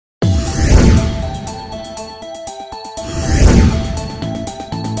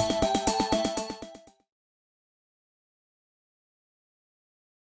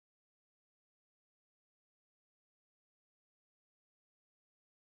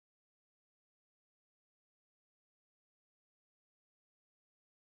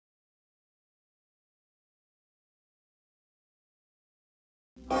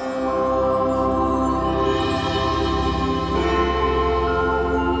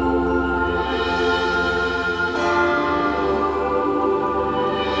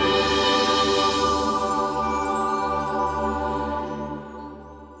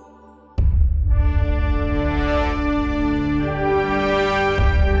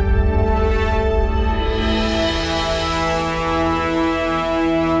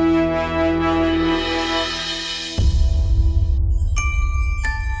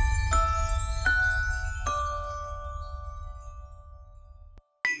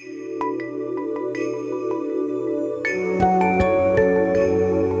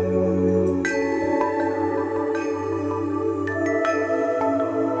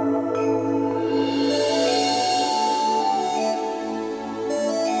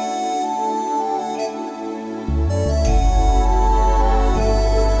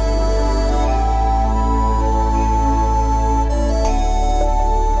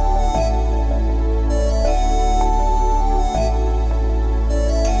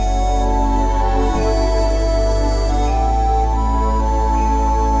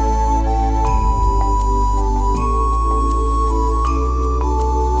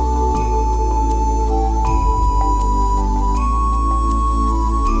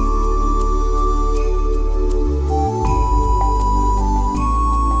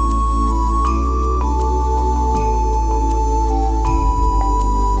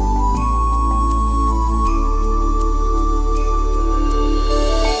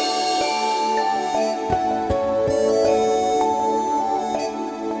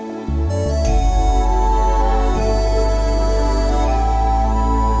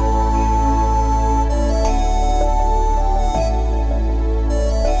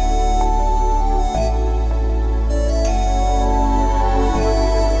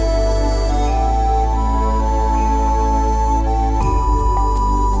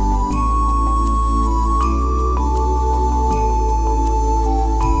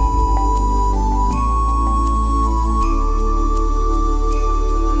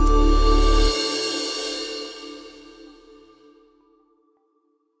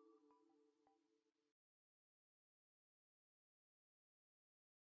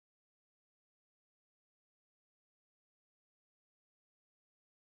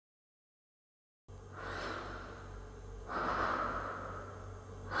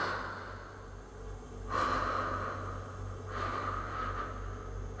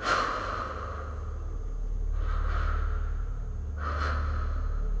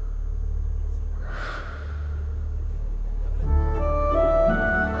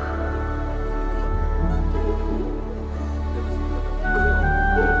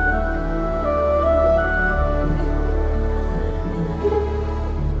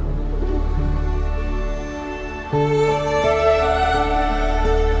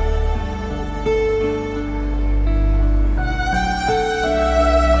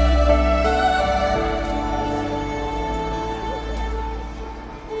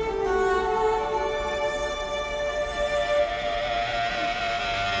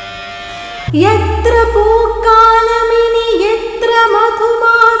എത്ര പൂക്കാലമിനി എത്ര മധുമാസമതിലെത്ര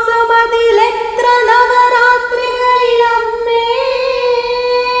നവരാത്രികളിലമ്മേ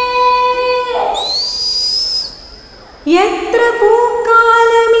എത്ര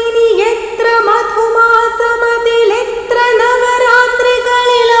പൂക്കാലമിനി എത്ര മധുമാസമതിലെത്ര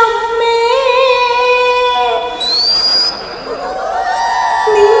നവരാത്രികളിലമ്മേ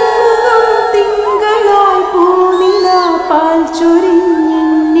നിൻമുഖം തിങ്കളാൽ പൂനില പാൽ ചൊരിഞ്ഞിൽ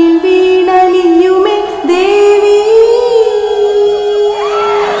വീണലിയുമേ ദേവി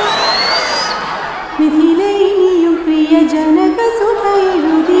മിഥിലയിനിയും പ്രിയ Janaka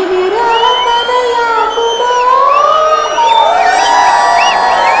സുധൈരുതി വിരള കഥയാകുമോ.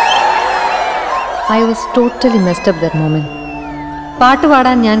 I was totally messed up that moment. പാട്ട്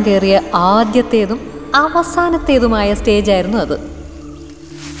പാടാൻ ഞാൻ കയറിയ ആദ്യത്തേതും അവസാനത്തേതുമായ സ്റ്റേജായിരുന്നു അത്.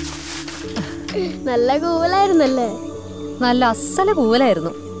 നല്ല കൂവലായിരുന്നല്ലേ? നല്ല അസല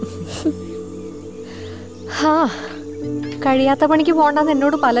കൂവലായിരുന്നു. ഹാ, കഴിയാത്ത പണിക്ക് പോകണ്ടെന്ന്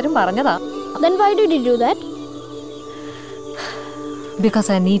എന്നോട് പലരും പറഞ്ഞതാ. Then why did you do that? Because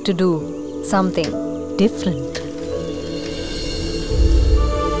I need to do something different.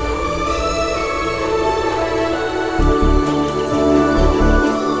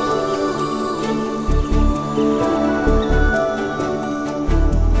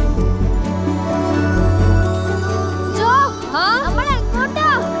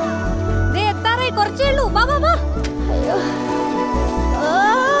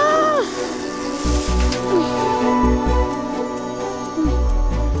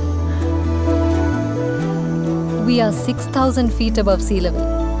 We are 6,000 feet above sea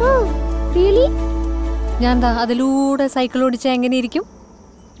level. Really? ഞാൻ ദാ അതിലൂടെ സൈക്കിൾ ഓടിച്ചാൽ എങ്ങനെ ഇരിക്കും?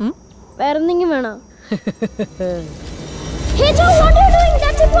 വേറെന്തെങ്കിലും വേണോ? Hey Joe, what are you doing?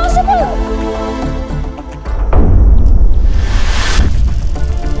 That's impossible.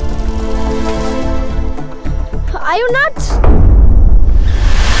 Are you nuts?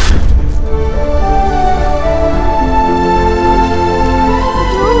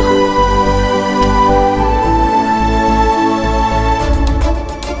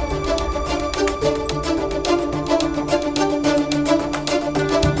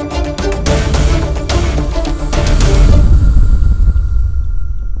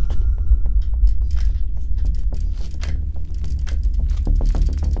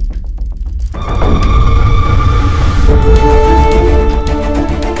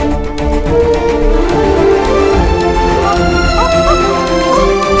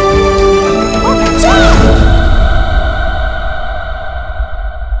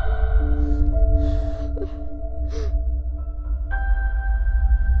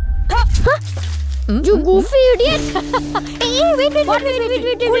 You goofy idiot! Hey, wait.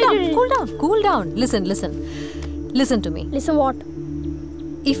 Cool down. Listen to me. Listen what?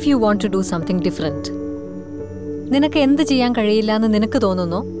 If you want to do something different, നിനക്ക് എന്ത് ചെയ്യാൻ കഴിയില്ല എന്ന് നിനക്ക്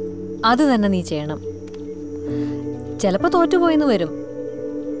തോന്നുന്നോ അത് തന്നെ നീ ചെയ്യണം. ചിലപ്പോൾ തോറ്റുപോയെന്ന് വരും,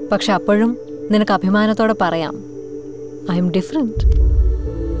 പക്ഷെ അപ്പോഴും നിനക്ക് അഭിമാനത്തോടെ പറയാം, I M different.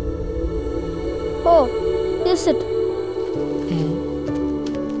 Oh, is it?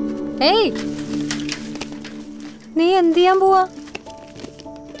 Hey! നീ എന്ത് ചെയ്യാൻ പോവാ?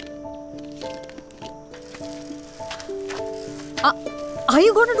 Are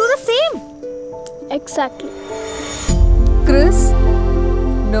you going to do the same? Exactly. Chris?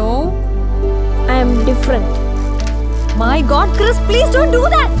 No. I am different. My God, Chris, please don't do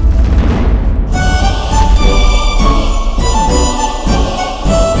that.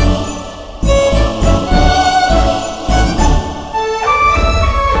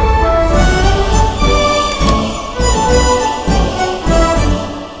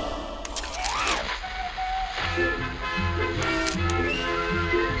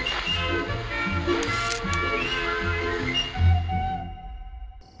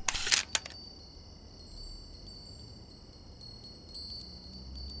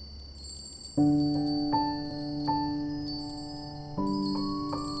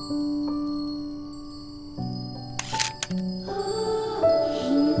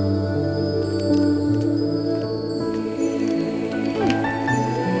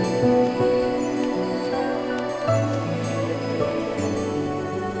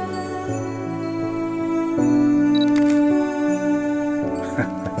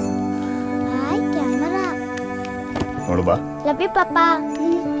 Love you, Papa.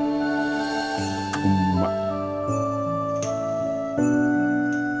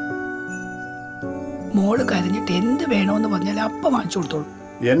 മോള് കരഞ്ഞിട്ട് എന്ത് വേണോന്ന് പറഞ്ഞാൽ അപ്പ വാങ്ങിച്ചു കൊടുത്തോളൂ.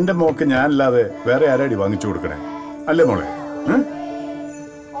 എന്റെ മോക്ക് ഞാനല്ലാതെ വേറെ ആരാടി വാങ്ങിച്ചു കൊടുക്കണേ? അല്ലേ മോളെ?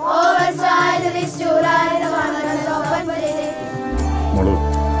 മോളു,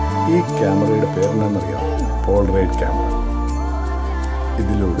 ഈ ക്യാമറയുടെ പേരെന്നാന്നറിയാം? Polaroid camera.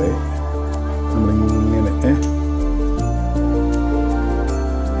 ഇതിലൂടെ നമ്മളിങ്ങനെ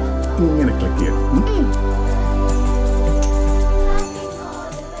ഇങ്ങനെ ക്ലിക്ക് ചെയ്യണം.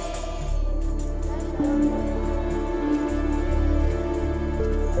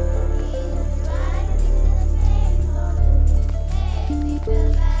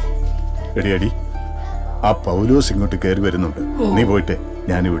 എടിയടി, ആ പൗലോസ് ഇങ്ങോട്ട് കയറി വരുന്നുണ്ട്. നീ പോയിട്ട്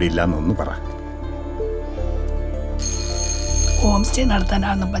ഞാനിവിടെ ഇല്ലാന്നൊന്ന് പറ. ഹോം സ്റ്റേ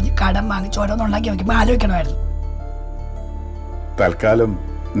നടത്താനാണെന്നും പറഞ്ഞ് കടം വാങ്ങിച്ച് ഓരോന്നുണ്ടാക്കി നോക്കിയപ്പോൾ ആലോചിക്കണമായിരുന്നു. തൽക്കാലം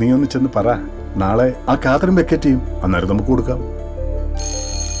നീ ഒന്ന് ചെന്ന് പറ. നാളെ ആ കാതറും വെക്കറ്റ് ചെയ്യും. അന്നേരം നമുക്ക് കൊടുക്കാം.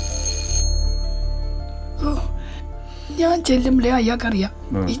 ഞാൻ ചെല്ലുമ്പോഴേ അയാൾക്കറിയാം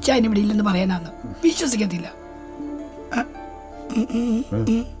ഈ ചായന് ഇവിടെ ഇല്ലെന്ന് പറയാനാന്ന്. വിശ്വസിക്കത്തില്ല.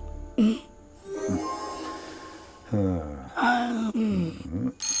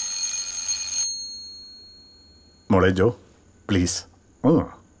 മോളെ ജോ, പ്ലീസ്.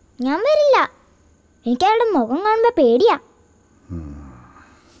 ഞാൻ വരില്ല. എനിക്ക് അയാളുടെ മുഖം കാണുമ്പോ പേടിയാ.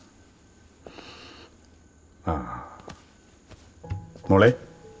 മോളെ,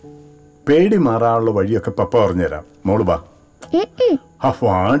 പേടി മാറാനുള്ള വഴിയൊക്കെ പപ്പ പറഞ്ഞുതരാം. മോള് ബാ.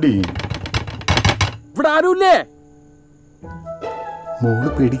 വാടി. ഇവിടെ ആരുമില്ലേ? മോള്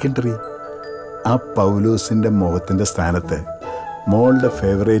പേടിക്കണ്ടേ. ആ പൗലോസിന്റെ മുഖത്തിന്റെ സ്ഥാനത്ത് മോളുടെ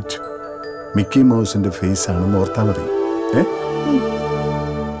ഫേവറേറ്റ് മിക്കി മൗസിന്റെ ഫേസ് ആണെന്ന് ഓർത്താ മതി.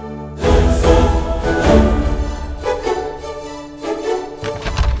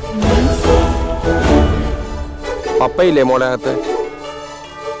 പപ്പയില്ലേ മോളെ അകത്ത്?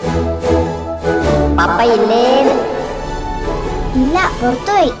 പപ്പ ഇല്ലേ? ഇല്ല,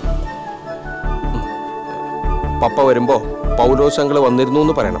 പുറത്തുപോയി. പപ്പ വരുമ്പോ പൗലോസങ്ങള് വന്നിരുന്നു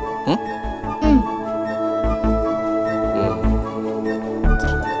എന്ന് പറയണം.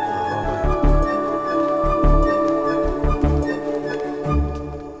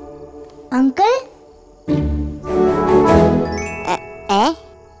 Uncle,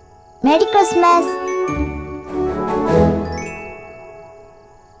 merry Christmas.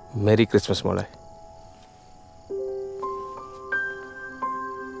 Merry Christmas മോളെ.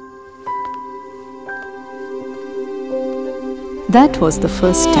 That was the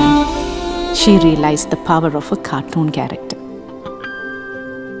first time she realized the power of a cartoon character.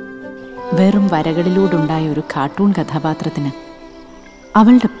 വെറും വരകളിലൂടുണ്ടായ ഒരു കാർട്ടൂൺ കഥാപാത്രത്തിന്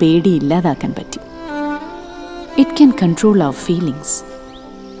അവളുടെ പേടി ഇല്ലാതാക്കാൻ പറ്റി. It can control our feelings.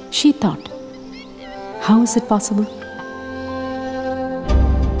 She thought, how is it possible?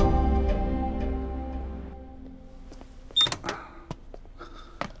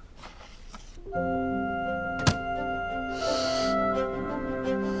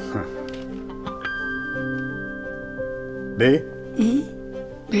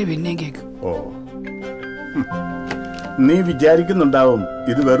 പിന്നെ കേക്ക്. ഓ, നീ വിചാരിക്കുന്നുണ്ടാവും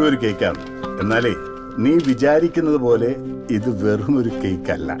ഇത് വെറും ഒരു കേക്കാണ്. എന്നാലേ നീ വിചാരിക്കുന്നത് പോലെ ഇത് വെറും ഒരു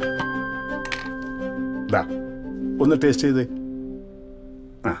കേക്കല്ല. ഒന്ന് ടേസ്റ്റ് ചെയ്തേ.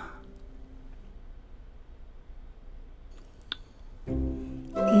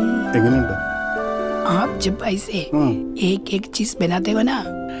 എങ്ങനെയുണ്ട്? आप जब ऐसे एक एक चीज बनाते हो ना,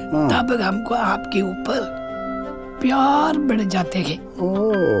 तब हमको आपके ऊपर प्यार बढ़ जाते हैं. ഓ,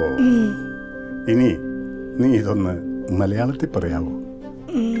 ഇനി നീ ഇതൊന്ന് മലയാളത്തിൽ പറയാവോ?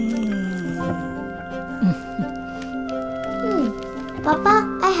 പപ്പ,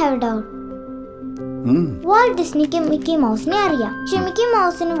 I have a doubt. Walt ഡിസ്നിക്ക് Mickey മൗസിനെ അറിയാം, പക്ഷെ മിക്കി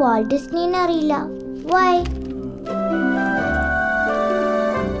മൗസിന് വാൾട്ട് ഡിസ്നിനെ അറിയില്ല. Why?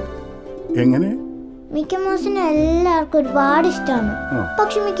 എങ്ങനെ? മിക്കി മൗസിന് എല്ലാവർക്കും ഒരുപാട് ഇഷ്ടമാണ്,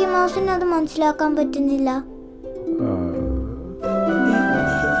 പക്ഷെ മിക്കി മൗസിന് അത് മനസ്സിലാക്കാൻ പറ്റുന്നില്ല.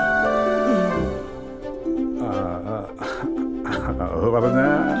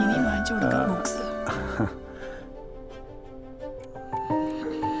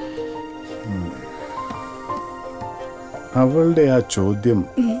 അവളുടെ ആ ചോദ്യം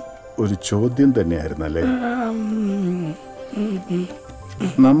ഒരു ചോദ്യം തന്നെയായിരുന്നല്ലേ?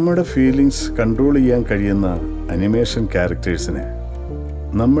 നമ്മുടെ ഫീലിങ്സ് കൺട്രോൾ ചെയ്യാൻ കഴിയുന്ന അനിമേഷൻ ക്യാരക്ടേഴ്സിന്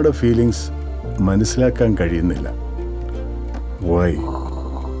നമ്മുടെ ഫീലിങ്സ് മനസ്സിലാക്കാൻ കഴിയുന്നില്ല. Y?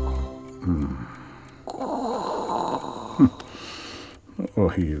 Oh,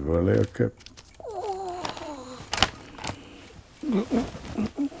 ഇവളെയൊക്കെ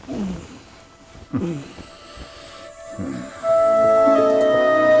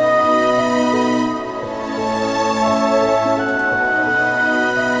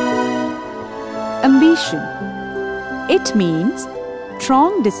Ambition. It means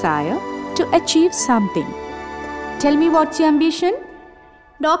strong desire to achieve something. Tell me, what's your ambition?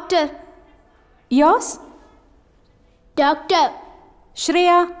 Doctor. Yours? Doctor.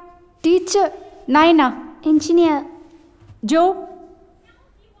 Shreya? Teacher. Naina? Engineer. Joe?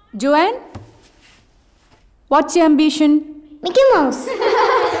 Joanne? What's your ambition? Mickey Mouse.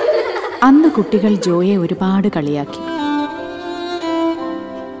 അന്ന് കുട്ടികൾ ജോയെ ഒരുപാട് കളിയാക്കി.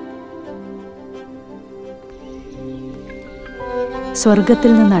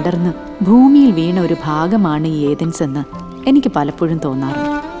 സ്വർഗത്തിൽ നിന്ന് അടർന്ന് ഭൂമിയിൽ വീണ ഒരു ഭാഗമാണ് ഈ ഏതൻസ് എന്ന് എനിക്ക് പലപ്പോഴും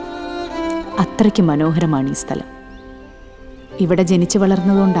തോന്നാറുണ്ട്. അത്രയ്ക്ക് മനോഹരമാണ് ഈ സ്ഥലം. ഇവിടെ ജനിച്ചു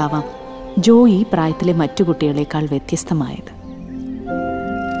വളർന്നതുകൊണ്ടാവാം ജോ ഈ പ്രായത്തിലെ മറ്റു കുട്ടികളെക്കാൾ വ്യത്യസ്തമായത്.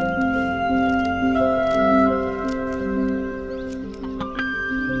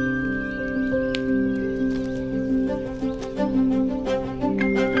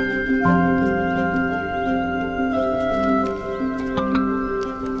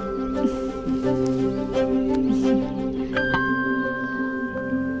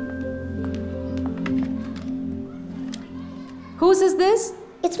 Whose is this?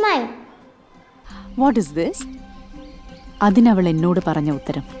 It's mine. What is this? അതിനവൾ എന്നോട് പറഞ്ഞ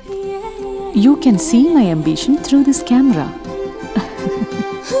ഉത്തരം, You can see my ambition through this camera.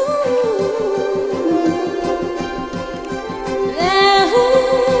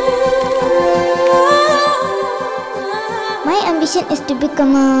 My ambition is to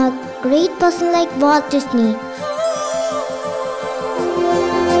become a great person like Walt Disney.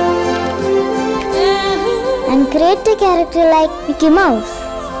 And create a character like Mickey Mouse.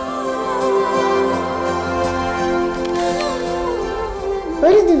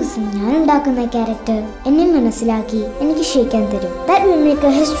 ഒരു ദിവസം ഞാൻ ഉണ്ടാക്കുന്ന character എന്നെ മനസ്സിലാക്കി എനിക്ക് ക്ഷയിക്കാൻ തരും. That will make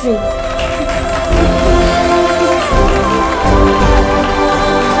a history.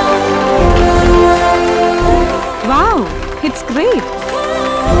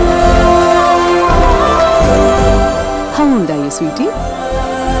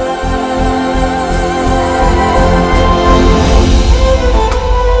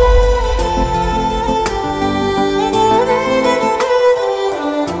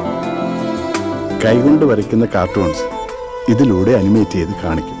 കൈകൊണ്ട് വരയ്ക്കുന്ന കാർട്ടൂൺസ് ഇതിലൂടെ അനിമേറ്റ് ചെയ്ത്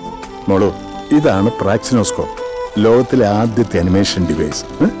കാണിക്കും. മോളോ, ഇതാണ് പ്രാക്സിനോസ്കോപ്പ്, ലോകത്തിലെ ആദ്യത്തെ അനിമേഷൻ ഡിവൈസ്.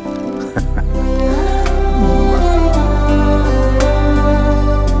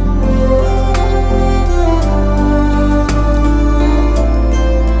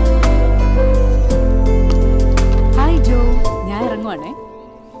 ഹായ് ജോ, ഞാൻ ഇറങ്ങുവാണേ.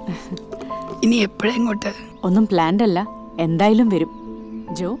 ഇനി എപ്പോഴെങ്ങോട്ട്? ഒന്നും പ്ലാൻഡ് അല്ല, എന്തായാലും വരും.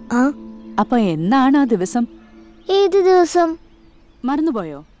 ജോ, അപ്പൊ എന്നാണ് ആ ദിവസം? ഏത് ദിവസം?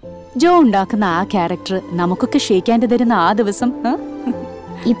 മറന്നുപോയോ? ജോ ഉണ്ടാക്കുന്ന ആ ക്യാരക്ടർ നമുക്കൊക്കെ ഷേക്ക് ഹാൻഡ് തരുന്ന ആ ദിവസം.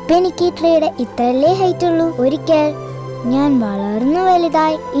 ഇപ്പൊ എനിക്ക് ഈ ട്രീയുടെ ഇത്രയല്ലേ ഹൈറ്റ് ഉള്ളൂ. ഒരിക്കൽ ഞാൻ വളർന്നു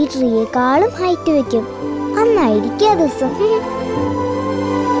വലുതായി ഈ ട്രീയെക്കാളും ഹൈറ്റ് വെക്കും. അന്നായിരിക്കും ആ ദിവസം.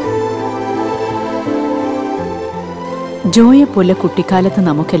 ജോയെ പോലെ കുട്ടിക്കാലത്ത്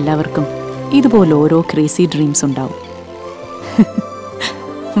നമുക്കെല്ലാവർക്കും ഇതുപോലെ ഓരോ ക്രേസി ഡ്രീംസ് ഉണ്ടാവും.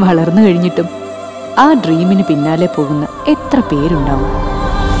 വളർന്നു കഴിഞ്ഞിട്ടും ആ ഡ്രീമിന് പിന്നാലെ പോകുന്ന എത്ര പേരുണ്ടാവും.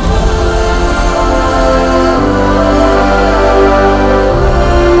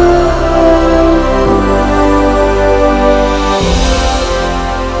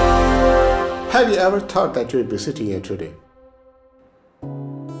 Have you ever thought that you'd be sitting here today?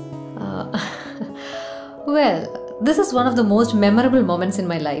 Well, this is one of the most memorable moments in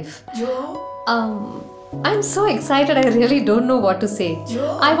my life. I'm so excited, I really don't know what to say.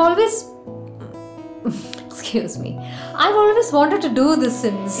 I've always... Excuse me. I've always wanted to do this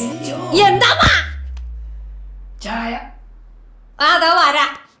since... Yendama! Chaya. Adha vara.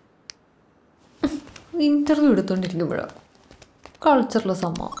 Interview എടുത്തോണ്ടിരിക്കുമ്പോഴോ കൾച്ചറിലെ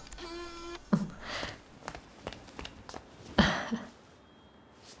സംഭവം.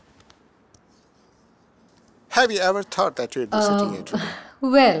 Have you ever thought that you'd be sitting here today?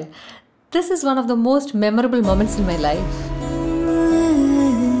 Well, this is one of the most memorable moments in my life.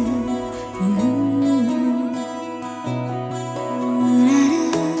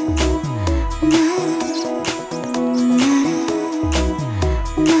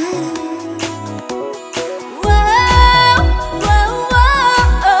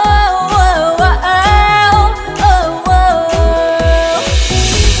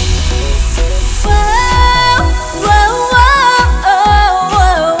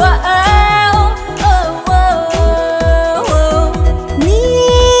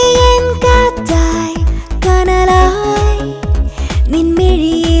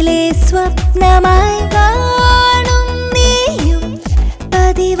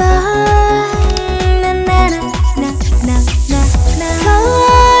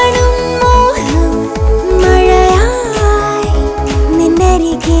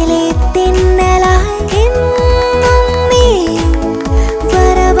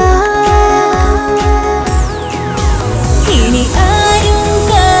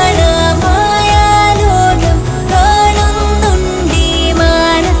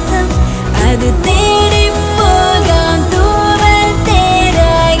 അത് തേടിപ്പോകാം തൂവൽ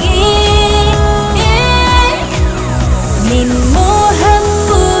തേരായി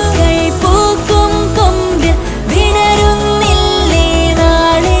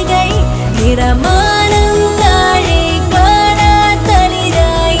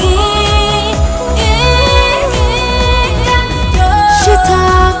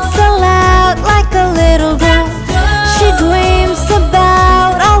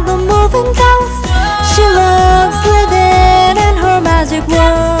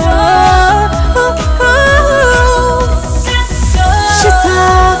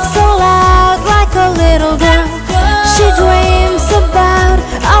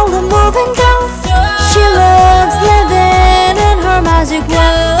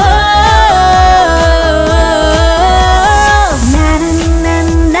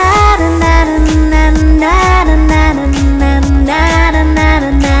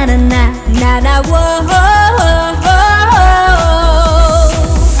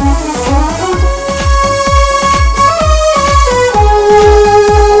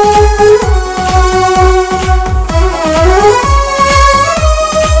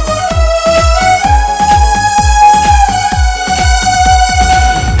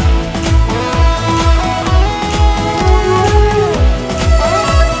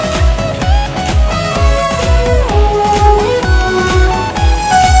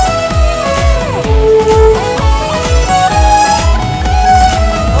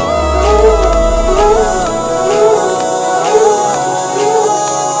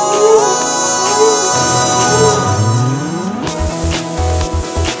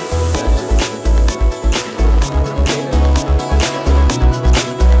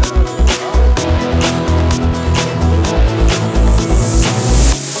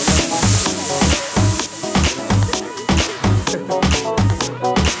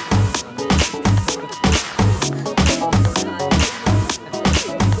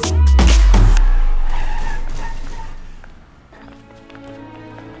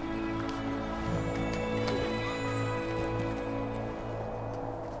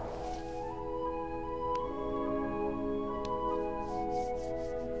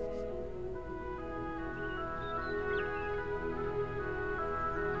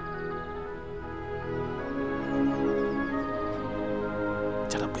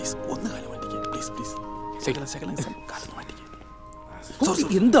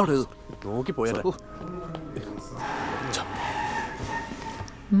എന്താണ് നോക്കി പോയാലോ?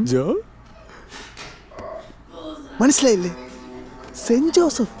 മനസ്സിലായില്ലേ? Saint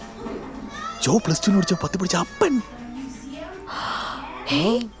Joseph. ജോ plus 2 പഠിച്ച 10 പഠിച്ച അപ്പൻ.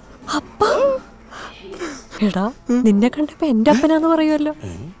 അപ്പ എടാ, നിന്നെ കണ്ടപ്പോ എന്റെ അപ്പനാന്ന് പറയുമല്ലോ.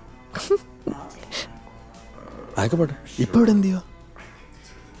 ഇപ്പൊ ഇവിടെ എന്ത് ചെയ്യോ?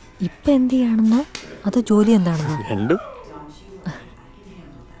 ഇപ്പൊ എന്ത് ചെയ്യാണെന്നോ അതോ ജോലി എന്താണെന്നോ? രണ്ടും.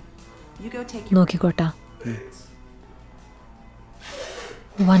 നോക്കിക്കോട്ടാ.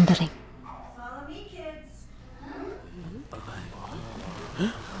 വണ്ടറിങ്,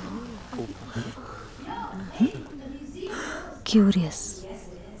 ക്യൂരിയസ്,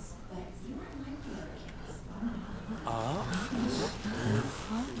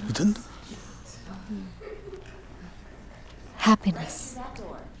 ഇതെന്ത്? ഹാപ്പിനെസ്.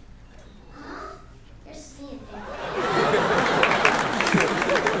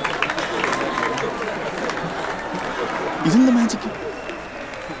 ഇതെന്താ magic?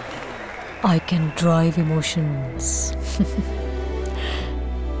 I can drive emotions.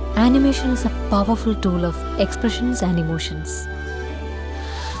 Animation is a powerful tool of expressions and emotions.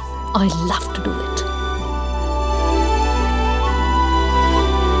 I love to do it.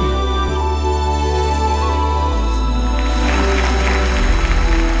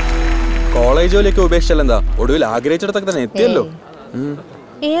 College ജോലിയൊക്കെ ഉപേക്ഷിച്ചാലെന്താ? ഒടുവിൽ ആഗ്രഹിച്ചിടത്തൊക്കെ തന്നെ എത്തിയല്ലോ.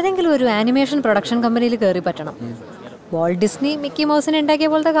 ഏതെങ്കിലും ഒരു ആനിമേഷൻ പ്രൊഡക്ഷൻ കമ്പനിയിൽ കയറി പറ്റണം. വാൾട്ട് ഡിസ്നി മിക്കി മൗസിനെ ഉണ്ടാക്കിയ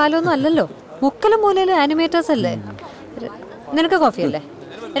പോലത്തെ കാലമൊന്നും അല്ലല്ലോ. മുക്കലും മൂലയിലും ആനിമേറ്റേഴ്സ് അല്ലേ. നിനക്ക് കോഫി അല്ലേ?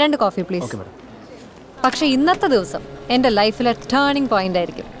 2 കോഫി പ്ലീസ്. പക്ഷെ ഇന്നത്തെ ദിവസം എൻ്റെ ലൈഫിലെ ടേണിംഗ് പോയിന്റ്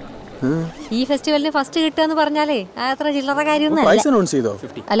ആയിരിക്കും. ഈ ഫെസ്റ്റിവലിന് ഫസ്റ്റ് കിട്ടുക എന്ന് പറഞ്ഞാലേ അത്ര ചില്ലറ കാര്യമൊന്നും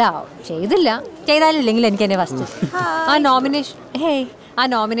അല്ല. ചെയ്തില്ല, ചെയ്താലില്ലെങ്കിൽ എനിക്ക് തന്നെ ഫസ്റ്റ്. ആ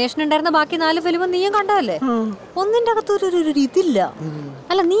നോമിനേഷൻ ഉണ്ടായിരുന്ന ബാക്കി 4 ഫിലിമും നീയും കണ്ടതല്ലേ? ഒന്നിന്റെ അകത്തൊരു ഇതില്ല.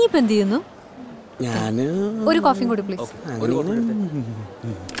 അല്ല, നീ ഇപ്പൊ എന്ത് ചെയ്യുന്നു? ഒരു കോഫിയും കൂടി please.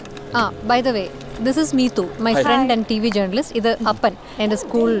 By the way, this is Meethu, my friend and TV journalist. ഇത് അപ്പൻ, എൻ്റെ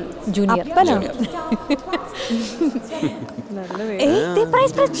school junior.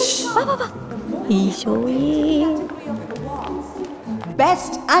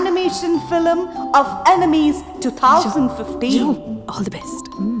 Best Animation Film of Enemies 2015. All the best.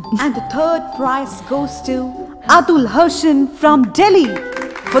 And the third prize goes to Atul Harshan from Delhi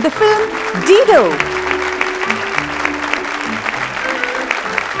for the film Dido.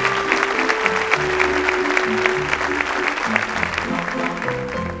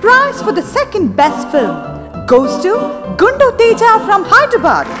 Prize for the second best film goes to Gundu Teja from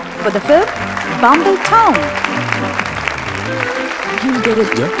Hyderabad for the film Bombay Town.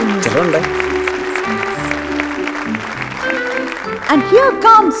 And here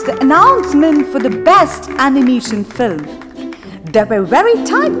comes the announcement for the best animation film. There were very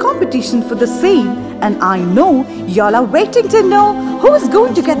tight competition for the same, and I know y'all are waiting to know who is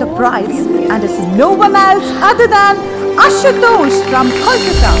going to get the prize, and this is no one else other than Ashutosh from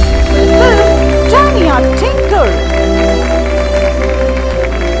Kolkata. The film Tanya Tinker.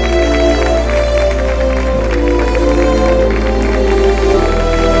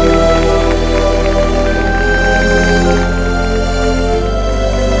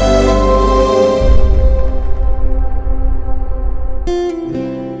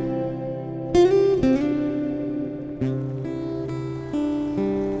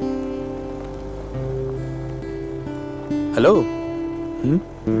 Hello.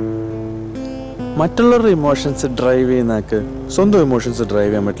 മറ്റുള്ളവരുടെ emotions drive ചെയ്യുന്നക്ക് സ്വന്തം emotions drive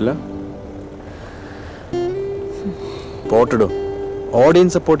ചെയ്യാൻ പറ്റില്ല. പോട്ടിടോ,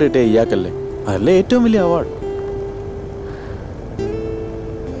 audience support കിട്ടിയ ഇയാൾക്കല്ലേ, അതല്ലേ ഏറ്റവും വലിയ award.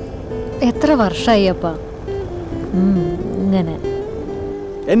 എത്ര വർഷമായി അപ്പ ഇങ്ങനെ?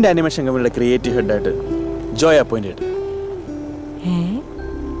 എൻ്റെ ആനിമേഷൻ കമ്പനിയുടെ ക്രിയേറ്റീവ് ഹെഡായിട്ട് ജോയ് അപ്പോയിന്റ് ചെയ്തു.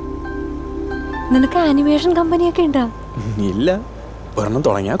 നിനക്ക് ആനിമേഷൻ കമ്പനിയൊക്കെ ഉണ്ടോ? ഇല്ല, ഒരെണ്ണം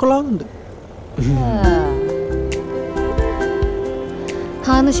തുടങ്ങിയാൽ കൊള്ളാവുന്നുണ്ട്.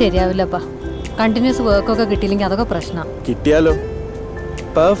 അതൊന്നും ശരിയാവില്ലപ്പാ. കണ്ടിന്യൂസ് വർക്കൊക്കെ കിട്ടിയില്ലെങ്കിൽ അതൊക്കെ പ്രശ്നം. കിട്ടിയാലോ?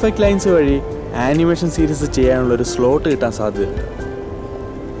 പെർഫെക്റ്റ് ലൈൻസ് വഴി ആനിമേഷൻ സീരീസ് ചെയ്യാനുള്ള ഒരു സ്ലോട്ട് കിട്ടാൻ സാധ്യതയുണ്ട്.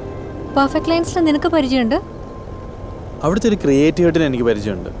 പെർഫെക്റ്റ് ലൈൻസിൽ നിനക്ക് പരിചയമുണ്ട്? അവിടുത്തെ ഒരു ക്രിയേറ്റീവിറ്റിന് എനിക്ക്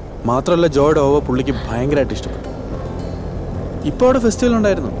പരിചയമുണ്ട്. മാത്രമല്ല ജോയുടെ ഓവർ പുള്ളിക്ക് ഭയങ്കരമായിട്ട് ഇഷ്ടപ്പെട്ടു. ഇപ്പോൾ അവിടെ ഫെസ്റ്റിവൽ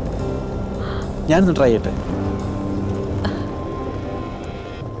ഉണ്ടായിരുന്നു, ഞാനൊന്ന് ട്രൈ ചെയ്യട്ടെ.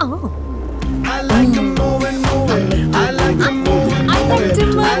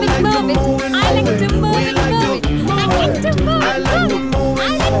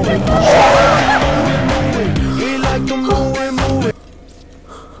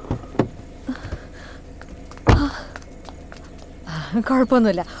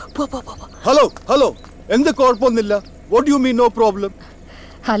 കുഴപ്പമൊന്നുമില്ല. ഹലോ ഹലോ, എന്ത് കുഴപ്പമൊന്നുമില്ല? What you mean no problem?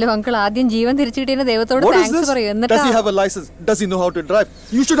 Hello uncle, ആദ്യം ജീവൻ തിരിച്ചു കിട്ടിയതിന് ദൈവത്തോട് താങ്ക്സ് പറയൂ. എന്നിട്ട് Does he have a license? Does he know how to drive?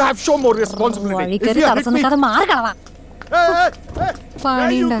 You should have shown more responsibility. If you hit me... മാറിക്കളവാ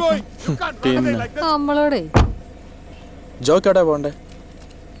നമ്മളോടെ. ജോക്കടെ പോണ്ടേ?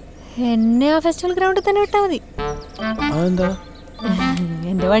 എന്നെ ആ ഫെസ്റ്റിവൽ ഗ്രൗണ്ടിൽ തന്നെ വിട്ടാ മതി. അതെന്താ?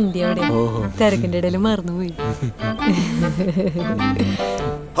 എന്റെ വണ്ടി അവിടെ തിരക്കിന്റെ ഇടയിൽ മറന്നുപോയി.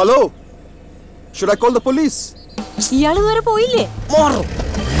 Hello, should I call the police? ഇയാൾ ഇതുവരെ പോയില്ലേ?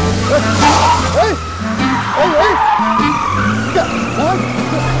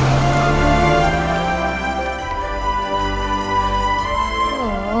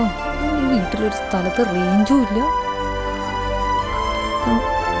 വീട്ടിലൊരു സ്ഥലത്ത് റേഞ്ചും ഇല്ല.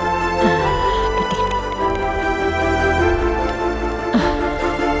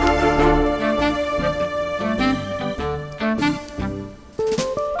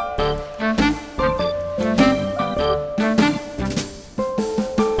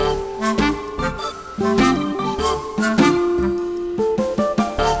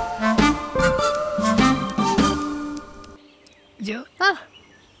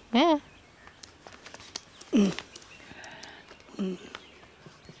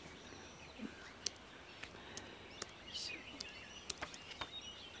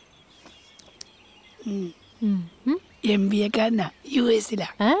 MBA-കാരനാ, US-ലാ.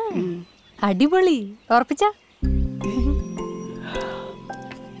 അടിപൊളി. ഉറപ്പിച്ച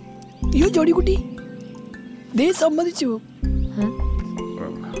യോ ജോഡിക്കുട്ടി, ദേ സമ്മതിച്ചു.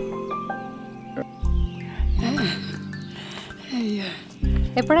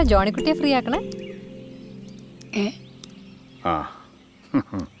 എപ്പോഴാ ജോണിക്കുട്ടിയെ ഫ്രീ ആക്കണേ?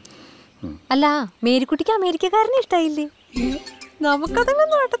 അല്ല, മേരിക്കുട്ടിക്ക് അമേരിക്കക്കാരനെ ഇഷ്ടായില്ലേ? നമുക്കതങ്ങ്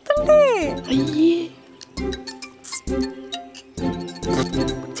നടത്തണ്ടേ?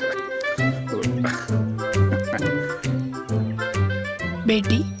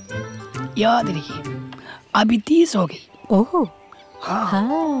 बेटी याद रखिए, अभी 30 हो गई. ओह हाँ.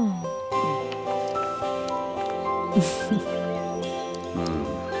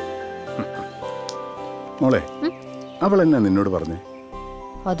 മോളെ, അവൾ എന്നാ നിന്നോട് പറഞ്ഞേ?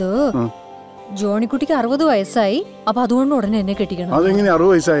 അത് ജോണിക്കുട്ടിക്ക് 60 വയസ്സായി. അപ്പൊ അതുകൊണ്ട് ഉടനെ എന്നെ കെട്ടിക്കണം. അതെങ്ങനെ 60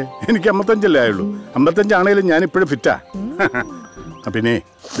 വയസ്സായി? എനിക്ക് 55 ആയുള്ളൂ. 55 ആണെങ്കിലും ഞാൻ ഇപ്പോഴും ഫിറ്റാ. പിന്നെ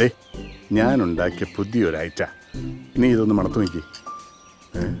ദേ, ഞാൻ ഉണ്ടാക്കിയ പുതിയൊരു ഐറ്റ. നീ ഇതൊന്ന് മണത്തു നോക്കി.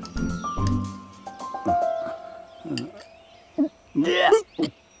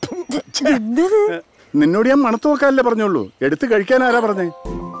 നിന്നോട് ഞാൻ മണത്തു നോക്കാനല്ലേ പറഞ്ഞോളൂ, എടുത്ത് കഴിക്കാൻ ആരാ പറഞ്ഞേ?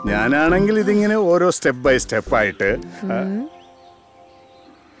 ഞാനാണെങ്കിൽ ഇതിങ്ങനെ ഓരോ സ്റ്റെപ്പ് ബൈ സ്റ്റെപ്പായിട്ട്.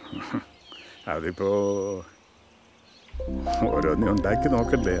 അതിപ്പോ ഓരോന്നേ ഉണ്ടാക്കി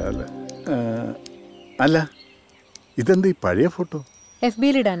നോക്കണ്ടേ? അല്ല ഇതെന്താ ഈ പഴയ ഫോട്ടോ?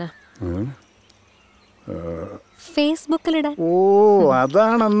 FB-ലിടാനാ? ഫേസ്ബുക്കിലിടാൻ. ഓ,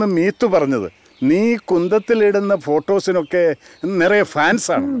 അതാണെന്ന് മീത്തു പറഞ്ഞത്. നീ കുന്തത്തിലിടുന്ന ഫോട്ടോസിനൊക്കെ നിറയെ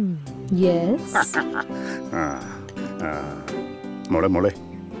ഫാൻസാണ്. മോളെ മോളെ,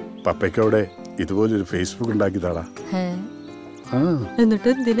 പപ്പയ്ക്കവിടെ ഇതുപോലൊരു ഫേസ്ബുക്ക് ഉണ്ടാക്കിയതാടാ. എന്നിട്ട്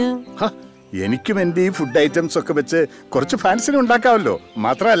എന്തിനാ? എനിക്കും എൻ്റെ ഈ ഫുഡ് ഐറ്റംസ് ഒക്കെ വെച്ച് കുറച്ച് ഫാൻസിനെ ഉണ്ടാക്കാമല്ലോ.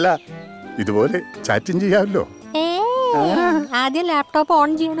 മാത്രമല്ല ഇതുപോലെ ചാറ്റിങ് ചെയ്യാമല്ലോ. ആദ്യം ലാപ്ടോപ്പ് ഓൺ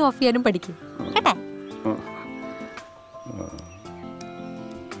ചെയ്യാനും ഓഫ് ചെയ്യാനും പഠിക്കും.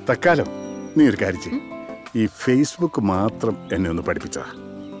 തക്കാലം നീ ഒരു കാര്യം ചെയ്യും, ഈ ഫേസ്ബുക്ക് മാത്രം എന്നെ ഒന്ന് പഠിപ്പിച്ചാ.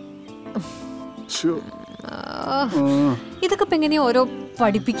 ഇതൊക്കെ ഇപ്പൊ എങ്ങനെയാ ഓരോ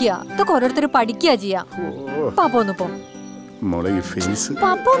പഠിപ്പിക്കുക? ഇതൊക്കെ ഓരോരുത്തർ പഠിക്കുക ചെയ്യാ. പാപ്പ ഒന്ന് പോ മോളെ, ഈ ഫേസ്.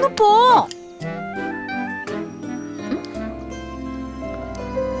 പാപ്പ ഒന്ന് പോ.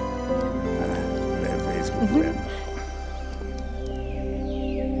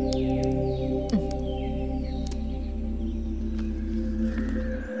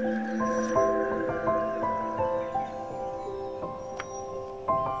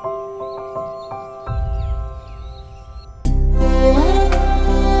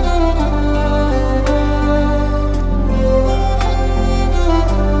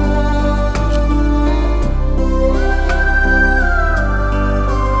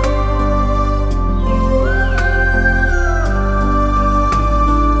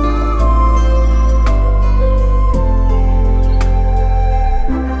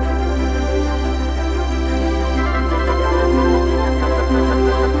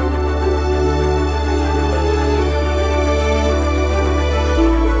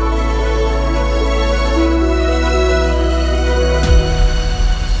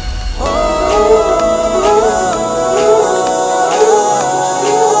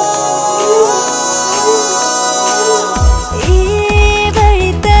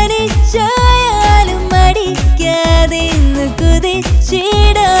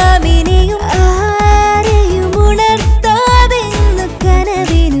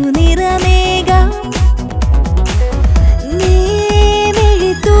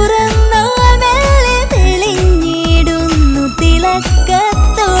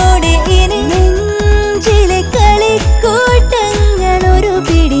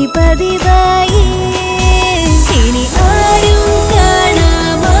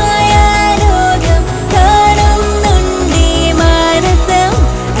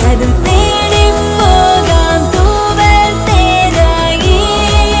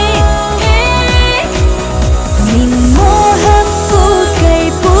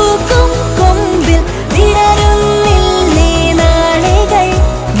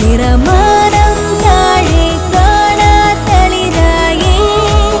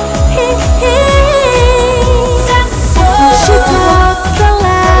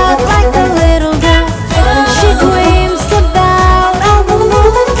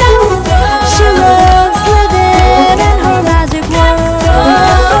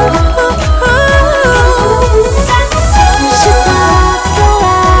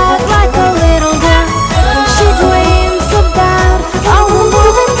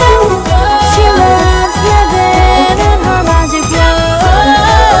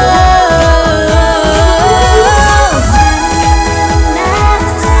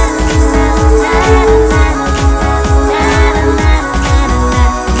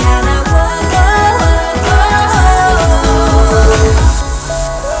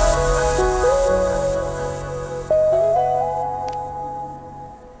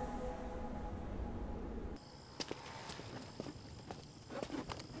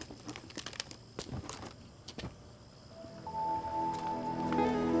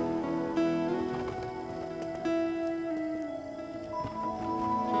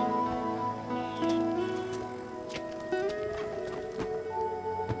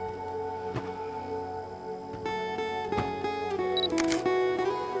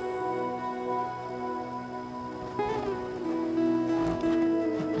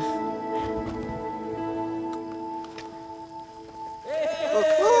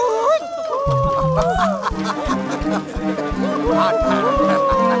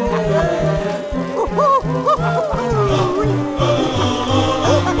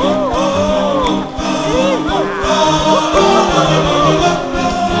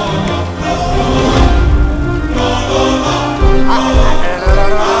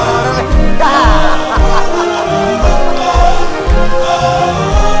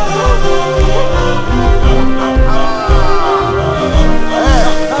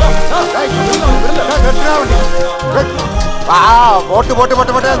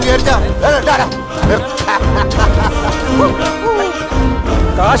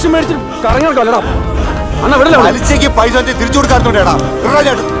 കാശ് മേടിച്ച് കറങ്ങാൻ പലിശയ്ക്ക് പൈസ തിരിച്ചു കൊടുക്കാത്തോണ്ടേടാ.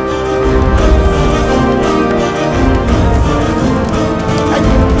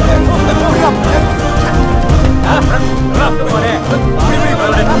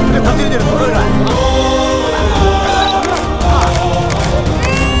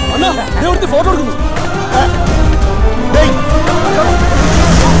 ഫോട്ടോ എടുക്കുന്നു.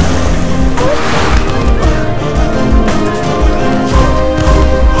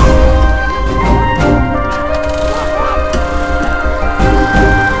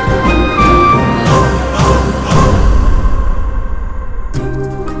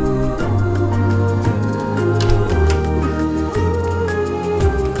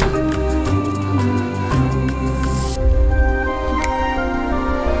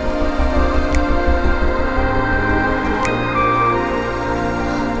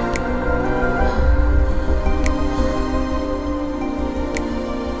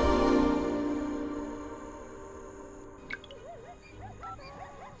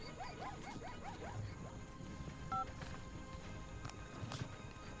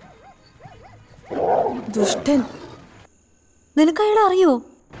 ദുഷ്ടൻ. നിനക്ക് അയാളെ അറിയോ?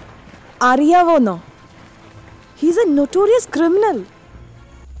 അറിയാവോന്നോ? He's A notorious criminal.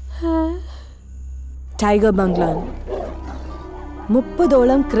 Tiger Banglan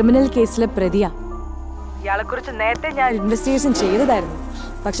 30ഓളം criminal കേസിലെ പ്രതിയാ. ഇയാളെക്കുറിച്ച് നേരത്തെ ഞാൻ ഇൻവെസ്റ്റിഗേഷൻ ചെയ്തതായിരുന്നു.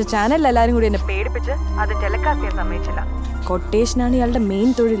 പക്ഷെ ചാനലിൽ എല്ലാവരും കൂടി എന്നെ പേടിപ്പിച്ച് അത് ടെലികാസ്റ്റ് ചെയ്യാൻ സമ്മതിച്ചില്ല. കൊട്ടേഷനാണ് ഇയാളുടെ മെയിൻ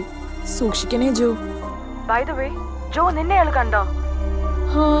തൊഴിൽ. സൂക്ഷിക്കണേ ജോ. ബൈ ദ വേ, ജോ നിന്നെ അയാൾ കണ്ടോ?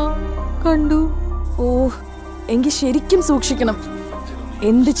 കണ്ടു. ഓ, എങ്കിൽ ശരിക്കും സൂക്ഷിക്കണം.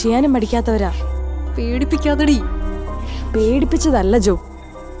 എന്ത് ചെയ്യാനും മടിക്കാത്തവരാ. പേടിപ്പിക്കാതടി. പേടിപ്പിച്ചതല്ല ജോ,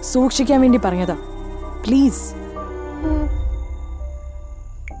 സൂക്ഷിക്കാൻ വേണ്ടി പറഞ്ഞതാ. Please.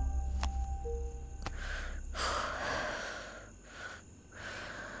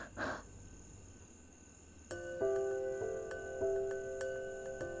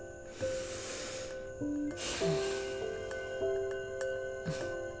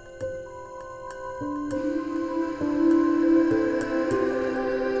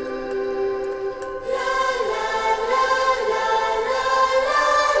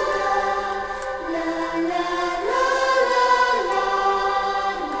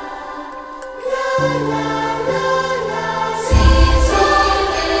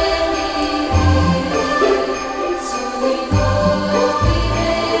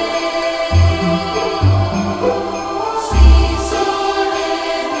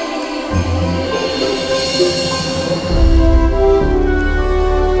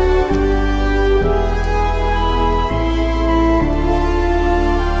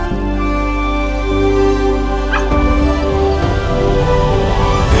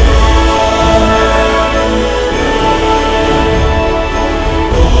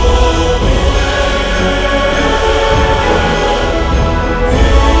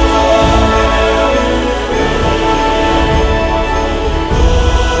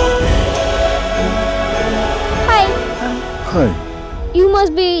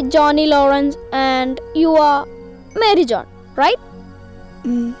 Johnny Lawrence and you are Mary John, right?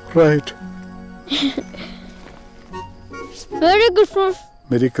 Right. Merry Christmas.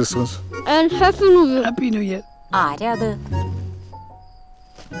 Merry Christmas. And Happy New Year. Happy New Year. ആരാ അത്?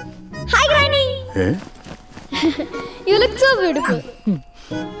 Hi Granny. Eh? You look so beautiful.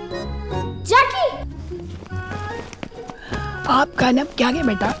 Jackie. आपका नाम क्या है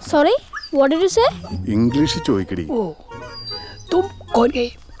बेटा? Sorry, what did you say? English ചോദിക്കടി. ओ, तुम कौन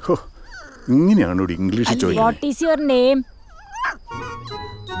गए? ഹോ, ഇങ്ങനെയാണോ ഇംഗ്ലീഷ് ചോദിക്കുന്നത്? What is your name?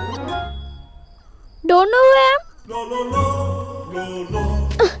 Don't know who I am?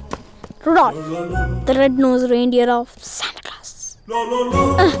 Rudolph, the red-nosed reindeer of Santa Claus.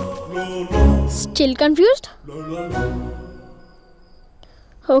 Still confused?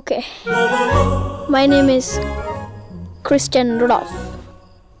 Okay. My name is Christian Rudolph.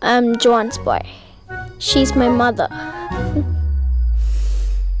 I'm Joan's boy. She's my mother.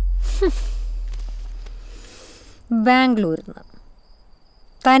 ബാംഗ്ലൂരിൽ നിന്ന്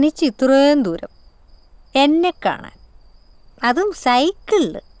തനിച്ച് ഇത്രയും ദൂരം എന്നെ കാണാൻ, അതും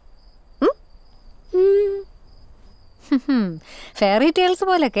സൈക്കിളിൽ. ഫെയറി ടെയിൽസ്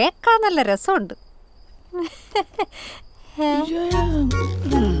പോലെ കേൾക്കാൻ നല്ല രസമുണ്ട്.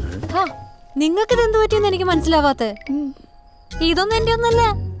 നിങ്ങൾക്കിത് എന്ത് പറ്റിയെന്ന് എനിക്ക് മനസ്സിലാവാത്ത. ഇതൊന്നും എൻ്റെ ഒന്നല്ല.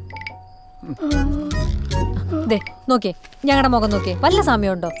 നോക്കിയേ, ഞങ്ങളുടെ മുഖം നോക്കിയേ, വല്ല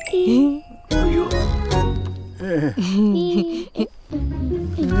സമയമുണ്ടോ?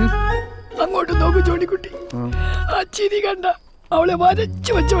 അങ്ങോട്ട് നോക്കൂ ചോടിക്കുട്ടി, ആ ചിരി കണ്ട അവളെ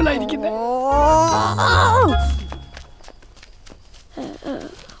വരച്ചു വെച്ചവളായിരിക്കുന്നേ.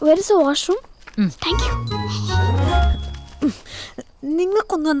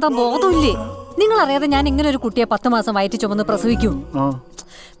 നിങ്ങൾക്കൊന്നും എന്താ ബോധമില്ലേ? നിങ്ങളറിയാതെ ഞാൻ ഇങ്ങനെ ഒരു കുട്ടിയെ 10 മാസം വയറ്റി ചുമന്ന് പ്രസവിക്കും.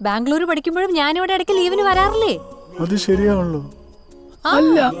 ബാംഗ്ലൂർ പഠിക്കുമ്പോഴും ഞാനിവിടെ ഇടയ്ക്ക് ലീവിന് വരാറില്ലേ? അത് ശരിയാണല്ലോ.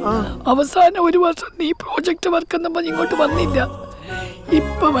 അല്ല, അവസാന ഒരു വർഷം നീ പ്രോജക്റ്റ് വർക്ക് എന്നപ്പോ ഇങ്ങോട്ട് വന്നില്ല.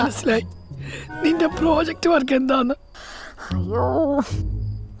 ഇപ്പൊ മനസ്സിലായി നിന്റെ പ്രോജക്റ്റ് വർക്ക് എന്താന്ന്. അയ്യോ,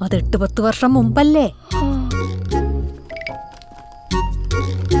 അത് 8-10 വർഷം മുമ്പല്ലേ.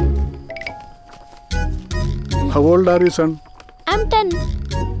 How old are you, son? I'm 10.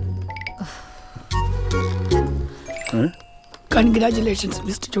 Congratulations,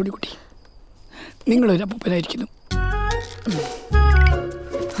 Mr. ചോടിക്കുട്ടി. നിങ്ങളൊരു അപ്പൂപ്പനായിരിക്കുന്നു.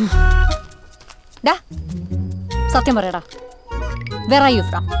 സത്യം പറയടാ, where are you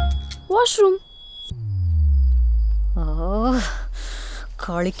from? Washroom. ഓ,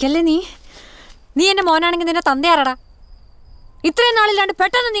 കളിക്കല്ലേ നീ. നീ എന്റെ മോനാണെങ്കിൽ നിന്റെ തന്തയാരടാ? ഇത്രയും നാളില്ലാണ്ട്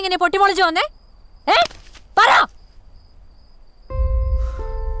പെട്ടെന്ന് നീ ഇങ്ങനെ പൊട്ടിമൊളിച്ചു വന്നേ? പറ.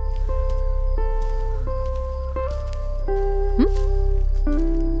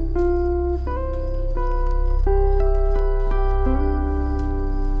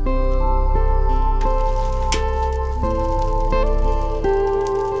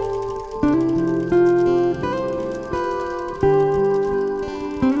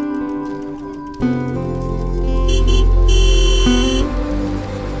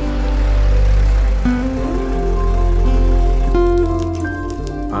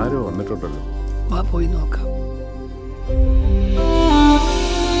 പോയി നോക്കാം.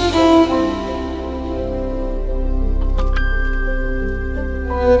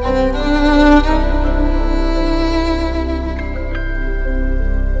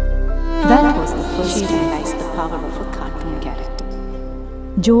 That was the first she realized the power of a cartoon character.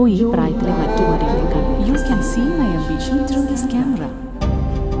 Joe ഈ പ്രായത്തിലെ മറ്റു കുട്ടികളെക്കാൾ you can see my ambition through this camera.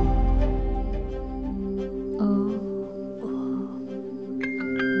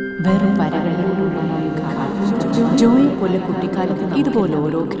 വെറും വരകളിലൂടെ ജോയെ പോലെ കുട്ടിക്കാലത്ത് ഇതുപോലെ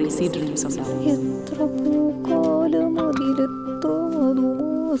ഓരോ ക്രേസി ഡ്രീംസ് ഉണ്ടാവും. എത്ര പൂക്കാലം അതിലെത്തോ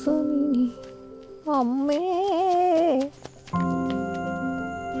മധുമാസമിനി അമ്മേ.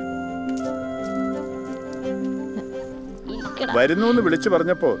 വരുന്നു എന്ന് വിളിച്ചു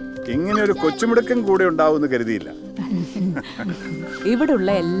പറഞ്ഞപ്പോ ഇങ്ങനെ ഒരു കൊച്ചുമിടുക്കൻ കൂടെ ഉണ്ടാവുമെന്ന് കരുതിയില്ല.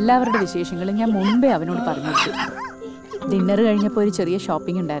 ഇവിടെയുള്ള എല്ലാവരുടെ വിശേഷങ്ങളും ഞാൻ മുൻപേ അവനോട് പറഞ്ഞിട്ടു. ഡിന്നർ കഴിഞ്ഞപ്പോൾ ഒരു ചെറിയ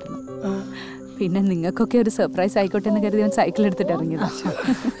ഷോപ്പിംഗ് ഉണ്ടായിരുന്നു. പിന്നെ നിങ്ങൾക്കൊക്കെ ഒരു സർപ്രൈസ് ആയിക്കോട്ടെ എന്ന് കരുതി അവൻ സൈക്കിൾ എടുത്തിട്ട് ഇറങ്ങിയത്.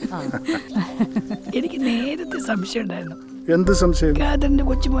 എനിക്ക് നേരത്തെ സംശയം ഉണ്ടായിരുന്നു. എന്ത് സംശയം? കാതറിന്റെ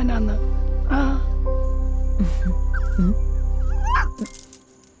കൊച്ചുമോനാന്ന്.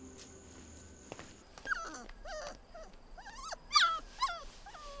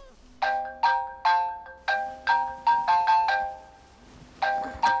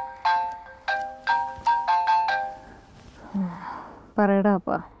 പറയടാ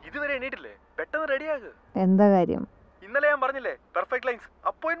അപ്പാ. ഇതുവരെ എണീറ്റില്ലേ? പെട്ടെന്ന് റെഡിയാക്. എന്താ കാര്യം? ഇന്നലെ ഞാൻ പറഞ്ഞില്ലേ പെർഫെക്റ്റ് ലൈൻസ്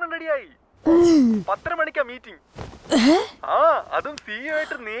അപ്പോയിന്റ്മെന്റ് റെഡിയായി. 10 മണിക്കാ മീറ്റിംഗ്. ആ, അതും സിഇഒ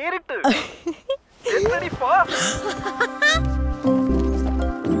ആയിട്ട് നേരിട്ട്.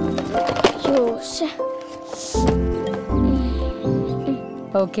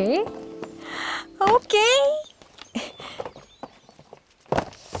 Okay okay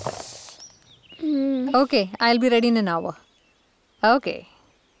okay, I'll be ready in an hour. Okay.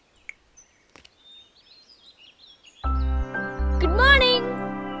 Good morning.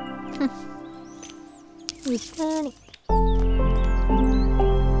 Good morning.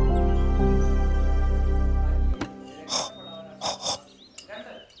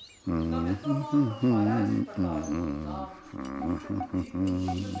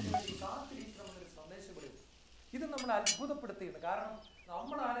 ഇത് നമ്മളെ അത്ഭുതപ്പെടുത്തിയത്. കാരണം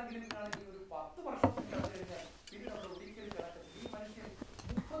നമ്മൾ ആരെങ്കിലും ആണെങ്കിൽ ഒരു 10 വർഷം പിന്നെ നമ്മൾ ഒരിക്കലും കിടക്കുന്നത് ഈ മനുഷ്യൻ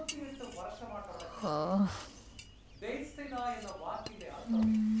 38 വർഷമായിട്ടുള്ള എന്ന വാക്കിന്റെ അർത്ഥം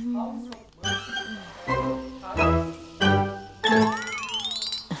ഹൗസ് ഓഫ്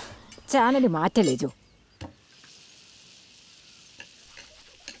ചാനൽ മാറ്റല്ലേ ജോ?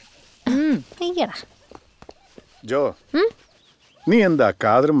 അയ്യടാ, ജോ, നീ എന്താ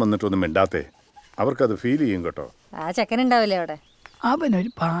കാതരം വന്നിട്ടൊന്നും മിണ്ടാത്തേ? അവർക്കത് ഫീൽ ചെയ്യും കേട്ടോ. ആ ചെക്കനുണ്ടാവില്ലേ അവിടെ?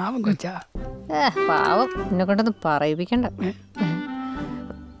 അവനൊരു പാവം കൊച്ചാ. പാവം, എന്നെ കൊണ്ടൊന്നും പറയിപ്പിക്കണ്ട.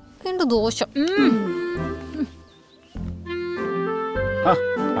 എന്ത് ദോഷം.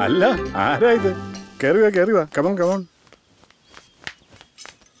 അല്ല, ആരാ ഇത്? കേറുക. കമോൺ.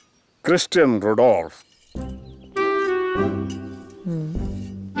 ക്രിസ്ത്യൻ റൊഡോൾഫ്.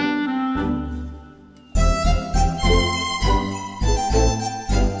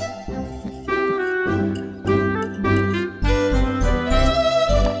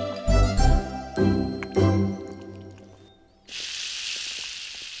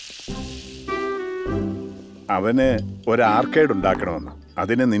 അവന് ഒരു ആർക്കേഡ് ഉണ്ടാക്കണമെന്ന്.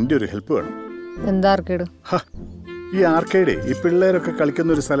 അതിന് നിന്റെ ഒരു ഹെൽപ്പ് വേണം. എന്താ ആർക്കേഡ്? ഈ ആർക്കേഡ് ഈ പിള്ളേരൊക്കെ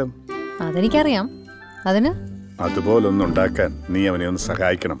കളിക്കുന്ന ഒരു സ്ഥലം. അതെനിക്കറിയാം. അതിന് അതുപോലൊന്നുണ്ടാക്കാൻ നീ അവനെ ഒന്ന്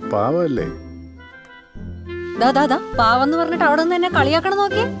സഹായിക്കണം. പാവല്ലേ? പാവെന്ന് പറഞ്ഞിട്ട് അവിടെ നിന്ന് എന്നെ കളിയാക്കണം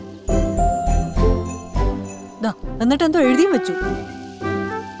നോക്കിയേ. എന്നിട്ട് എന്തോ എഴുതിയും വെച്ചു.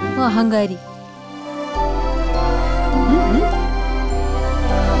 അഹങ്കാരി.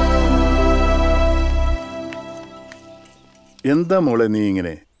 എന്താ മോളെ നീ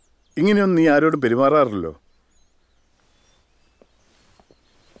ഇങ്ങനെയൊന്നും നീ ആരോടും പെരുമാറാറില്ലല്ലോ.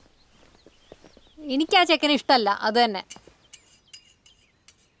 എനിക്ക് ആ ചെക്കനെ ഇഷ്ടമല്ല, അത് തന്നെ.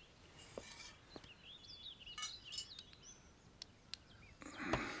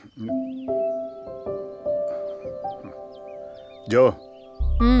 ജോ,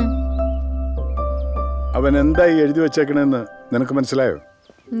 അവൻ എന്തായി എഴുതി വെച്ചേക്കണെന്ന് നിനക്ക് മനസ്സിലായോ?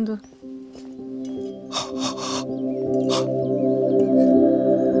 എന്തോ?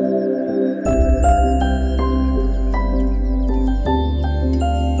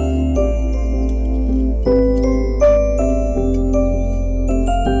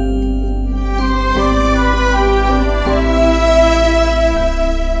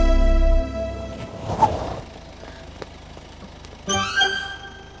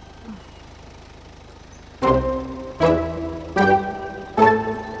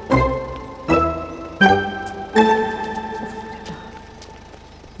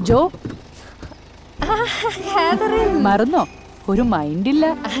 ജോ, മറന്നോ? ഒരു മൈൻഡില്ല.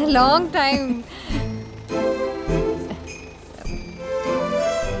 Long time.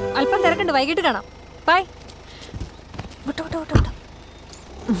 അല്പം തിരക്കുണ്ട്, വൈകിട്ട് കാണാം. ബൈ. വിട്ടോ.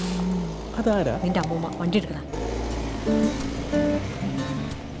 അതാരാ? നിന്റെ അമ്മൂമ്മ. വണ്ടി എടുക്കണം.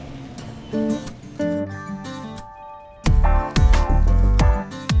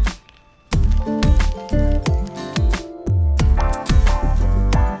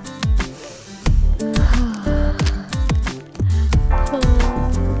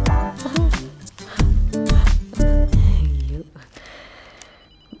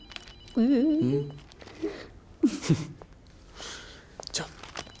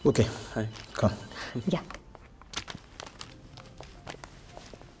 Okay, hi. Come. Yeah.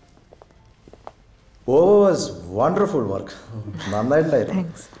 Was wonderful work.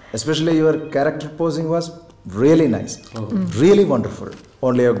 Thanks. Especially your character posing was really nice. Really wonderful.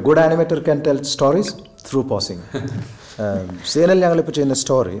 Only a good animator can tell stories through posing. Serial ഞങ്ങൾ ഇപ്പോൾ ചെയ്യുന്ന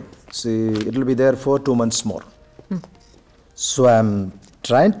story, see, it will be there for 2 months more. So I'm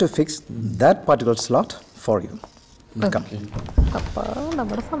trying to fix that particular slot for you. Come. അപ്പൊ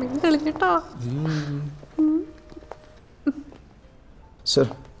നമ്മുടെ സമയം തെളിഞ്ഞിട്ടോ. Sir,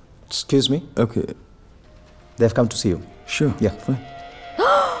 excuse me. Okay. They've come to see you. Sure. Yeah. Fine.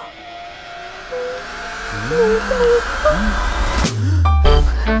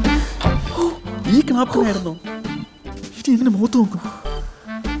 ഈ ക്ലാപ്പിനായിരുന്നു. ഇനി എങ്ങനെ മുഖത്ത് നോക്കും?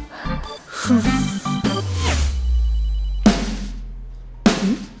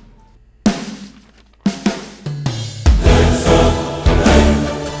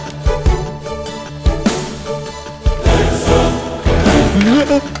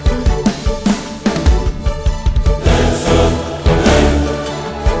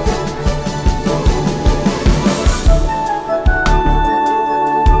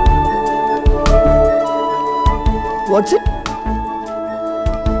 What's it?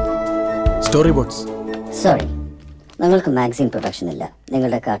 Story boards. Sorry, ഞങ്ങൾക്ക് magazine production ഇല്ല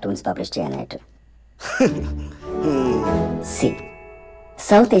നിങ്ങളുടെ കാർട്ടൂൺസ് പബ്ലിഷ് ചെയ്യാനായിട്ട്.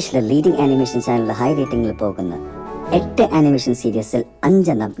 സൗത്ത് ഏഷ്യയിലെ ലീഡിംഗ് ആനിമേഷൻ ചാനലിലെ ഹൈ റേറ്റിംഗിൽ പോകുന്ന 8 ആനിമേഷൻ സീരീസിൽ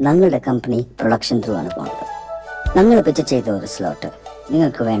 5 ഞങ്ങളുടെ കമ്പനി പ്രൊഡക്ഷൻ ത്രൂ ആണ് പോകുന്നത്. ഞങ്ങൾ പിച്ച് ചെയ്ത ഒരു സ്ലോട്ട്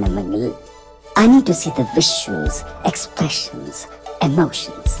നിങ്ങൾക്ക് വേണമെങ്കിൽ I need to see the visuals, expressions,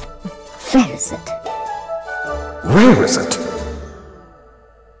 emotions. Where is it? Where is it?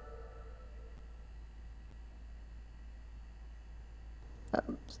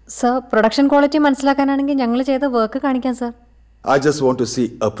 Sir production quality മനസ്സിലാക്കാനാണെങ്കിൽ ഞങ്ങൾ ചെയ്ത വർക്ക് കാണിക്കാം sir. I just want to see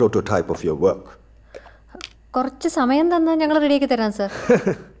a prototype of your work. കുറച്ച് സമയം തന്നാൽ ഞങ്ങൾ റെഡിയാക്കി തരാം സർ.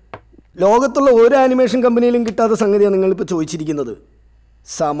 ലോകത്തുള്ള ഒരു ആനിമേഷൻ കമ്പനിയിലും കിട്ടാത്ത സംഗതിയാണ് നിങ്ങളിപ്പോൾ ചോദിച്ചിരിക്കുന്നത്.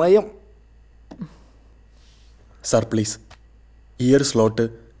 സമയം. സർ പ്ലീസ്, ഈ ഒരു സ്ലോട്ട്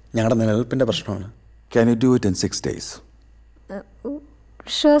ഞങ്ങളുടെ നിലനിൽപ്പിൻ്റെ പ്രശ്നമാണ്. Can you do it in 6 days?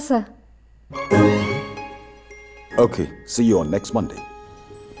 Sure sir. Okay, see you on next Monday.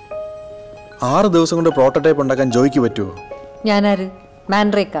 6 ദിവസം കൊണ്ട് പ്രോട്ടോടൈപ്പ് ഉണ്ടാക്കാൻ ജോയ്ക്ക് പറ്റുമോ? ഞാനാര്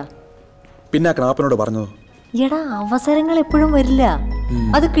മാൻഡ്രേക്കാ? പിന്നെ ആ ക്ലാപ്പിനോട് പറഞ്ഞതോ? എടാ അവസരങ്ങൾ എപ്പോഴും വരില്ല,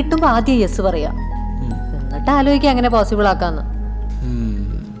 അത് കിട്ടുമ്പോൾ ആദ്യം യെസ് പറയാ, എന്നിട്ട് ആലോചിക്കുക അങ്ങനെ പോസിബിൾ ആക്കാന്ന്.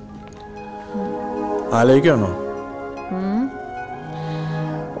 ആലോചിക്കാണോ?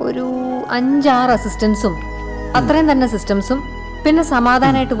 ഒരു 5-6 അസിസ്റ്റൻസും അത്രയും തന്നെ സിസ്റ്റംസും പിന്നെ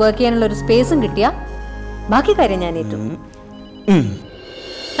സമാധാനമായിട്ട് വർക്ക് ചെയ്യാനുള്ള ഒരു സ്പേസും കിട്ടിയ ബാക്കി കാര്യം ഞാൻ ഏറ്റു.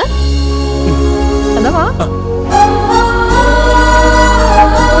 എന്നാ വാ.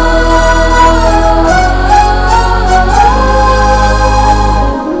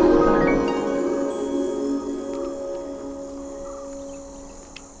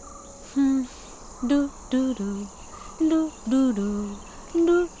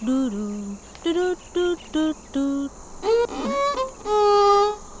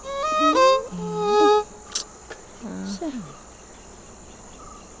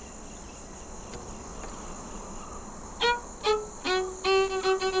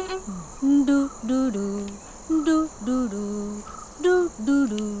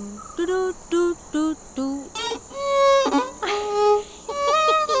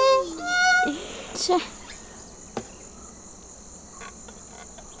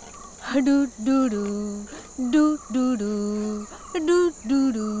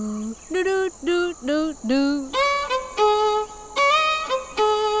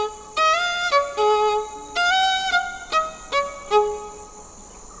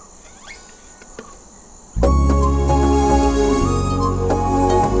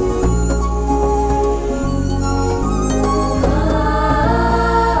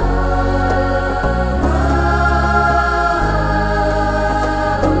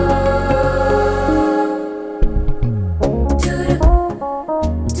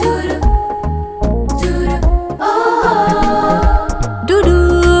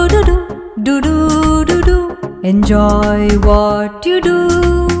 Enjoy what you do.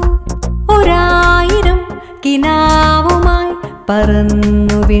 ഒരായിരം കിനാവുമായി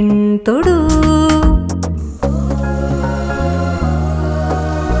പറന്നു വിൺതൊടു.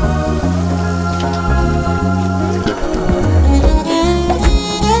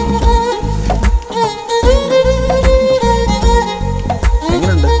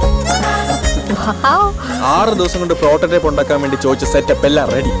 എങ്ങനെയുണ്ട്? 6 ദിവസം കൊണ്ട് പ്രോട്ടോടൈപ്പ് ഉണ്ടാക്കാൻ വേണ്ടി ചോദിച്ച സെറ്റപ്പ് എല്ലാം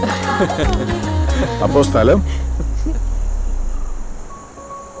റെഡി. അപ്പോ സ്ഥലം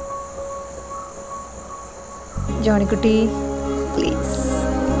Johnykutty please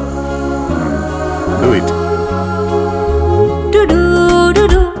do it. Do do do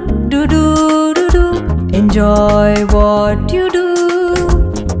do do do do do. Enjoy what you do.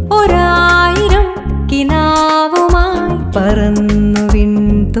 ഒരായിരം കിനാവുമായി പറന്നു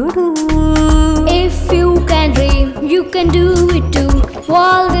വിൺതൊടു. If you can dream, you can do it too.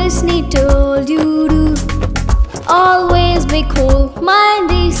 Walt Disney told you to always be cool. Mind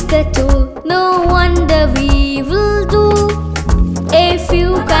is the tool. No wonder we will do. If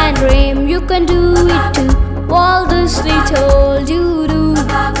you can dream, you can do it too. Walt Disney told you to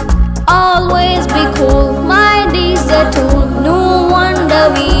always be cool. Mind is the tool. No wonder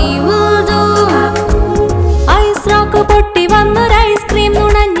we will do. Ice rock പൊട്ടി വന്നൊരു ice cream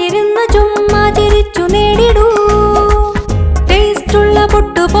നുണഞ്ഞിരുന്ന് ചുമ്മാ ചിരിച്ചു നേടിടൂ. ടേസ്റ്റുള്ള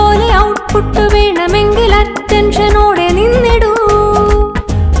പൊട്ടുപോലെ output വേണമെങ്കിൽ അറ്റൻഷനോടെ നിന്നിടൂ.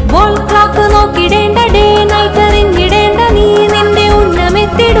 Wall clock നോക്കിടേണ്ട, day night അറിഞ്ഞിടേണ്ട, നീ നിന്റെ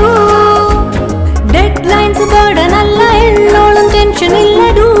ഉന്നമെത്തിടൂ. Dead lines burden അല്ല, എണ്ണോളം tension ഇല്ല.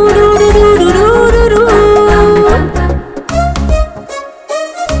 Do do do do do do do.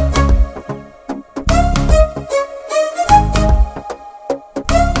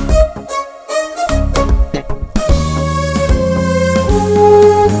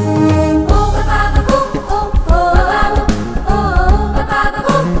 Over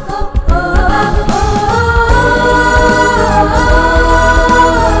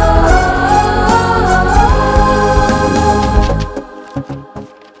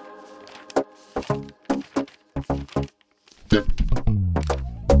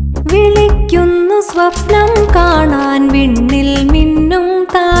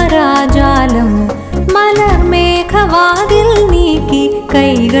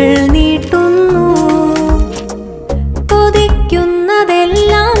കൈകൾ നീട്ടുന്നു.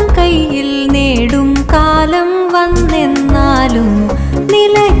 കൊതിക്കുന്നതെല്ലാം കയ്യിൽ നേടും കാലം വന്നെന്നാലും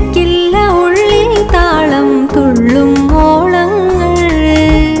നിലയ്ക്കില്ല ഉള്ളിൽ താളം തുള്ളും മോളങ്ങൾ.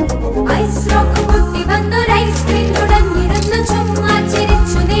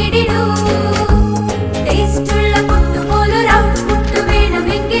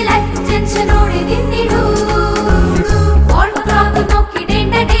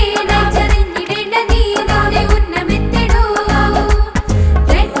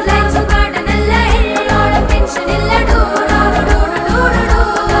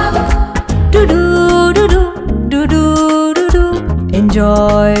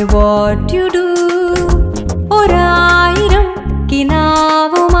 Enjoy what you do. ഒരായിരം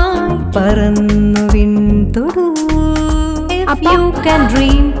കിനാവുമായി പറന്നു വിൺതൊടു. If you can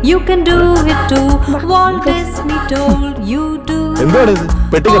dream, you can do it too. Walt Disney told you to.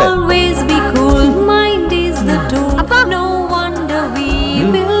 Always be cool, mind is the tool. No wonder we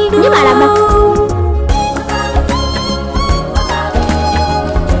will do.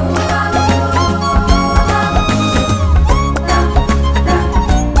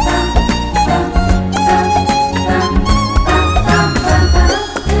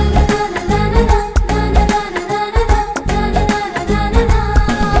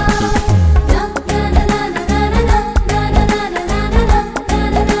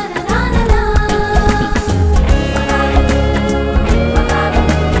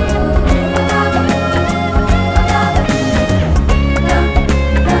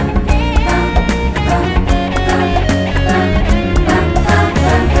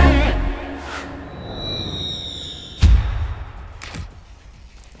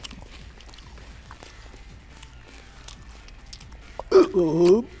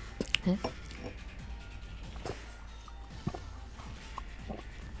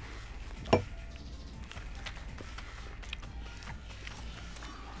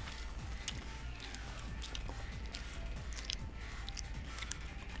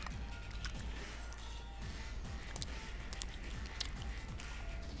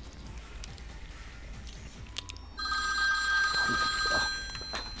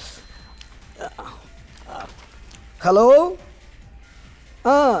 Hello,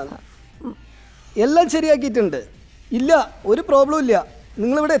 ആ എല്ലാം ശരിയാക്കിയിട്ടുണ്ട്. ഇല്ല, ഒരു problem ഇല്ല.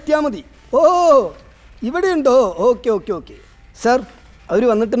 നിങ്ങളിവിടെ എത്തിയാൽ മതി. ഓ, ഇവിടെ ഉണ്ടോ? ഓക്കെ ഓക്കെ ഓക്കെ സാർ, അവർ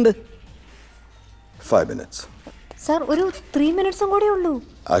വന്നിട്ടുണ്ട്. 5 minutes. സാർ, ഒരു 3 minutes കൂടെ ഉള്ളൂ.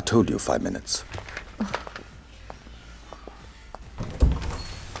 I told you 5 minutes.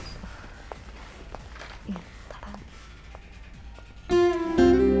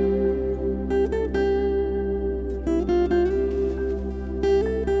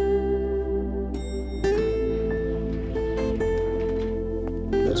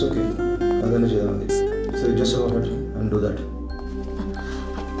 That's okay. Adana cheyadam madi. So just go ahead and do that.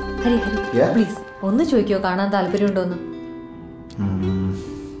 Hari Hari, please ഒന്ന് ചോദിക്കോ, കാണാൻ താല്പര്യമുണ്ടോന്ന്.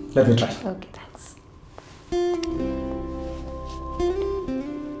 Let me try. Okay, thanks.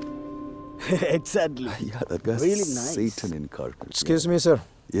 Exactly. Yeah, that guy's really nice. Satan incarnate. Excuse me, sir.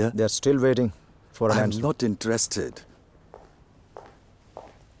 Yeah? They're still waiting for an I'm answer. not interested.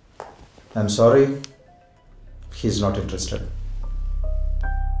 I'm sorry. He's not interested.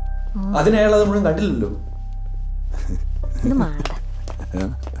 അതിനെ അയാൾ അത് മുഴുവൻ കണ്ടില്ലല്ലോ.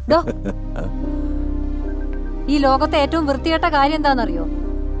 ഈ ലോകത്തെ ഏറ്റവും വൃത്തികെട്ട കാര്യം എന്താണെന്നറിയോ?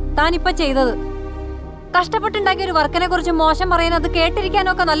 താനിപ്പോ ചെയ്തത്. കഷ്ടപ്പെട്ടുണ്ടാക്കിയ ഒരു വർക്കിനെ കുറിച്ച് മോശം പറയാൻ അത്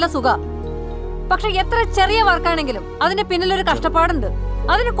കേട്ടിരിക്കാനൊക്കെ നല്ല സുഖ. പക്ഷെ എത്ര ചെറിയ വർക്കാണെങ്കിലും അതിന് പിന്നിലൊരു കഷ്ടപ്പാടുണ്ട്,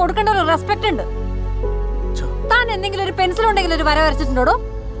 അതിന് കൊടുക്കേണ്ട ഒരു റെസ്പെക്ട് ഉണ്ട്. താൻ എന്തെങ്കിലും ഒരു പെൻസിൽ ഉണ്ടെങ്കിൽ ഒരു വര വരച്ചിട്ടുണ്ടോ?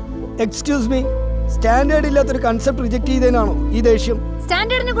 എക്സ്ക്യൂസ് മീ, സ്റ്റാൻഡേർഡ് ഇല്ലാത്തൊരു കൺസെപ്റ്റ് റിജക്ട് ചെയ്തതിനാണോ ഈ ദേഷ്യം?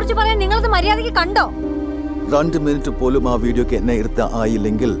 സ്റ്റാൻഡേർഡിനെ കുറിച്ച് പറയാൻ നിങ്ങളത് മര്യാദയ്ക്ക് കണ്ടോ? 2 മിനിറ്റ് പോലും ആ വീഡിയോക്ക് എന്നെ ഇരുത്താൻ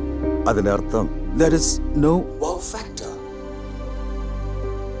ആയില്ലെങ്കിൽ അതിന്റെ അർത്ഥം there is no wow factor.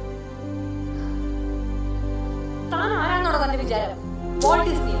 താൻ ആരാണെന്നോ തന്റെ വിചാരം? വാൾട്ട്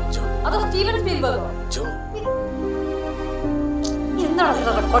ഡിസ്നി അതോ സ്റ്റീവൻ സ്പീൽബർഗോ? എന്താണ്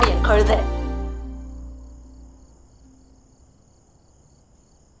ഇത്ര റെക്കോർഡ് ചെയ്യാൻ കഴുതേ?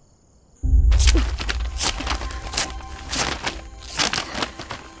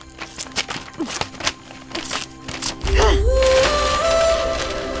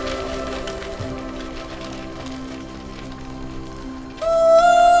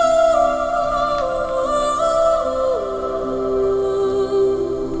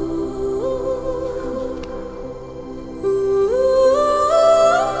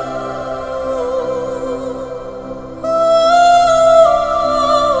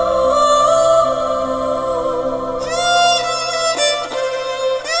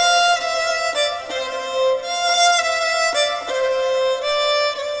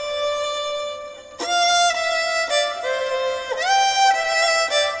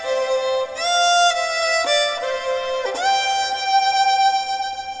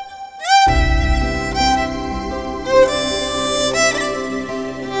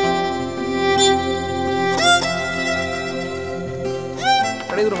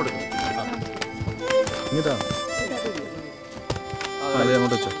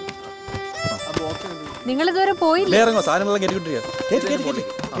 നിങ്ങൾ ഇതുവരെ പോയില്ലേ?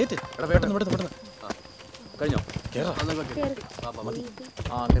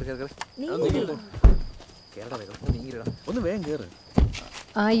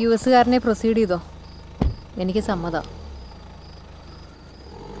 ആ US-കാരനെ പ്രൊസീഡ് ചെയ്തോ, എനിക്ക് സമ്മതം.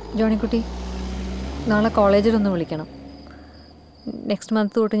 ജോണിക്കുട്ടി, നാളെ കോളേജിലൊന്ന് വിളിക്കണം. നെക്സ്റ്റ്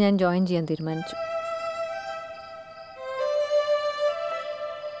മന്ത് തൊട്ട് ഞാൻ ജോയിൻ ചെയ്യാൻ തീരുമാനിച്ചു.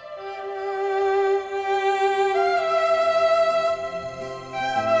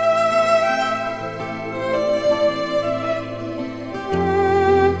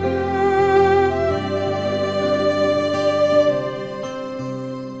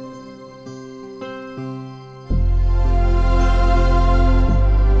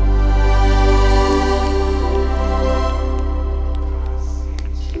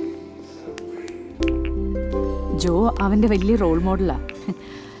 ജോ അവൻ്റെ വലിയ റോൾ മോഡലാണ്.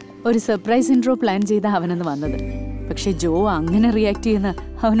 ഒരു സർപ്രൈസ് ഇൻട്രോ പ്ലാൻ ചെയ്ത അവനൊന്ന് വന്നത്. പക്ഷെ ജോ അങ്ങനെ റിയാക്ട് ചെയ്യുന്ന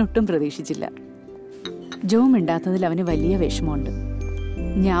അവനൊട്ടും പ്രതീക്ഷിച്ചില്ല. ജോ മിണ്ടാത്തതിൽ അവന് വലിയ വിഷമമുണ്ട്.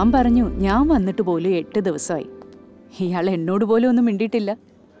 ഞാൻ പറഞ്ഞു, ഞാൻ വന്നിട്ട് പോലും 8 ദിവസമായി. ഇയാൾ എന്നോട് പോലും ഒന്നും മിണ്ടിയിട്ടില്ല.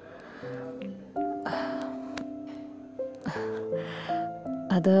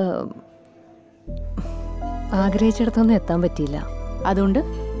 അത് ആഗ്രഹിച്ചിടത്തൊന്നും എത്താൻ പറ്റിയില്ല. അതുകൊണ്ട്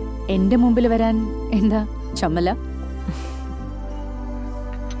എൻ്റെ മുമ്പിൽ വരാൻ എന്താ ചമ്മല?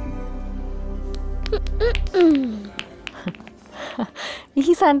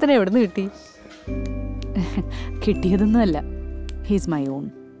 ഈ സാധനത്തിന് എവിടെ നിന്ന് കിട്ടി? കിട്ടിയതൊന്നുമല്ല, he's my own.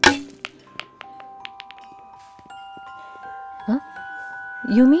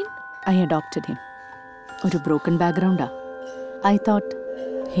 You mean? I adopted him. ഒരു broken ബാക്ക്ഗ്രൗണ്ടാ. I thought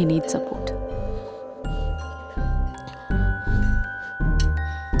he need support.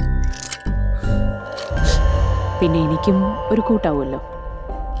 പിന്നെ എനിക്കും ഒരു കൂട്ടാവുമല്ലോ.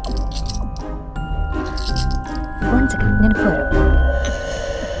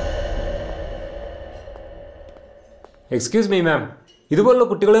 എക്സ്ക്യൂസ് മീ മാം, ഇതുപോലുള്ള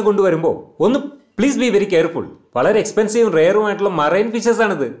കുട്ടികളെ കൊണ്ടുവരുമ്പോൾ ഒന്ന് പ്ലീസ് ബി വെരി കെയർഫുൾ. വളരെ എക്സ്പെൻസീവും റെയറുമായിട്ടുള്ള മറൈൻ ഫിഷസ്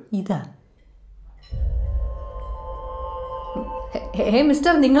ആണിത്. ഇതാ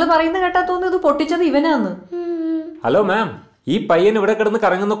മിസ്റ്റർ, നിങ്ങൾ പറയുന്ന കേട്ടാ തോന്നുന്നത് പൊട്ടിച്ചത് ഇവനാന്ന്. ഹലോ മാം, ഈ പയ്യൻ ഇവിടെ കിടന്ന്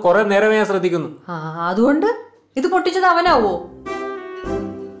കറങ്ങുന്ന കുറെ നേരമേ ഞാൻ ശ്രദ്ധിക്കുന്നു. അതുകൊണ്ട് ഇത് പൊട്ടിച്ചത് അവനാവോ?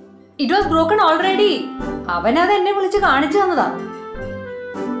 It was broken already. അവനത് എന്നെ വിളിച്ച് കാണിച്ചു തന്നതാ.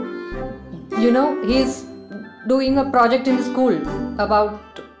 You know, he is doing A project in school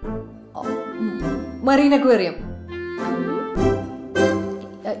about marine aquarium.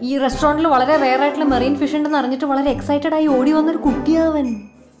 ഈ റെസ്റ്റോറൻറ്റിൽ വളരെ റെയർ ആയിട്ടുള്ള മെറീൻ ഫിഷ് ഉണ്ടെന്ന് അറിഞ്ഞിട്ട് വളരെ എക്സൈറ്റഡ് ആയി ഓടി വന്നൊരു കുട്ടിയാവൻ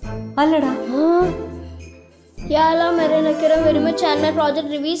അല്ലടാ. Yeah, I love marine aquarium very much, and my project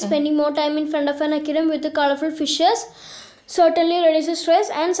reveals spending more time in front of an aquarium with the colorful fishes certainly reduces stress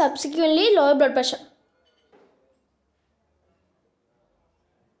and subsequently lower blood pressure.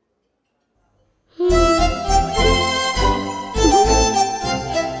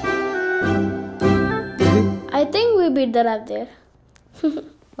 I think we beat the rap there.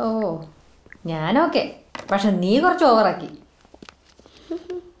 ഓ, ഞാനോക്കെ, പക്ഷെ നീ കുറച്ച് ഓവറാക്കി.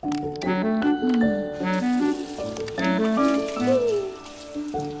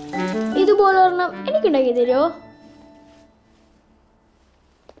 ഇതുപോലെ ഒരെണ്ണം എനിക്കുണ്ടാക്കി തരുമോ?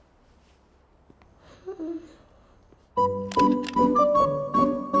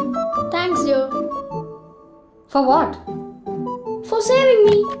 Thanks Joe. For what? For saving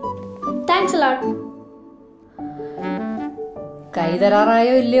me. Thanks a lot. കൈ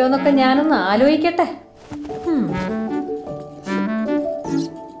തരാറായോ ഇല്ലയോ എന്നൊക്കെ ഞാനൊന്ന് ആലോചിക്കട്ടെ.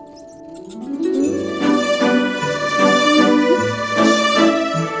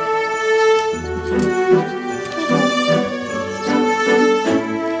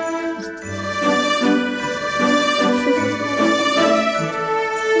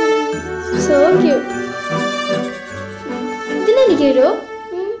 So cute. ഇതിനെനിക്ക് തരുമോ?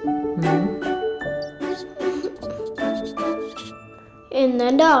 എന്നാ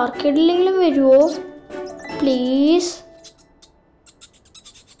എൻ്റെ ആർക്കേഡിലെങ്കിലും വരുമോ പ്ലീസ്?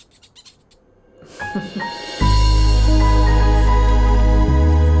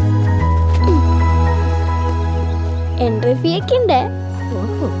 എൻട്രി ഫീ ഒക്കെ ഉണ്ട്.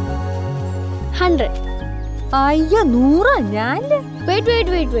 100. അയ്യ 100. ഞാൻ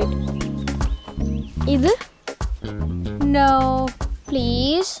വെയിറ്റ്. ഇത് no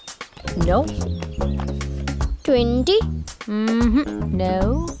please. No. 20. No.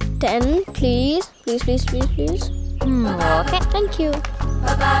 10 please. Okay, thank you.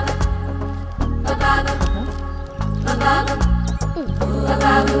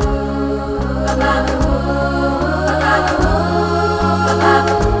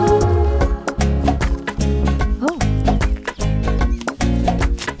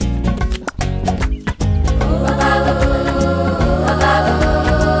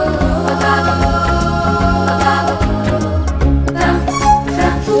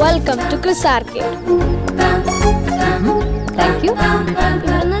 Chris Arcade. Thank you.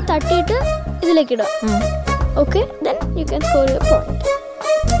 ഇതൊന്ന് തട്ടിയിട്ട് ഇതിലേക്ക് ഇടുക. Okay, then you can score your point.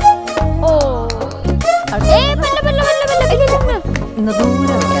 Oh. ഇന്ന്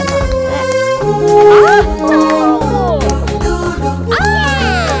ദൂരെ വെക്കാം.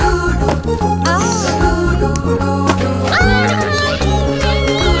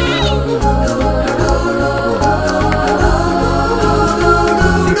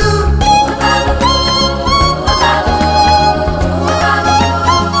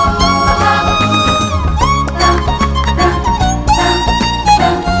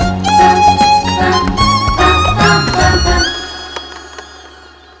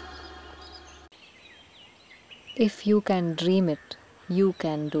 If you can dream it, you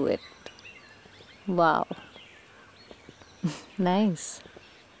can do it. Wow. Nice.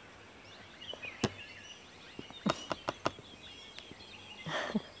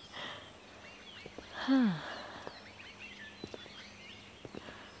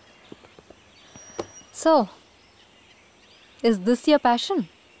 So, is this your passion?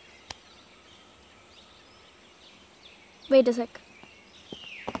 Wait a sec.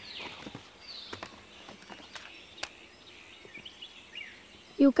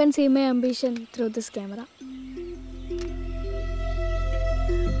 You can see my ambition through this camera.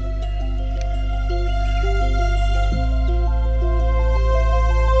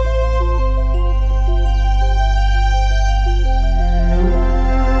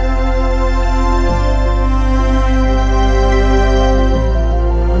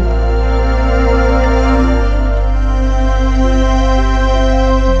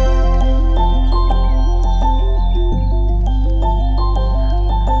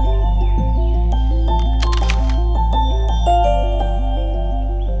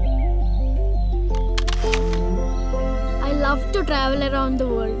 Travel around the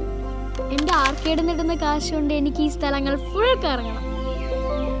world. എൻ്റെ ആർക്കേഡിൽ നിടുന്ന കാശ് കൊണ്ട് എനിക്ക് ഈ സ്ഥലങ്ങൾ full കറങ്ങണം.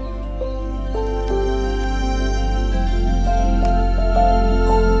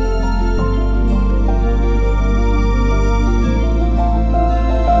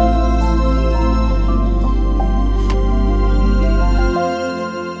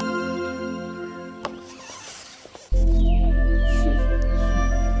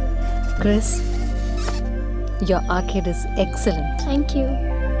 Chris, your arcade is excellent. Thank you.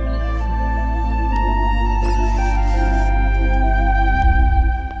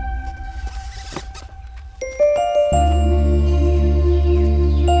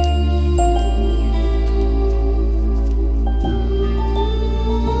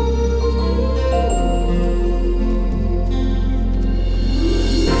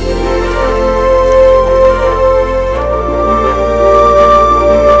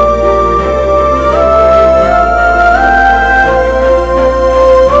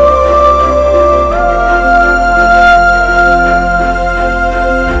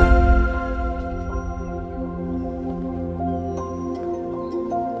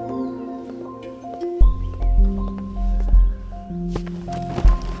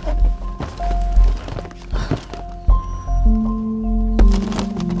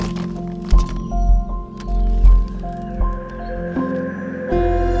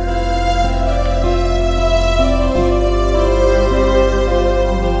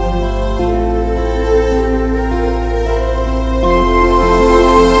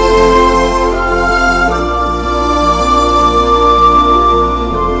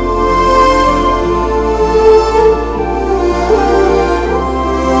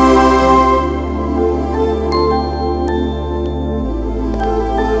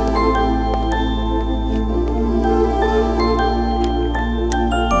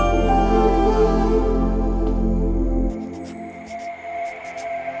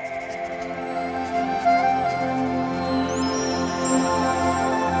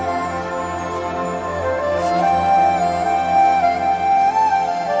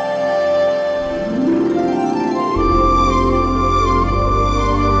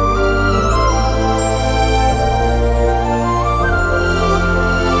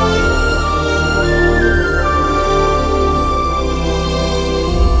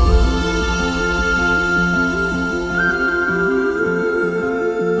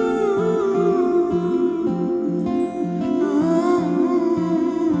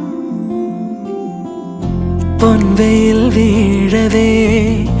 പൊൻവെയിൽ വീഴവേ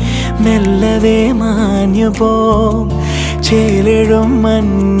മെല്ലവേ മാഞ്ഞു പോം ചേലിടും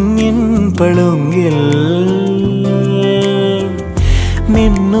മഞ്ഞിൻ പളുങ്കിൽ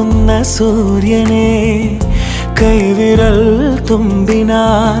മിന്നുന്ന സൂര്യനെ കൈവിരൽ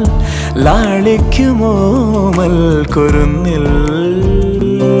തുമ്പിനാൽ ലാളിക്കുമോ മൽക്കുരുന്നിൽ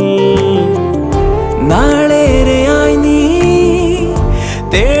നാളേറെയായി നീ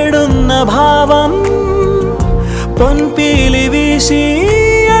തേടുന്ന ഭാവം പൊൻപീലി വീശി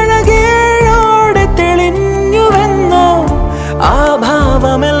അഴകേഴോടെ തെളിഞ്ഞുവെന്നോ ആ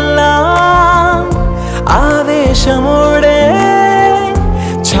ഭാവമെല്ലാം ആവേശമോടെ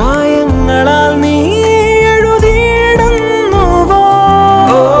ഛായങ്ങളാൽ നീ എഴുതിയിടുന്നുവോ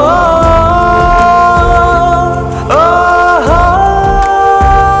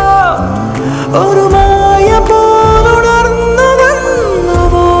ഒരു മായ പോലുണർന്നു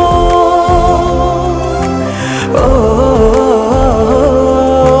വന്നുവോ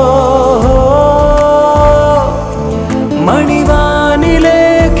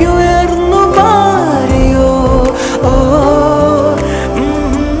മണിവാനിലേക്ക് ഉയർന്നു പാറിയോ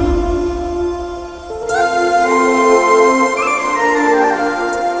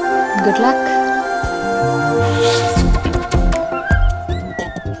ഗുഡ് ലക്ക്.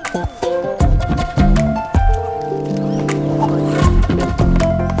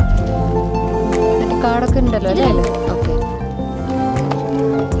 കാർഡൊക്കെ ഉണ്ടല്ലോ അല്ലേ? ഓക്കെ.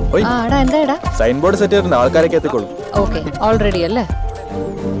 ആ എടാ എന്താ സൈൻ ബോർഡ് സെറ്റ് ചെയ്തിട്ടുണ്ട്, ആൾക്കാരൊക്കെ എത്തിക്കോളും. ഓക്കെ, ഓൾറെഡി അല്ലേ?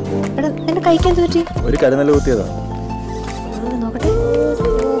 എടാ എന്റെ കൈക്ക് എന്ത് പറ്റി? ഒരു കരുന്നല്ല കുത്തിയതാ. നോക്കട്ടെ.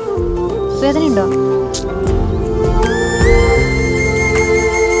 വേദനയുണ്ടോ?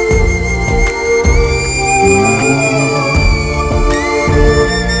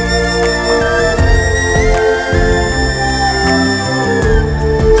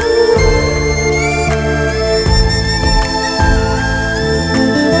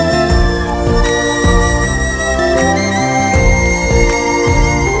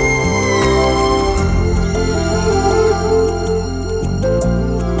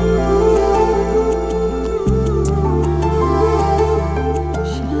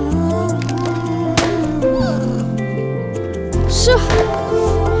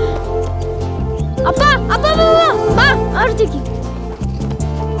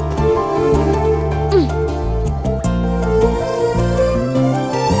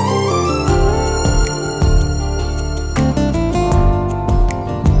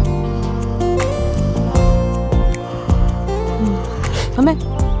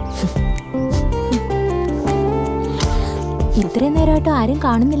 ഇത്രയും നേരമായിട്ട് ആരും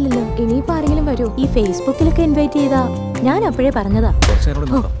കാണുന്നില്ലല്ലോ. ഇനിയിപ്പോ ആരെങ്കിലും വരൂ? ഈ ഫേസ്ബുക്കിലൊക്കെ ഇൻവൈറ്റ് ചെയ്താ ഞാൻ അപ്പോഴേ പറഞ്ഞതാ.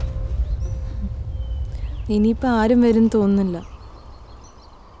 ഇനിയിപ്പോ ആരും വരും തോന്നുന്നില്ല.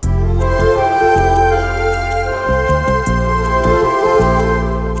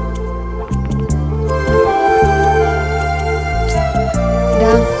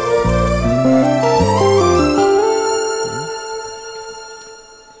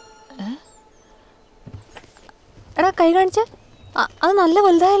 കൈ കാണിച്ച അത് നല്ല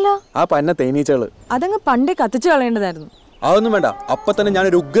വലുതായല്ലോ. ആ പന്ന തേനീച്ചകള് അതങ്ങ് പണ്ടേ കത്തിച്ചു കളയേണ്ടതായിരുന്നു. അതൊന്നും വേണ്ട, അപ്പൊ തന്നെ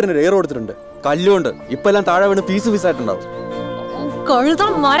ഞാനൊരു ഉഗ്രന് എയർ കൊടുത്തിട്ടുണ്ട് കല്ലുകൊണ്ട്. ഇപ്പൊ എല്ലാം താഴെ വീണ് പീസ് പീസായിട്ടുണ്ടാവും.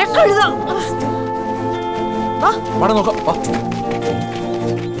 നോക്കാം.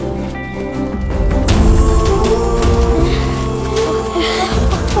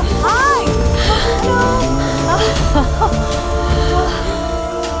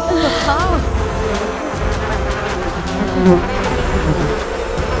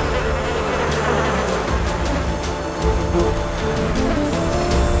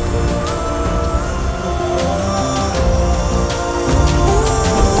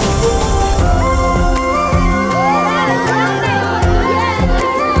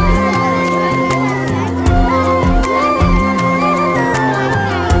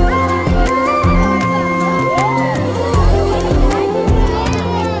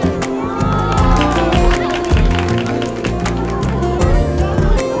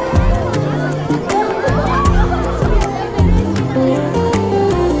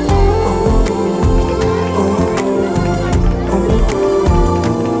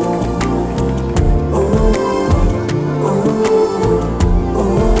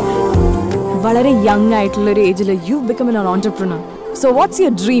 വളരെ യങ് ആയിട്ടുള്ള ഒരു ഏജിൽ you become an entrepreneur. So what's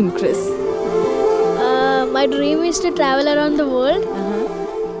your dream, Chris? My dream is to travel around the world.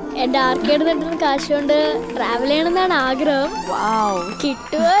 എൻ്റെ ആർക്കേഡ് തട്ടുന്ന കാശ് കൊണ്ട് ട്രാവൽ ചെയ്യണമെന്നാണ് ആഗ്രഹം.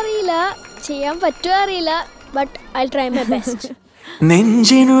 കിട്ടുമോ അറിയില്ല, ചെയ്യാൻ പറ്റുമോ അറിയില്ല, but I try my best.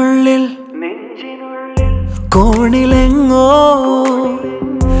 നെഞ്ചിനുള്ളിൽ കോണിലെങ്ങോ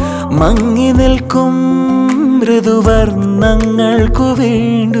മങ്ങി നിൽക്കും മൃദുവർണ്ണങ്ങൾക്കു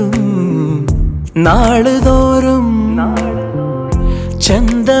വീണ്ടും നാളുതോറും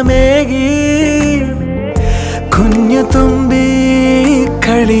ചന്തമേകി കുഞ്ഞു തുമ്പി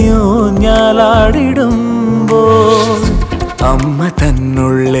കളിയോ ഞാലാടിടുമ്പോൾ അമ്മ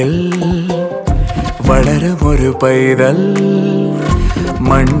തന്നുള്ളിൽ വളരുമൊരു പൈതൽ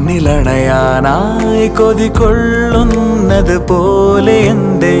മണ്ണിലണയാനായി കൊതികൊള്ളുന്നത് പോലെ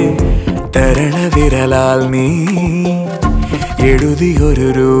എൻ്റെ തരണവിരലാൽ നീ എഴുതിയൊരു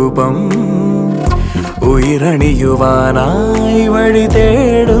രൂപം ഉയരണിയുവാനായി വഴി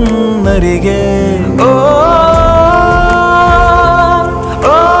തേടുന്നരികെ ഓ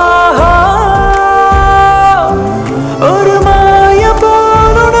ഒരു മായ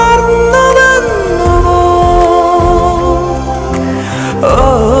പോലുണർന്നതെന്നുവോ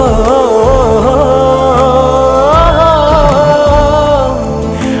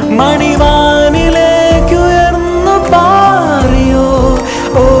മണിവാനിലേക്കുയർന്നു പാറിയോ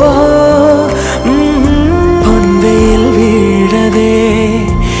ഓ പൊന്തയിൽ വീഴവേ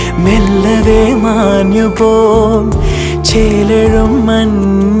മെല്ലവേ മാഞ്ഞു പോം ചേലഴും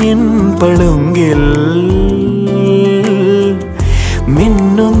മഞ്ഞിൻ പളുങ്കിൽ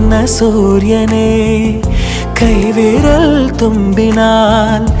മിന്നുന്ന സൂര്യനെ കൈവിരൽ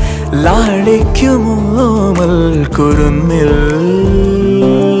തുമ്പിനാൽ ലാളിക്കുമോമൽ കുരുന്നിൽ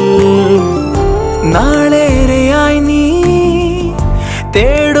നാളേറെയായി നീ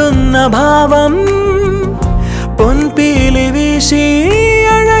തേടുന്ന ഭാവം പൊൻപീലി വീശി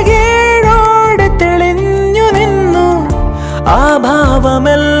അഴകേടോടെ തെളിഞ്ഞു നിന്നു ആ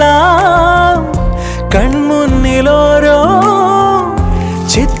ഭാവമെല്ലാം കൺമുന്നിലോരോ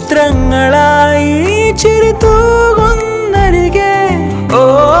ചിത്രങ്ങളായി ചിരി തൂകുന്നരികെ ഓ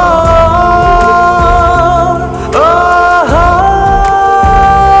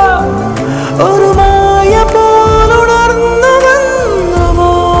ഒരു മായ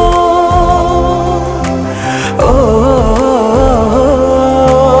പോലുണർന്നതെന്നുവോ ഓ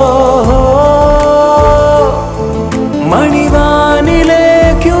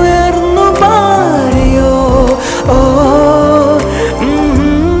മണിവാനിലേക്കുയർന്നു പാറിയോ ഓ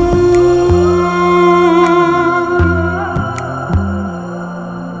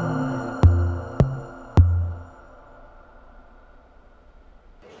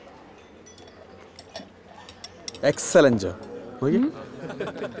Excellent job.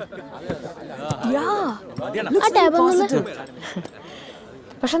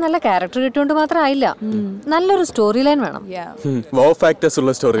 പക്ഷെ നല്ല ക്യാരക്ടർ കിട്ടുകൊണ്ട് മാത്രം ആയില്ല, നല്ലൊരു സ്റ്റോറി ലൈൻ വേണം. വോ ഫാക്ടേഴ്സ്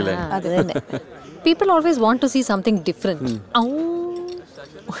ഉള്ള story line. People always want to see something different.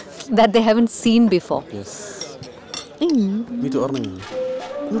 That they haven't seen before. Yes. ഒരു മിനിറ്റ്.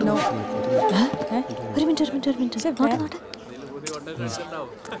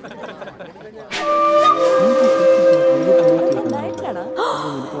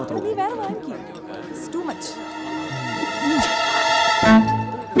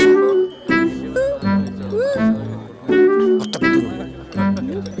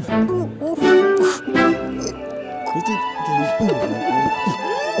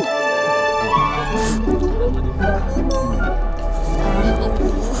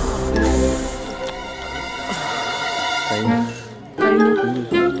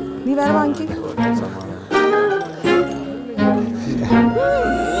 നീ വേറെ വാങ്ങിക്കേ.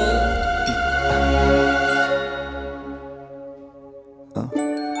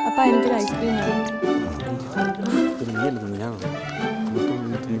 അപ്പൊ എനിക്കൊരു ഐസ്ക്രീം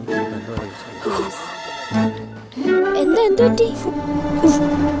എന്താ എന്തുപറ്റി?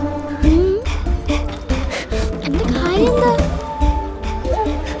 എന്താ കാര്യം?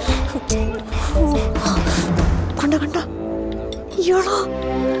 എന്താ കണ്ട ഇയാളോ?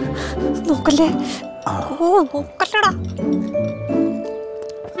 നോക്കല്ലേ, നോക്കല്ലടാ.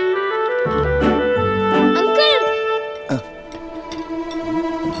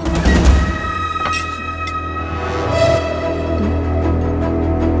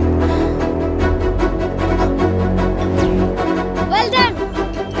 Well done.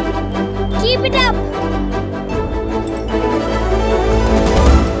 Keep it up.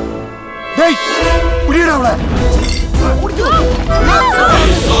 Hey, പിടിയടാ അവളെ.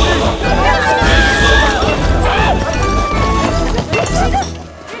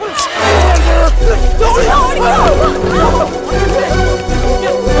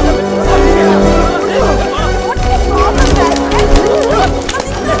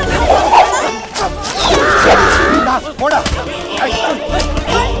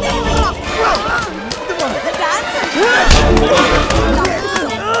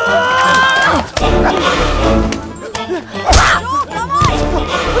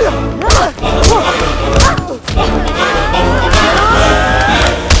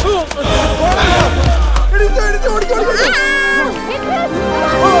 Ah!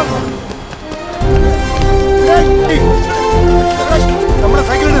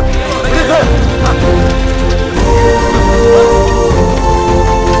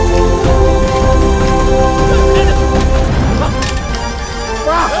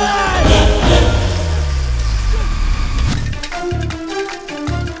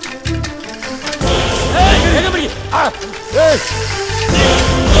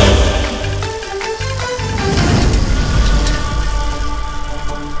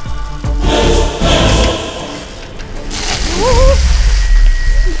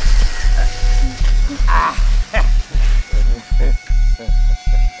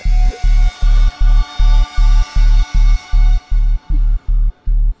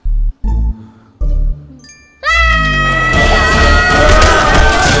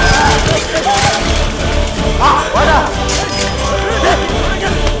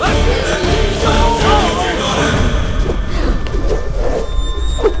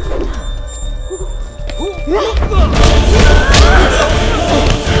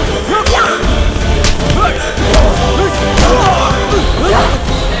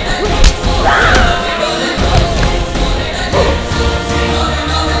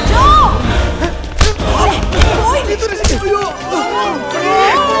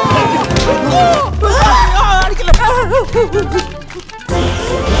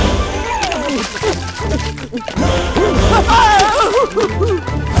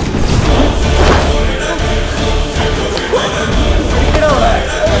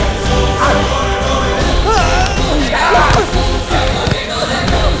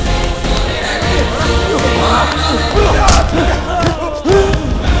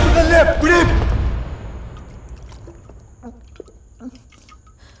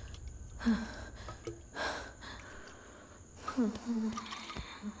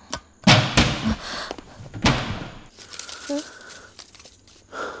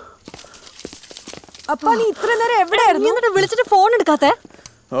 അപ്പ നീ ഇത്ര നേരം എവിടെയായിരുന്നു? എന്നിട്ട് വിളിച്ചിട്ട് ഫോൺ എടുക്കാത്തെ?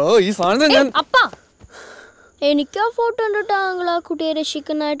 ഓ ഈ സാധനം ഞാൻ അപ്പാ എനിക്ക് ആ ഫോട്ടോ കണ്ടിട്ട് താങ്കൾ ആ കുട്ടിയെ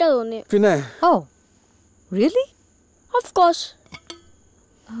രക്ഷിക്കുന്നതായിട്ടാ തോന്നിയത്. പിന്നെ ഓ റിയലി? Of course.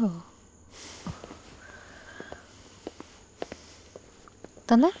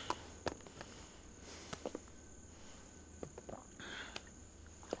 തന്നെ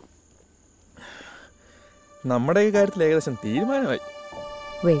നമ്മുടെ ഈ കാര്യത്തിൽ ഏകദേശം തീരുമാനമായി.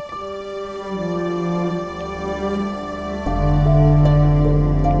 വെയിറ്റ്.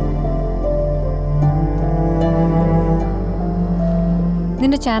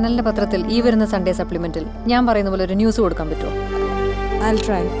 നിന്റെ ചാനലിന്റെ പത്രത്തിൽ ഈ വരുന്ന സൺഡേ സപ്ലിമെന്റിൽ ഞാൻ പറയുന്ന പോലെ ഒരു ന്യൂസ് കൊടുക്കാൻ പറ്റുമോ? I'll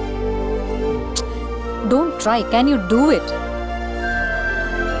try. Don't try. Can you do it?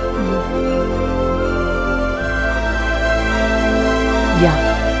 Yeah.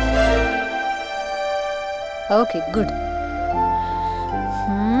 Okay, good.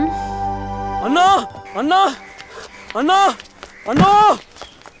 അണ്ണാ അണ്ണാ അണ്ണാ അണ്ണാ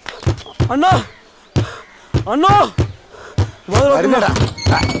അണ്ണാ അണ്ണാ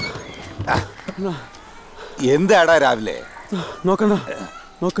എന്താടാ രാവിലെ? നോക്കണ്ട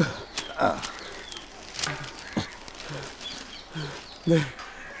നോക്ക്.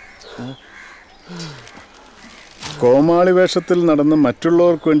 കോമാളി വേഷത്തിൽ നടന്ന്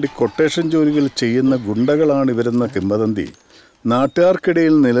മറ്റുള്ളവർക്ക് വേണ്ടി കൊട്ടേഷൻ ജോലികൾ ചെയ്യുന്ന ഗുണ്ടകളാണ് ഇവരെന്ന കിംവദന്തി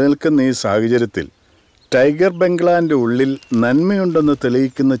നാട്ടുകാർക്കിടയിൽ നിലനിൽക്കുന്ന ഈ സാഹചര്യത്തിൽ ടൈഗർ ബംഗ്ലാന്റെ ഉള്ളിൽ നന്മയുണ്ടെന്ന്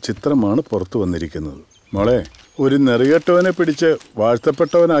തെളിയിക്കുന്ന ചിത്രമാണ് പുറത്തു വന്നിരിക്കുന്നത്. മോളെ, ഒരു നെറികെട്ടവനെ പിടിച്ച്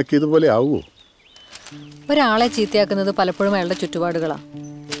വാഴ്ത്തപ്പെട്ടവനാക്കിയതുപോലെ ആവുമോ? ഒരാളെ ചീത്തയാക്കുന്നത് പലപ്പോഴും അയാളുടെ ചുറ്റുപാടുകളാണ്.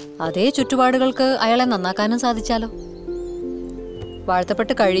 അതേ ചുറ്റുപാടുകൾക്ക് അയാളെ നന്നാക്കാനും സാധിച്ചാലോ?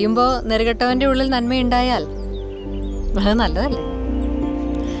 വാഴ്ത്തപ്പെട്ട് കഴിയുമ്പോൾ നെറുകെട്ടവന്റെ ഉള്ളിൽ നന്മയുണ്ടായാൽ അത് നല്ലതല്ലേ?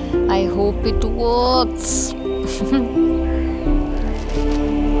 I hope it works.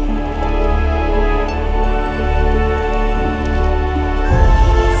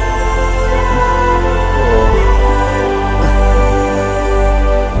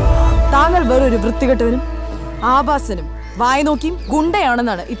 താങ്കൾ വേറൊരു വൃത്തികെട്ടവനും ആഭാസനും വായി നോക്കിയും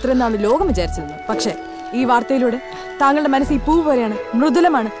ഗുണ്ടയാണെന്നാണ് ഇത്രയും നാൾ ലോകം വിചാരിച്ചിരുന്നത്. പക്ഷേ ഈ വാർത്തയിലൂടെ താങ്കളുടെ മനസ്സ് ഈ പൂ പോലെയാണ്,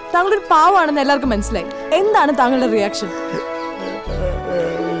 മൃദുലമാണ്. താങ്കളൊരു പാവമാണെന്ന് എല്ലാവർക്കും മനസ്സിലായി. എന്താണ് താങ്കളുടെ റിയാക്ഷൻ?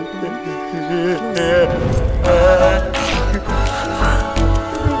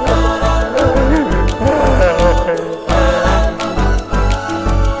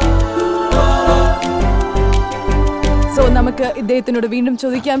 സോ നമുക്ക് ഇദ്ദേഹത്തിനോട് വീണ്ടും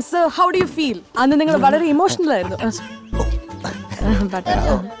ചോദിക്കാം. Sir, how do you feel? അന്ന് നിങ്ങൾ വളരെ ഇമോഷണൽ ആയിരുന്നു.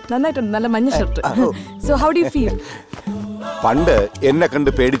 നന്നായിട്ടുണ്ട്, നല്ല മഞ്ഞ shirt. So how do you feel? പണ്ട് എന്നെ കണ്ട്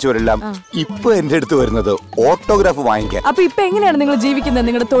പേടിച്ചവരെല്ലാം ഇപ്പൊ എന്റെ അടുത്ത് വരുന്നത് ഓട്ടോഗ്രാഫ് വാങ്ങിക്കാൻ. അപ്പൊ ഇപ്പൊ എങ്ങനെയാണ് നിങ്ങൾ ജീവിക്കുന്നത്?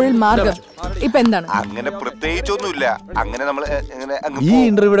 നിങ്ങളുടെ തൊഴിൽ മാർഗം ഇപ്പൊ എന്താണ്? അങ്ങനെ പ്രത്യേകിച്ചൊന്നുമില്ല. അങ്ങനെ നമ്മൾ ഈ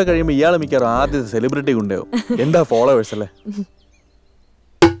ഇന്റർവ്യൂടെ കഴിയുമ്പോൾ ഇയാൾ മിക്കവാറും ആദ്യത്തെ സെലിബ്രിറ്റി ഉണ്ടാവും. എന്താ ഫോളോവേഴ്സ് അല്ലേ?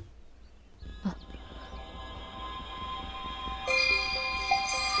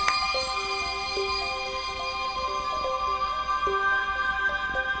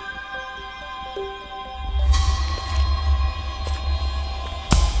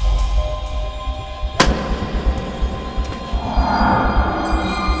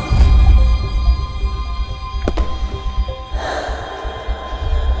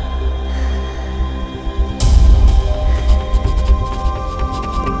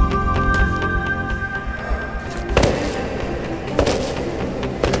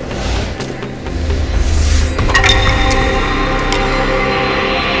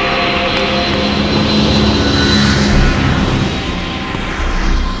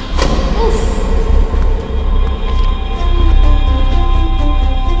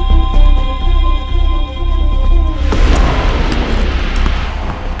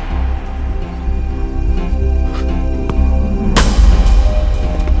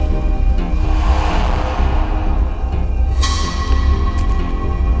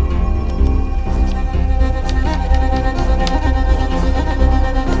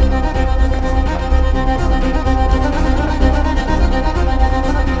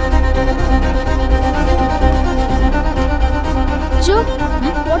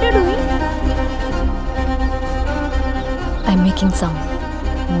 making some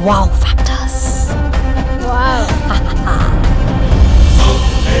wow factors. Wow.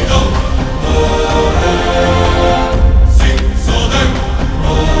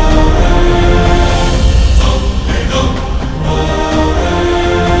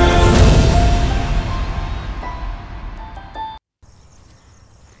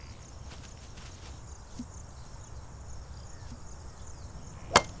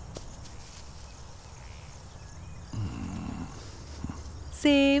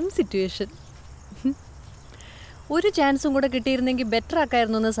 Same situation. ഒരു ചാൻസും കൂടെ കിട്ടിയിരുന്നെങ്കിൽ ബെറ്റർ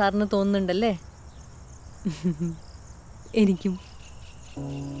ആക്കായിരുന്നു എന്ന് സാറിന് തോന്നുന്നുണ്ടല്ലേ? എനിക്കും.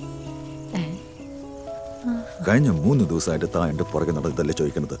 കഴിഞ്ഞ 3 ദിവസമായിട്ട് താൻ എൻ്റെ പുറകെ നടന്നതല്ലേ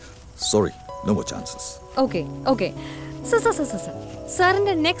ചോദിക്കുന്നത്. Sorry, no more chances. Okay okay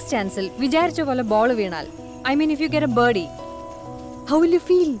സാറിന്റെ നെക്സ്റ്റ് ചാൻസിൽ വിചാരിച്ച പോലെ ബോൾ വീണാൽ, I mean if you get A birdie, how will you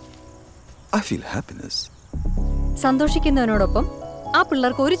feel? I feel happiness. സന്തോഷിക്കുന്നതിനോടൊപ്പം ആ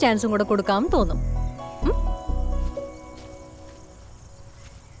പിള്ളേർക്ക് ഒരു ചാൻസും കൂടെ കൊടുക്കാൻ തോന്നും.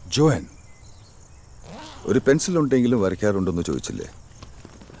 ജോയൻ, ഒരു പെൻസിൽ ഉണ്ടെങ്കിലും വരയ്ക്കാറുണ്ടെന്ന് ചോദിച്ചില്ലേ?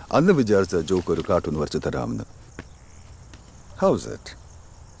 അന്ന് വിചാരിച്ച ജോക്ക് ഒരു കാർട്ടൂൺ വരച്ച് തരാമെന്ന്. House it?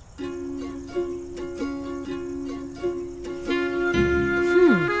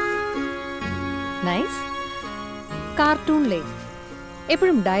 നൈസ്. കാർട്ടൂണിലെ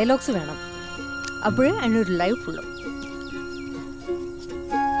എപ്പോഴും ഡയലോഗ്സ് വേണം, അപ്പോഴേ അതിനൊരു ലൈഫ് ഉള്ളൂ.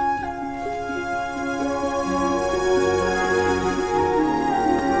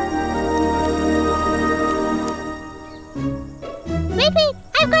 Wait,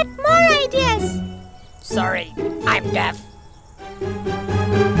 I've got more ideas. Sorry, I'm deaf.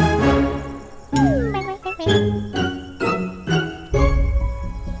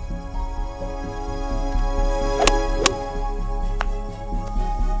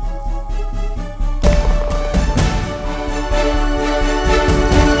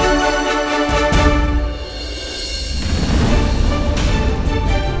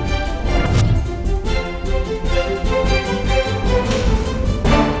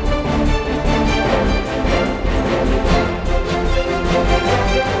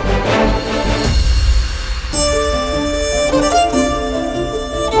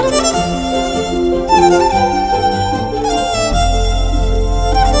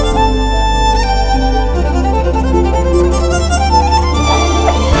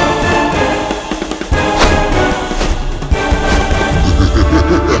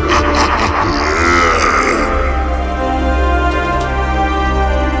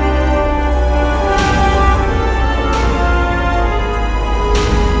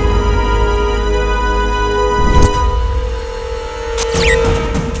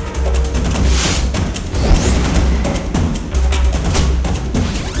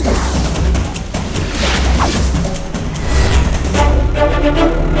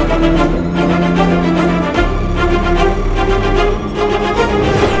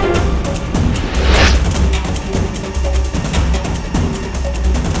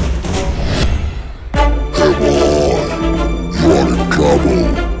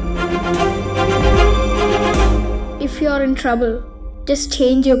 If you're in trouble, just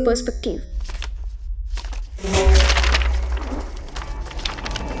change your perspective.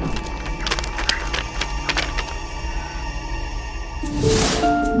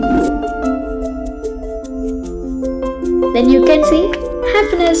 Then you can see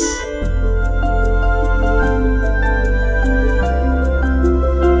happiness.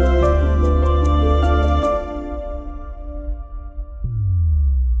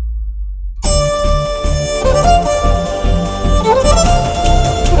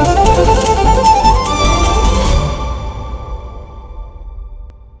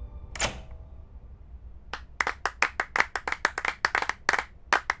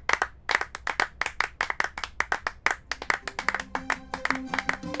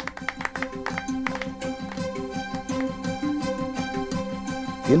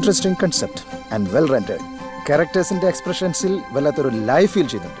 Interesting concept and well rendered. ക്യാരക്ടേഴ്സിൻ്റെ എക്സ്പ്രഷൻസിൽ വല്ലാത്തൊരു life feel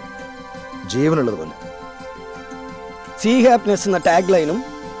ചെയ്യുന്നുണ്ട്, ജീവനുള്ളതുപോലെ. See happiness എന്ന tag ലൈനും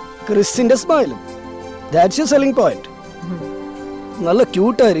ക്രിസിന്റെ സ്മൈലും, that's your selling point. നല്ല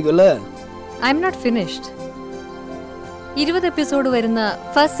ക്യൂട്ടായിരിക്കും അല്ലേ? I am not finished. 20 episode വരുന്ന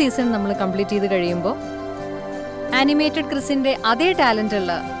first season നമ്മൾ complete ചെയ്ത് കഴിയുമ്പോൾ ആനിമേറ്റഡ് ക്രിസിന്റെ അതേ ടാലന്റ്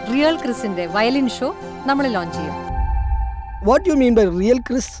ഉള്ള റിയൽ ക്രിസിന്റെ വയലിൻ ഷോ നമ്മൾ ലോഞ്ച് ചെയ്യും. What you mean by real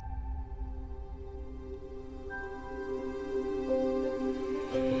Chris?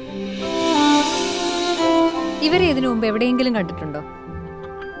 ഇവരെ ഇതിനു മുമ്പ് എവിടെയെങ്കിലും കണ്ടിട്ടുണ്ടോ?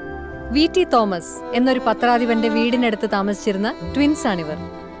 VT തോമസ് എന്നൊരു പത്രാധിപന്റെ വീടിനടുത്ത് താമസിച്ചിരുന്ന ട്വിൻസ് ആണിവർ.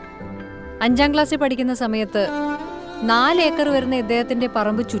 5ാം ക്ലാസ്സിൽ പഠിക്കുന്ന സമയത്ത് 4 ഏക്കർ വരുന്ന ഇദ്ദേഹത്തിന്റെ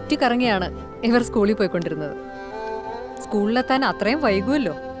പറമ്പ് ചുറ്റിക്കറങ്ങിയാണ് ഇവർ സ്കൂളിൽ പോയിക്കൊണ്ടിരുന്നത്. സ്കൂളിലെത്താൻ അത്രയും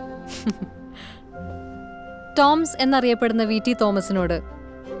വൈകുമല്ലോ. ടോംസ് എന്നറിയപ്പെടുന്ന VT തോമസിനോട്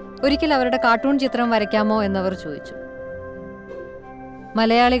ഒരിക്കൽ അവരുടെ കാർട്ടൂൺ ചിത്രം വരയ്ക്കാമോ എന്നവർ ചോദിച്ചു.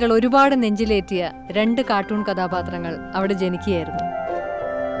 മലയാളികൾ ഒരുപാട് നെഞ്ചിലേറ്റിയ 2 കാർട്ടൂൺ കഥാപാത്രങ്ങൾ അവിടെ ജനിക്കുകയായിരുന്നു,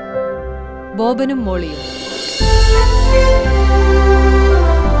 ബോബനും മോളിയും.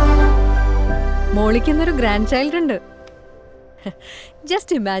 മോളിക്കുന്നൊരു ഗ്രാൻഡ് ചൈൽഡ് ഉണ്ട്.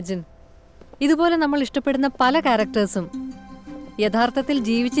 ജസ്റ്റ് ഇമാജിൻ, ഇതുപോലെ നമ്മൾ ഇഷ്ടപ്പെടുന്ന പല ക്യാരക്ടേഴ്സും യഥാർത്ഥത്തിൽ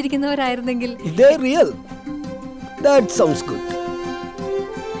ജീവിച്ചിരിക്കുന്നവരായിരുന്നെങ്കിൽ.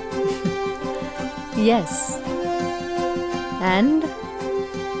 Yes. And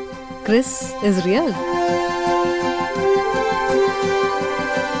Chris is real.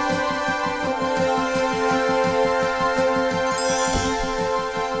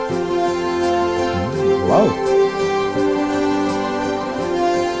 Wow.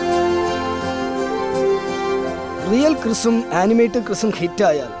 Real Chrisum animated Chrisum hit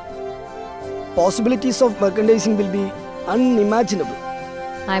ayal. Possibilities of merchandising will be unimaginable.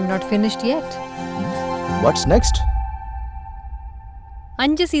 I'm not finished yet. What's next?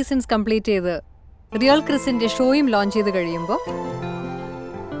 5 seasons complete ചെയ്ത് റിയൽ ക്രിസിന്റെ ഷോയും launch ചെയ്ത് കഴിയുമ്പോൾ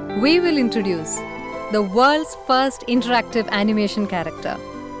we will introduce the world's first interactive animation character.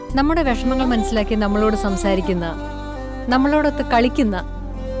 നമ്മുടെ വിഷമങ്ങൾ മനസ്സിലാക്കി നമ്മളോട് സംസാരിക്കുന്ന, നമ്മളോടൊത്ത് കളിക്കുന്ന,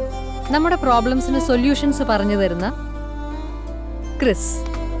 നമ്മുടെ പ്രോബ്ലംസിന് സൊല്യൂഷൻസ് പറഞ്ഞു തരുന്ന Chris,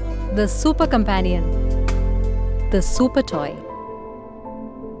 the super companion, the super toy.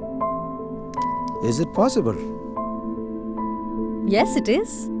 Is it possible? Yes, it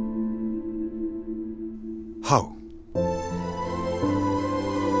is. How?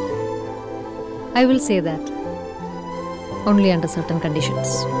 I will say that only under certain conditions.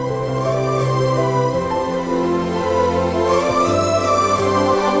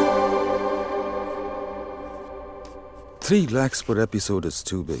 $3 lakhs per episode is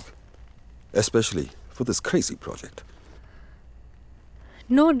too big, especially for this crazy project.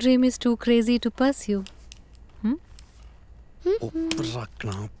 No dream is too crazy to pursue.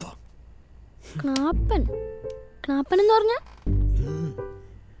 Knappen. Knappen എന്ന് പറഞ്ഞ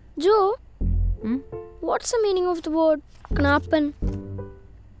ജോ, what's the meaning of the word knappen?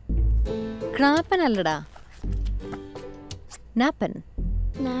 Knappen അല്ലടാ, nappen.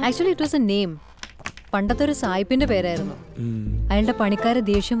 Actually it was a name. പണ്ടത്തെ ഒരു സായിപ്പിന്റെ പേരായിരുന്നു. അയാളുടെ പണിക്കാരെ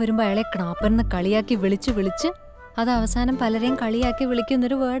ദേഷ്യം വരുമ്പോൾ അയാളെ ക്നാപ്പൻ എന്ന് കളിയാക്കി വിളിച്ച് അത് അവസാനം പലരെയും കളിയാക്കി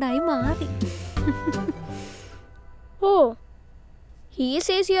വിളിക്കുന്നൊരു വേർഡായി മാറി. ഓ, he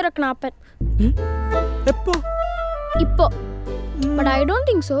says you're a knappen. എപ്പോ? ഇപ്പോ. But I don't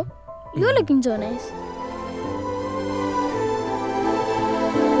think so. You're looking so nice.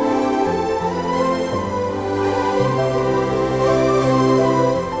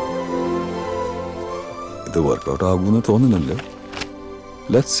 ഇത് വർക്കൗട്ട് ആകുമെന്ന് തോന്നുന്നില്ല.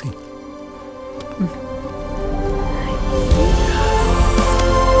 Let's see.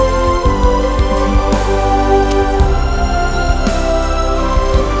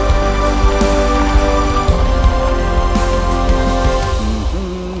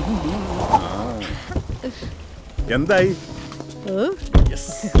 എന്തായി?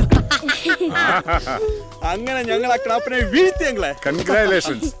 അങ്ങനെ ഞങ്ങൾ ആ ക്ലാപ്പിനെ വീഴ്ത്തിയെങ്കിലേ.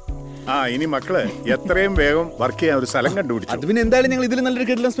 കൺഗ്രാറ്റുലേഷൻസ്. ഇനി മക്കള് എത്രയും വേഗം വർക്ക് ചെയ്യാൻ ഒരു സ്ഥലം കണ്ടുപിടിച്ചു. അത് പിന്നെ എന്തായാലും ഞങ്ങൾ ഇതിൽ നല്ലൊരു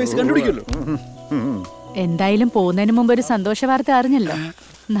കിടലൻ സ്പേസ് കണ്ടുപിടിക്കുമല്ലോ. എന്തായാലും പോകുന്നതിന് മുമ്പ് ഒരു സന്തോഷ വാർത്ത അറിഞ്ഞല്ലോ.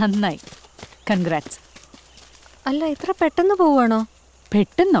 നന്നായി, കൺഗ്രാറ്റ്സ്. അല്ല, ഇത്ര പെട്ടെന്ന് പോവാണോ?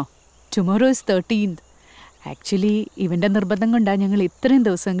 പെട്ടെന്നോ? Tomorrow is 13th. ആക്ച്വലി ഇവന്റെ നിർബന്ധം കൊണ്ടാണ് ഞങ്ങൾ ഇത്രയും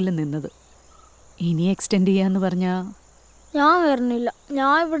ദിവസങ്ങളിൽ നിന്നത്. ഇനി എക്സ്റ്റെൻഡ് ചെയ്യാന്ന് പറഞ്ഞാ ഞാൻ വരണില്ല,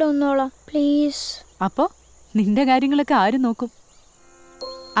 ഞാൻ ഇവിടെ ഒന്നോളാം പ്ലീസ്. അപ്പോ നിന്റെ കാര്യങ്ങളൊക്കെ ആര് നോക്കും?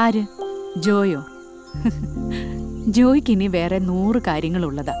 ആര്? ജോയോ? ജോയ്ക്ക് ഇനി വേറെ 100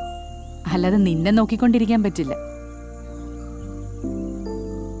 കാര്യങ്ങളുള്ളതാ, അല്ലാതെ നിന്നെ നോക്കിക്കൊണ്ടിരിക്കാൻ പറ്റില്ല.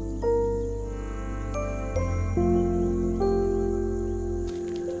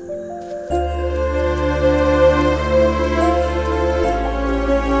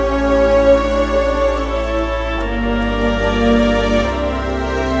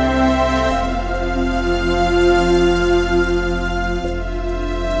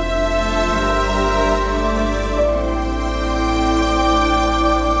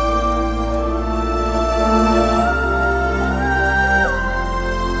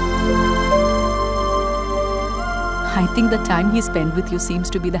 I think the time he spent with you seems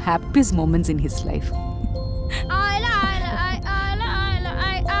to be the happiest moments in his life.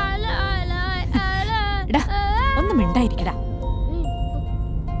 ഒന്നും മിണ്ടായിരിക്കടാ.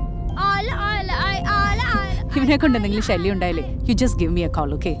 ഇവനെ കൊണ്ട് എന്തെങ്കിലും ശല്യം ഉണ്ടായില്ലേ you just give me A call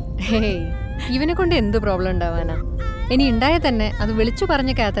okay? Hey, ഇവനെ കൊണ്ട് എന്ത് പ്രോബ്ലം ഉണ്ടാവാനാ? ഇനി ഉണ്ടായാൽ തന്നെ അത് വിളിച്ചു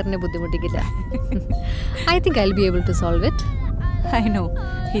പറഞ്ഞ കാത്തറിനെ ബുദ്ധിമുട്ടിക്കില്ല. I think I will be able to solve it. I know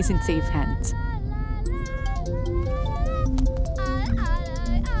he's in safe hands.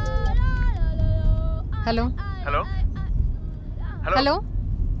 Hello hello hello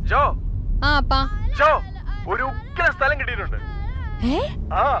ജോ. ആ അപ്പാ, ജോ, ഒരു ഉക്കില സ്ഥലം കിട്ടിയിട്ടുണ്ട്.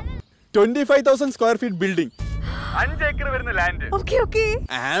 25,000 സ്ക്വയർ ഫീറ്റ് ബിൽഡിംഗ്, 5 ഏക്കർ വരുന്ന ലാൻഡ്.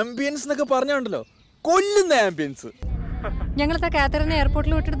 ആംബിയൻസ് എന്നൊക്കെ പറഞ്ഞുണ്ടല്ലോ, കൊല്ലുന്ന ആംബിയൻസ്. ഞങ്ങളത്തെ കാത്തറിനെ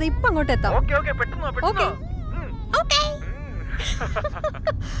എയർപോർട്ടിൽ വിട്ടിട്ട് ഇപ്പൊ അങ്ങോട്ട് എത്താം. പെട്ടെന്ന്.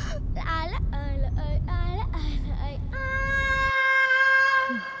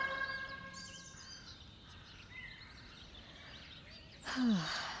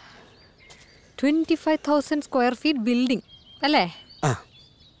 25,000 സ്ക്വയർ ഫീറ്റ് ബിൽഡിംഗ് അല്ലേ?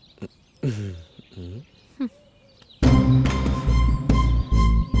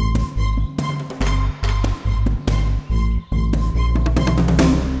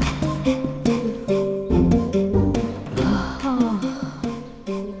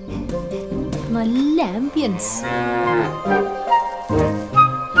 നല്ല ആംബിയൻസ്.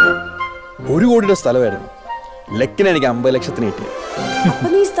 1 കോടിയുടെ സ്ഥലമായിരുന്നു. ലക്കിന് എനിക്ക് 50 ലക്ഷത്തിന് കിട്ടി. അപ്പൊ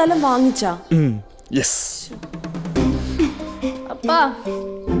നീ സ്ഥലം വാങ്ങിച്ചാ? യെസ്. അപ്പാ,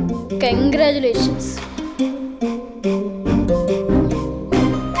 കൺഗ്രാറ്റുലേഷൻസ്.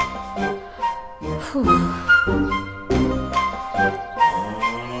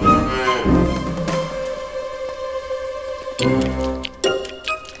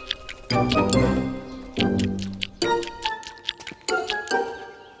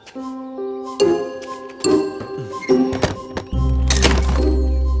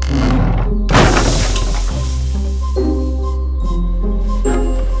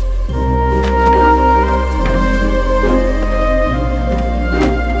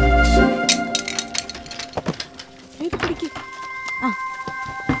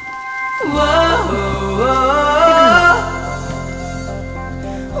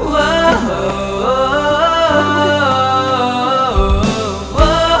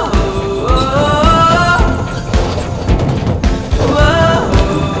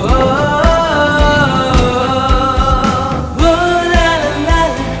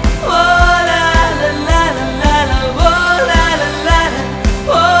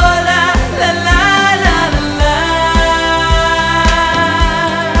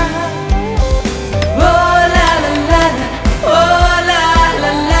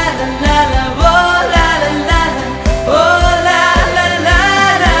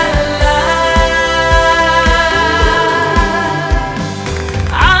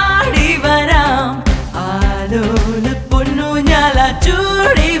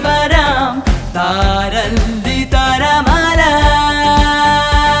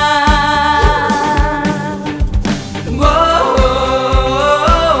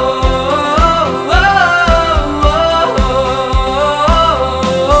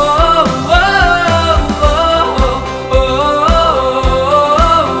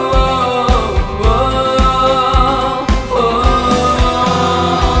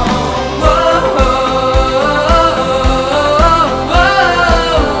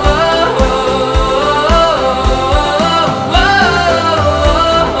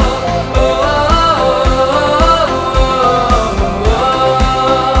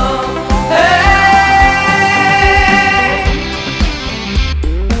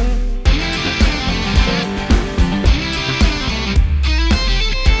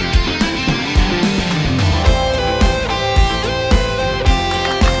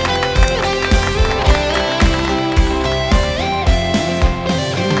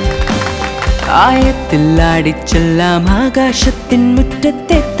 ആയത്തിലാടിച്ചെല്ലാം ആകാശത്തിൻ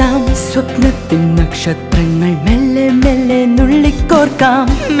മുറ്റത്തെത്താം. സ്വപ്നത്തിൻ നക്ഷത്രങ്ങൾ മെല്ലെ മെല്ലെ നുള്ളിക്കോർക്കാം.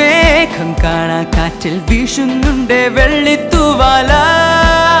 മേഘം കാണാ കാറ്റിൽ വീശുന്നുണ്ട് വെള്ളിത്തൂവാല.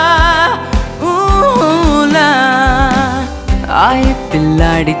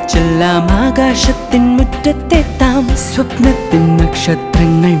 ആയത്തിലാടിച്ചെല്ലാം ആകാശത്തിൻ മുറ്റത്തെത്താം. സ്വപ്നത്തിൻ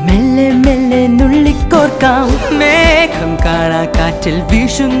നക്ഷത്രങ്ങൾ മെല്ലെ മെല്ലെ നുള്ളിക്കോർക്കാം. മേഘം കാണാ കാറ്റിൽ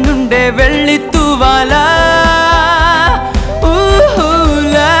വീശുന്നുണ്ട് വെള്ളിത്തൂവാല.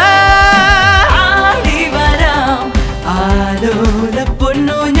 ആടി വരാം ആലോല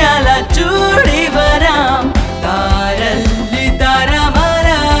പൊന്നൂഞ്ഞാല ചൂടി വരാം. താരല്ലി താരമല.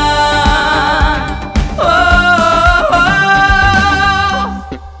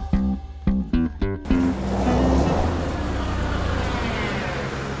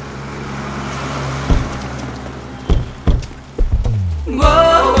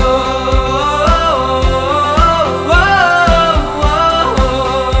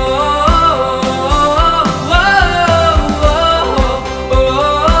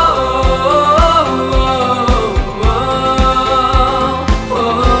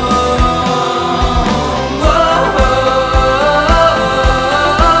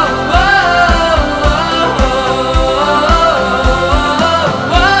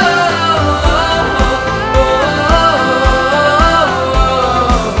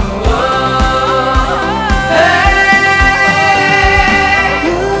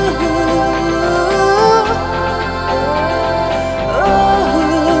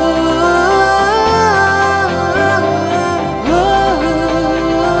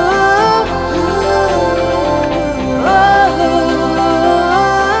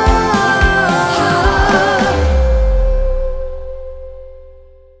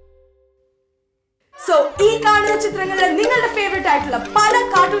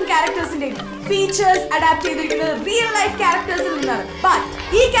 കാർട്ടൂൺ ക്യാരക്ടേഴ്സിന്റെയും ഫീച്ചേഴ്സ് അഡാപ്റ്റ് ചെയ്തിരിക്കുന്നത് റിയൽ ലൈഫ് ക്യാരക്ടേഴ്സിൽ നിന്നാണ്. ബട്ട്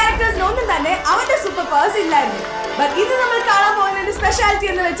ഈ ക്യാരക്ടേഴ്സിന് ഒന്നും തന്നെ അവന്റെ സൂപ്പർ പവേഴ്സ് ഇല്ലായിരുന്നു. ബട്ട് ഇന്ന് നമ്മൾ കാണാൻ പോകുന്നതിന്റെ സ്പെഷ്യാലിറ്റി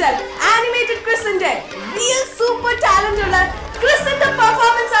എന്ന് വെച്ചാൽ ആനിമേറ്റഡ് ക്രിസിന്റെ റിയൽ സൂപ്പർ ടാലന്റ് ഉള്ള ക്രിസിന്റെ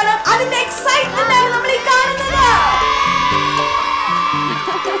പെർഫോമൻസ് ആണ്. അതിന്റെ എക്സൈറ്റ്മെന്റ് ആണ് നമ്മൾ ഈ കാണുന്നത്.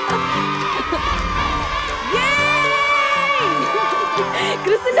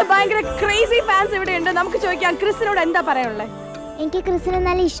 ക്രിസിന്റെ ഭയങ്കര ക്രേസി ഫാൻസ് ഇവിടെ ഉണ്ട്. നമുക്ക് ചോദിക്കാം ക്രിസിനോട് എന്താ പറയാനുള്ളത്? എനിക്ക് ക്രിസിനെ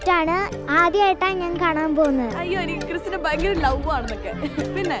നല്ല ഇഷ്ടമാണ്. ആദ്യമായിട്ടാണ് ഞാൻ കാണാൻ പോകുന്നത്. അയ്യോ എനിക്ക് ക്രിസിനെ ഭയങ്കര ലവ് ആണെന്നൊക്കെ.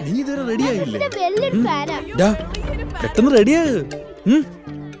 പിന്നെ നീ ഇതുവരെ റെഡി ആയില്ലേ? വലിയൊരു ഫാനാ. പെട്ടെന്ന് റെഡിയാക്.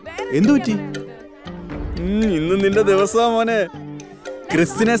 എന്തു പറ്റി? ഇന്ന് നിന്റെ ദിവസമാ മോനെ.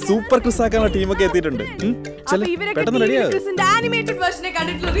 ക്രിസിനെ സൂപ്പർ ക്രിസ് ആക്കാനുള്ള ടീമൊക്കെ എത്തിയിട്ടുണ്ട്. പെട്ടെന്ന് റെഡിയാക്. ക്രിസിന്റെ ആനിമേറ്റഡ് വെർഷനെ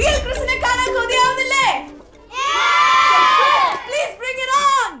കണ്ടിട്ടുള്ള റിയൽ ക്രിസിനെ കാണാൻ കൊതിയാവുന്നില്ലേ? Please bring it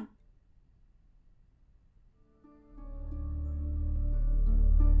on.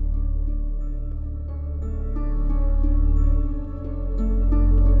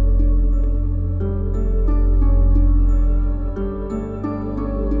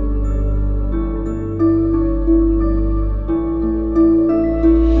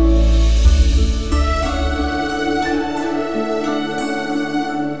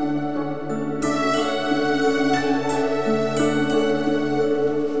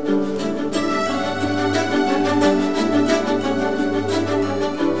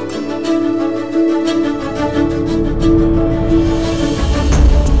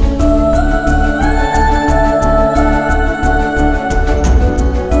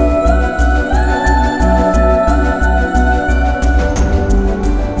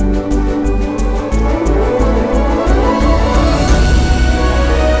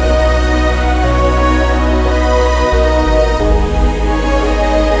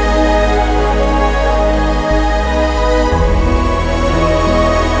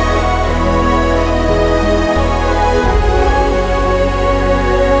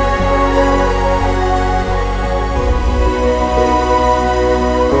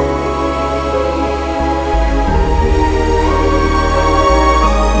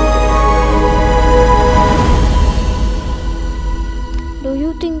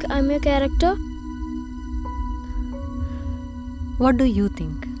 Character? What do you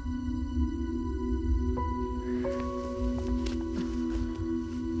think?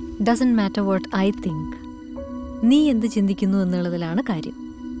 Doesn't matter what I think. നീ എന്ത് ചിന്തിക്കുന്നു എന്നുള്ളതിലാണ് കാര്യം.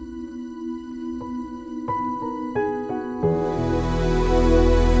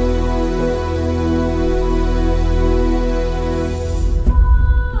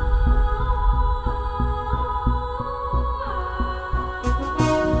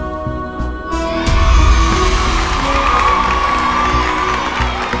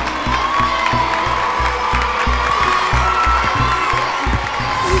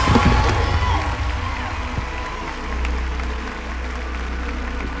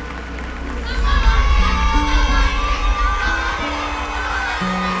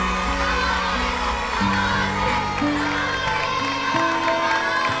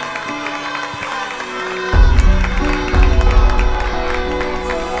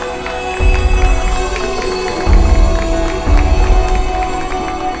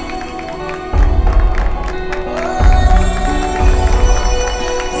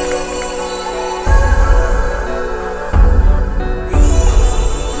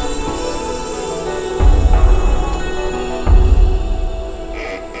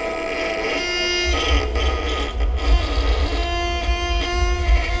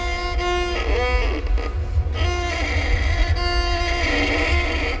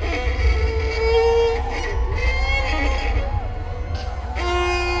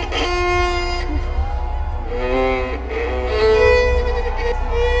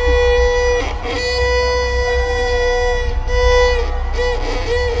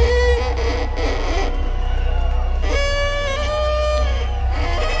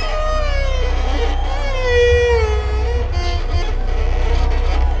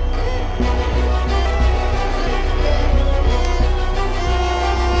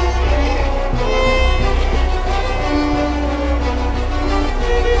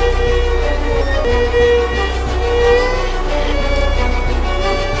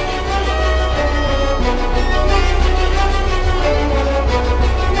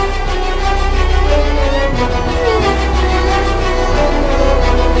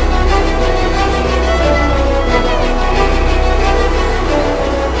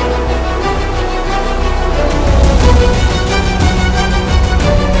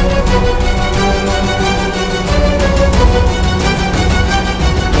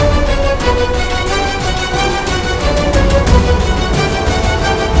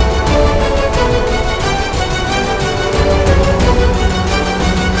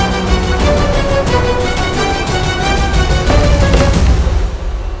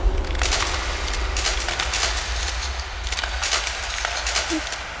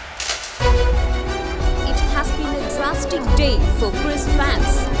 fantastic day for Chris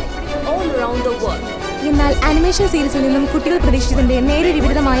fans all around the world. എന്നാൽ ആനിമേഷൻ സീരീസിൽ നിന്നും കുട്ടികൾ പ്രതീക്ഷിച്ചതിന്റെ നേരെ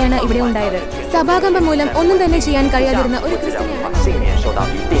വിപരീതമായാണ് ഇവിടെ ഉണ്ടായത്. സഭാകമ്പം മൂലം ഒന്നും തന്നെ ചെയ്യാൻ കഴിയാതിരുന്ന ഒരു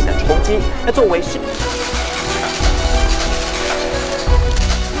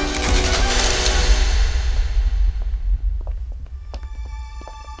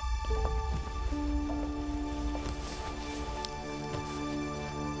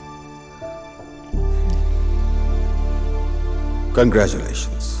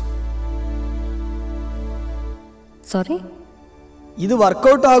Congratulations. Sorry? ഇത്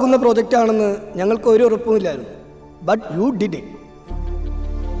വർക്കൗട്ട് ആകുന്ന പ്രോജക്റ്റ് ആണെന്ന് ഞങ്ങൾക്ക് ഒരു ഉറപ്പുമില്ലായിരുന്നു. But you did it.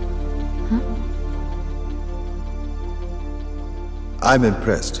 I'm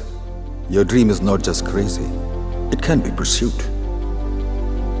impressed. Your dream is not just crazy. It can be pursued.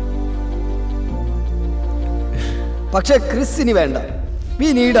 പക്ഷേ ക്രിസ് ഇനി വേണ്ട. We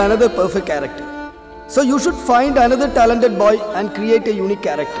need another perfect character. So you should find another talented boy and create a unique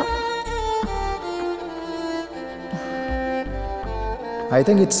character. I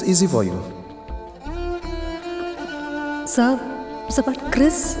think it's easy for you. Sir, but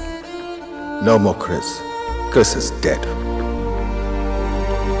Chris? No more Chris. Chris is dead.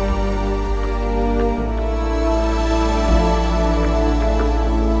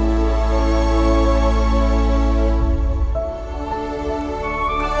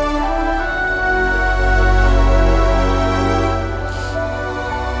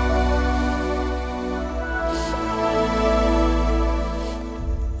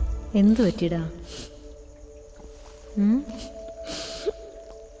 എന്ത് പറ്റിടാ?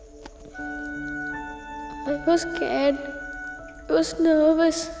 I was scared. I was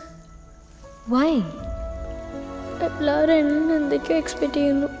nervous. Why? എല്ലാവരും എന്നെ എന്തൊക്കെയോ expect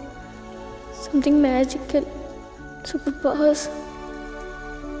ചെയ്യുന്നു. Something magical. Superpowers.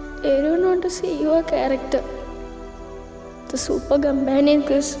 Everyone want to see your character. The super companion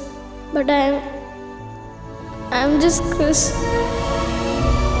Chris. But I'm just Chris.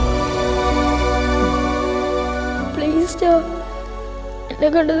 Please don't. എന്നെ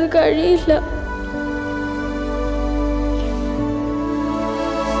കണ്ടത് കഴിയില്ല.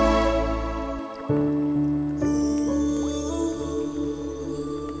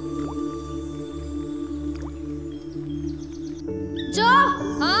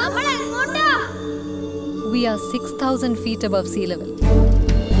 We are 6,000 feet above sea level.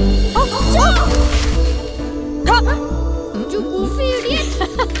 You goofy idiot.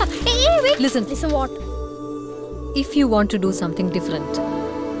 Hey, wait. Listen. Listen what? If you want to do something different,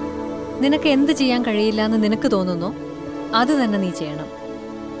 നിനക്ക് എന്ത് ചെയ്യാൻ കഴിയില്ല എന്ന് നിനക്ക് തോന്നുന്നോ അത് തന്നെ നീ ചെയ്യണം.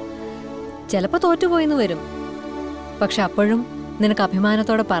 ചിലപ്പോൾ തോറ്റുപോയെന്ന് വരും, പക്ഷെ അപ്പോഴും നിനക്ക്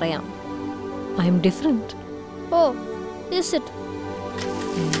അഭിമാനത്തോടെ പറയാം, I M different. Oh, is it?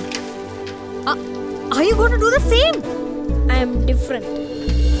 Are you going to do the same? I am different.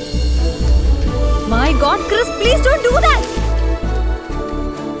 My God, Chris, please don't do that.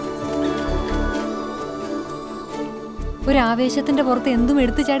 ഒരു ആവേശത്തിന്റെ പുറത്ത് എന്തും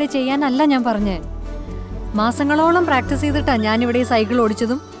എടുത്തു ചാടി ചെയ്യാനല്ല ഞാൻ പറഞ്ഞേ. മാസങ്ങളോളം പ്രാക്ടീസ് ചെയ്തിട്ടാ ഞാനിവിടെ സൈക്കിൾ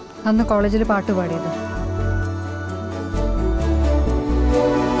ഓടിച്ചതും അന്ന് കോളേജിൽ പാട്ട് പാടിയതും.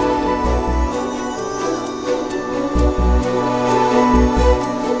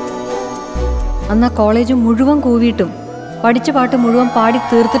 അന്ന് ആ കോളേജ് മുഴുവൻ കൂവിയിട്ടും പഠിച്ച പാട്ട് മുഴുവൻ പാടി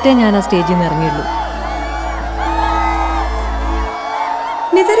തീർത്തിട്ടേ ഞാൻ ആ സ്റ്റേജിൽ നിന്ന് ഇറങ്ങിയുള്ളൂ.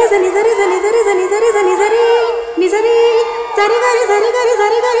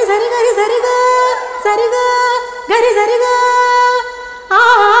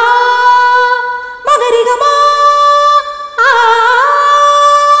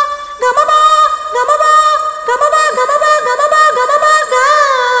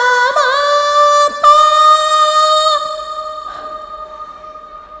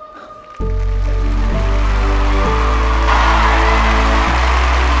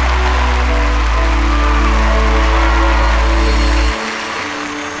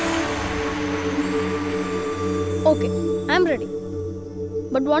 Okay, I'm ready.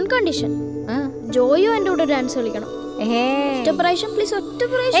 But one condition. Joyo എൻ്റെ കൂടെ ഡാൻസ് കളിക്കണം. Please,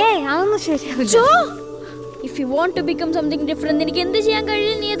 Jo, if you want to become something different, നിനക്ക് എന്ത് ചെയ്യാൻ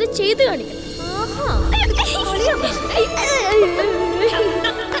കഴിയും നീ അത് ചെയ്ത് കാണിക്കണം.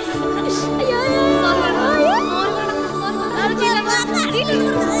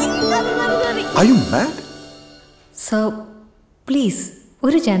 Are you mad? Sir, please,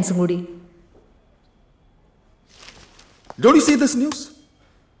 ഒരു ചാൻസും കൂടി. Don't you see this news?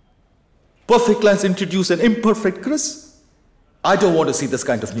 Perfect plans introduce an imperfect Chris. I don't want to see this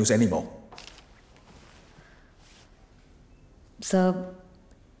kind of news anymore. Sir,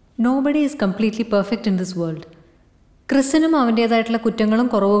 nobody is completely perfect in this world. ക്രിസിനും അവൻ്റേതായിട്ടുള്ള കുറ്റങ്ങളും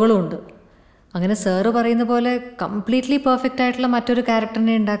കുറവുകളും ഉണ്ട്. അങ്ങനെ sir പറയുന്ന പോലെ completely perfect ആയിട്ടുള്ള മറ്റൊരു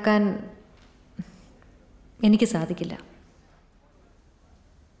ക്യാരക്ടറിനെ ഉണ്ടാക്കാൻ എനിക്ക് സാധിക്കില്ല.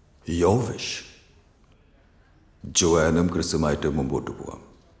 Your wish. ജോയാനും ക്രിസുമായിട്ട് മുമ്പോട്ട് പോവാം.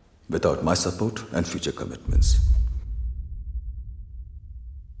 Without my support and future commitments.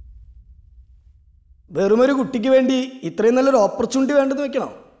 വെറുമൊരു കുട്ടിക്ക് വേണ്ടി ഇത്രയും നല്ലൊരു ഓപ്പർച്യൂണിറ്റി വേണ്ടെന്ന്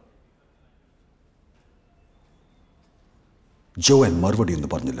വെക്കണം. ജോയൻ മറുപടി എന്ന്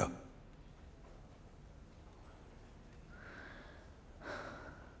പറഞ്ഞില്ല.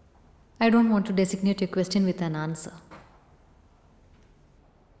 I don't want to designate your question with an answer.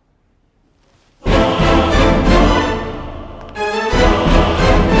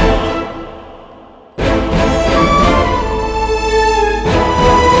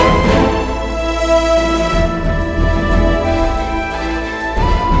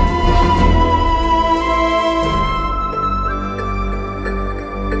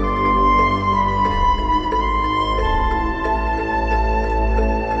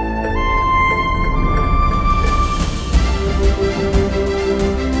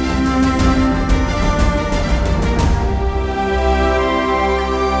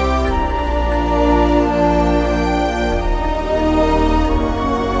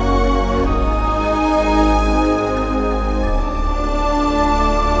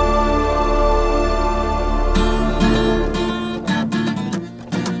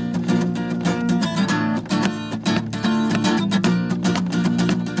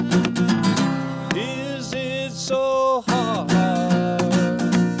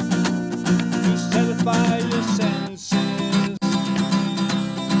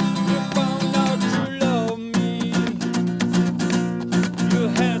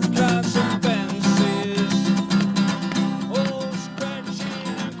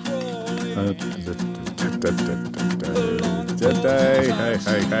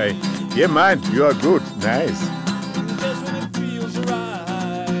 Hi. Yeah, man, you are good. Nice.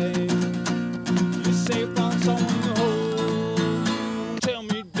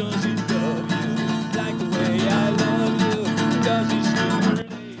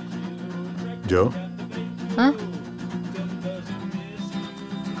 ജോ,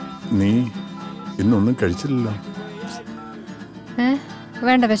 നീ ഇന്നൊന്നും കഴിച്ചില്ലല്ലോ.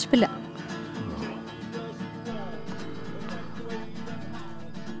 വേണ്ട, വിശപ്പില്ല.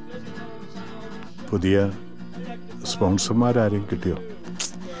 പുതിയ സ്പോൺസർമാരാരെയും കിട്ടിയോ?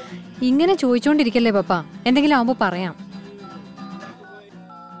 ഇങ്ങനെ ചോദിച്ചോണ്ടിരിക്കല്ലേ പപ്പ, എന്തെങ്കിലും ആവുമ്പോ പറയാം.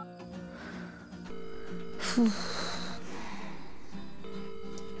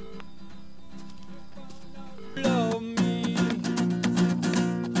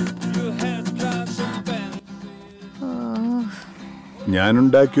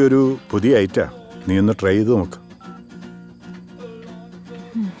 ഞാനുണ്ടാക്കിയൊരു പുതിയ ഐറ്റാ, നീ ഒന്ന് ട്രൈ ചെയ്ത് നോക്ക്.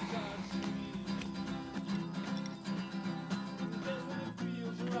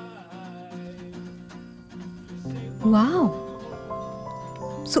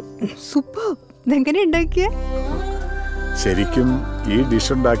 ശരിക്കും ഈ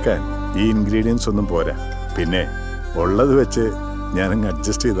ഡിഷ് ഉണ്ടാക്കാൻ ഈ ഇൻഗ്രീഡിയൻസ് ഒന്നും പോരാ. പിന്നെ ഉള്ളത് വെച്ച് ഞാനങ്ങ്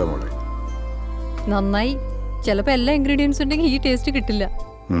അഡ്ജസ്റ്റ് ചെയ്താ മോളെ. നന്നായി. ചിലപ്പോ എല്ലാ ഇൻഗ്രീഡിയൻസ് ഉണ്ടെങ്കിൽ ഈ ടേസ്റ്റ് കിട്ടില്ല.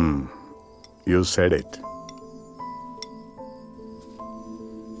 You said it.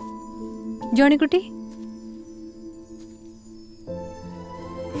 Johnykutty,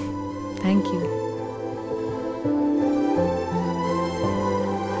 thank you.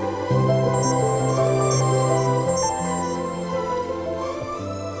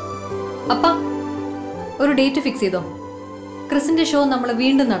 അപ്പ, ഒരു ഡേറ്റ് ഫിക്സ് ചെയ്തോ. ക്രിസിന്റെ ഷോ നമ്മൾ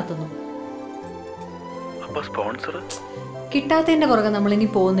വീണ്ടും നടത്തുന്നു. കിട്ടാത്തതിന്റെ പുറകെ നമ്മൾ ഇനി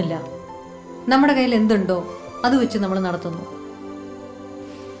പോകുന്നില്ല. നമ്മുടെ കയ്യിൽ എന്തുണ്ടോ അത് വെച്ച് നമ്മൾ നടത്തുന്നു.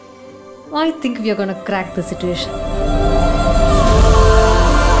 I think we are going to crack the situation.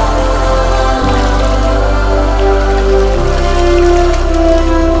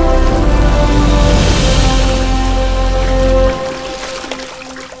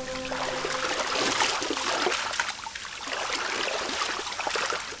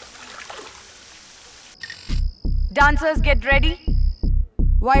 Dancers, get ready.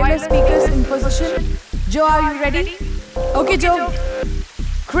 Wireless speakers in position. Joe, are you ready? Okay, Joe.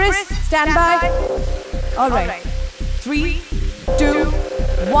 Chris, stand by. All right. 3, 2,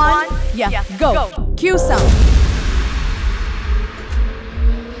 1. Yeah, go. Cue sound.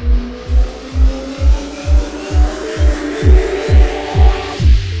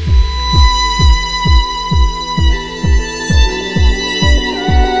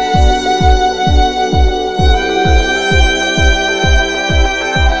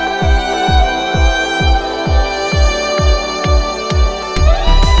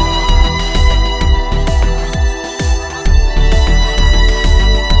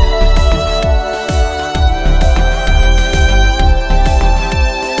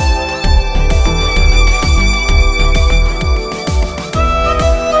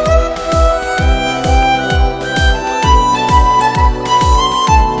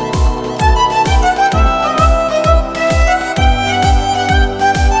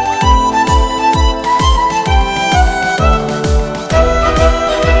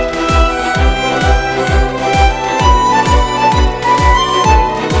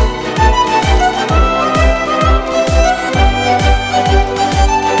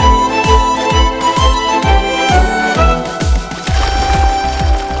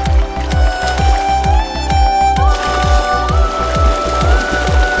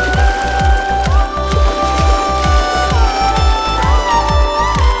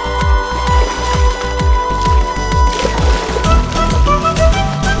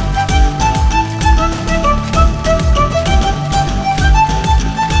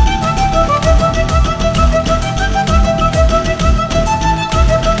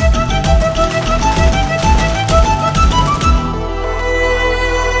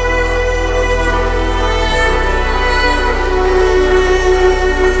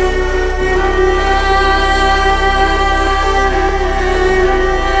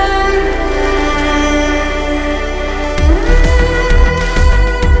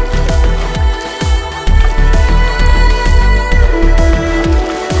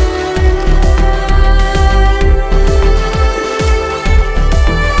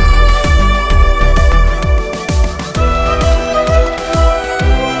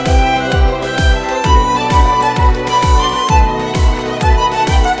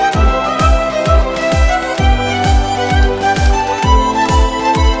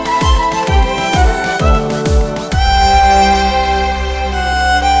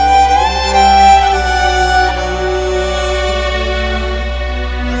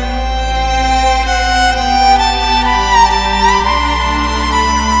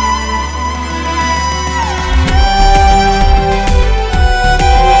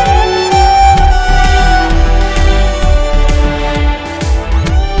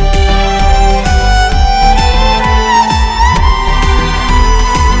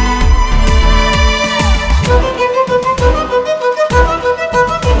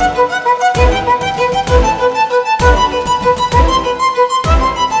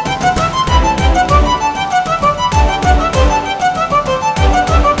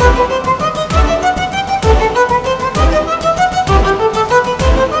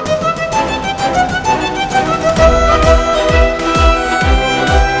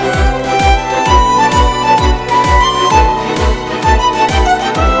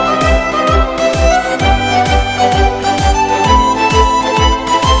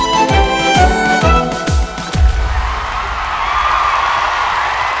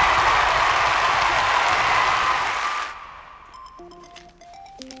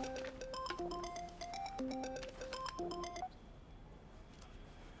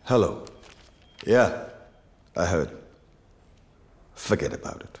 Hello. Yeah, I heard. Forget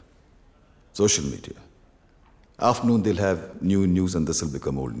about it. Social media. Afternoon they'll have new news and this will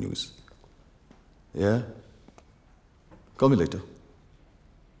become old news. Yeah? Call me later.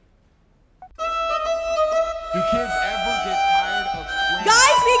 Do kids ever get tired of screaming?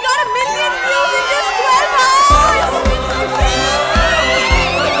 Guys, we got 1 million views in just 12 hours!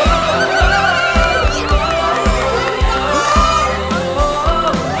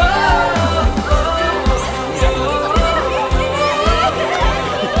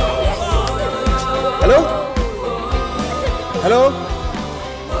 Hello? Hello?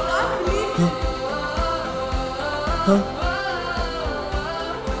 Huh?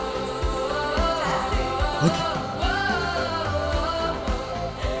 Okay.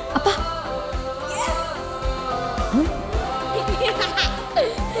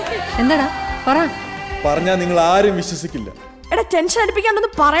 എന്താടാ പറ. പറഞ്ഞാ നിങ്ങൾ ആരും വിശ്വസിക്കില്ല. എടാ tension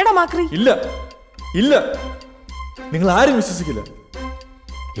അടിപ്പിക്കാണ്ടൊന്ന് പറയടാ മാക്രി. ഇല്ല ഇല്ല, നിങ്ങൾ ആരും വിശ്വസിക്കില്ല.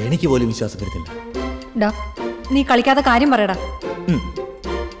 എനിക്ക് പോലും വിശ്വാസം വരുന്നില്ല. ഡാ നീ കളിക്കാത്ത കാര്യം പറയടാ.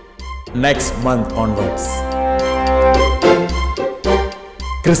 Next month onwards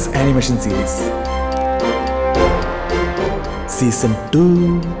Chris animation series season 2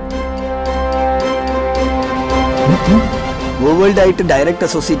 world ആയിട്ട് ഡയറക്റ്റ്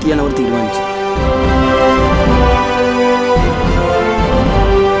അസോസിയേറ്റ് ചെയ്യാൻ അവർ തീരുമാനിച്ചു.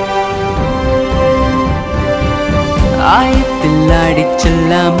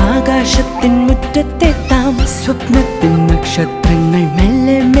 ആയത്തിലാടിച്ചെല്ലാം ആകാശത്തിൻ മുറ്റത്തെത്താം. സ്വപ്നത്തിൻ നക്ഷത്രങ്ങൾ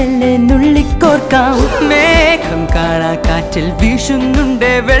മെല്ലെ മെല്ലെ നുള്ളിക്കോർക്കാം. മേഘം കാണാ കാറ്റിൽ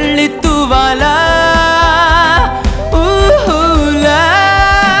വീശുന്നുണ്ട് വെള്ളിത്തൂവാല.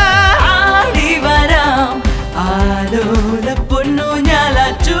 ആടി വരാം ആലോല പൊന്നു ഞാല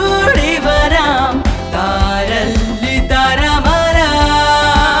ചൂടി വരാം. താരല്ലി താരമര.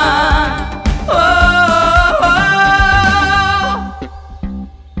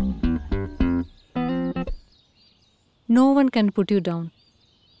 No one can put you down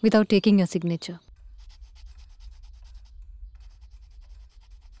without taking your signature.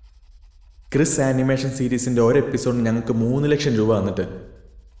 Chris animation സീരീസിന്റെ ഒരു എപ്പിസോഡിന് ഞങ്ങൾക്ക് 3 ലക്ഷം രൂപ വന്നിട്ട്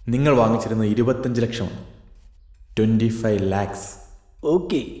നിങ്ങൾ വാങ്ങിച്ചിരുന്നത് 25 ലക്ഷമാണ്. 25 lakhs.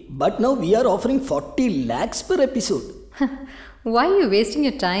 Okay, but now we are offering 40 lakhs per episode. Why are you wasting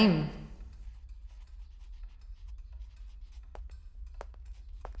your time?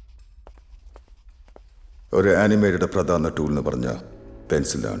 ഒരു ആനിമേറ്റഡ് പ്രധാന ടൂൾ എന്ന് പറഞ്ഞാൽ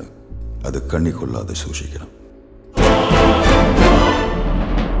പെൻസിലാണ്. അത് കണ്ണി കൊള്ളാതെ സൂക്ഷിക്കണം.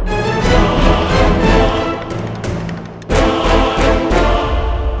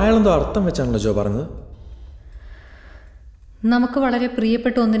 അയാളെന്തോ അർത്ഥം വെച്ചാണല്ലോ ജോ പറഞ്ഞത്. നമുക്ക് വളരെ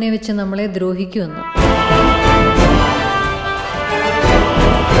പ്രിയപ്പെട്ട ഒന്നിനെ വെച്ച് നമ്മളെ ദ്രോഹിക്കുമെന്ന്.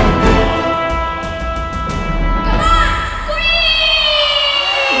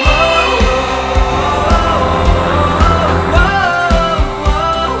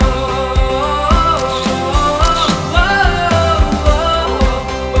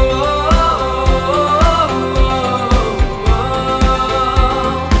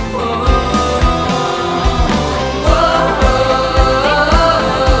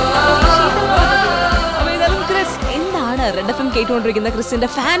 കേട്ടുകൊണ്ടിരിക്കുന്ന ക്രിസിന്റെ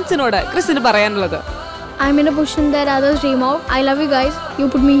ഫാൻസിനോട് ക്രിസിന് പറയാനുള്ളത്? I'm in a position that others dream of. I love you guys. You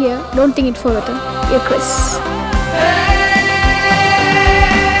put me here. Don't think it further. You're Chris.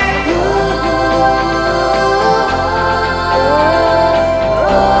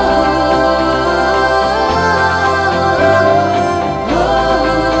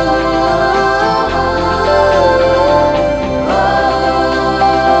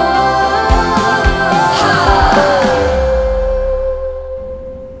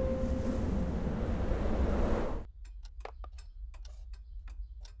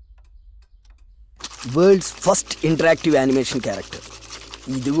 World's first interactive animation character.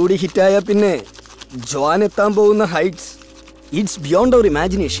 ഇതുകൂടി ഹിറ്റായ പിന്നെ ജോൻ എത്താൻ പോകുന്ന heights it's beyond our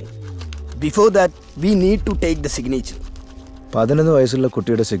imagination. Before that we need to take the signature. 11 വയസ്സുള്ള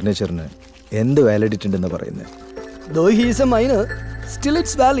കുട്ടിയുടെ സിഗ്നേച്ചറിന് എന്ത് validity ഉണ്ടെന്ന് പറയുന്നത്? Though he is A minor, still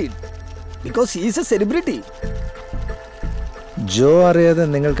it's valid because he is A celebrity. ജോ അറിയാതെ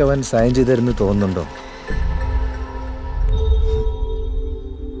നിങ്ങൾക്ക് അവൻ സൈൻ ചെയ്തിരുന്നു തോന്നുന്നുണ്ടോ?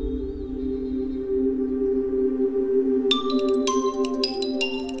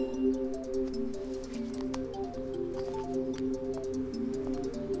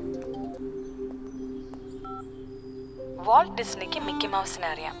 വാൾട്ട് ഡിസ്നിക്ക് മിക്കി മൗസിനെ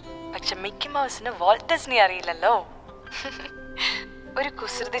അറിയാം, പക്ഷെ മിക്കി മൗസിന് വാൾട്ട് ഡിസ്നി അറിയില്ലല്ലോ. ഒരു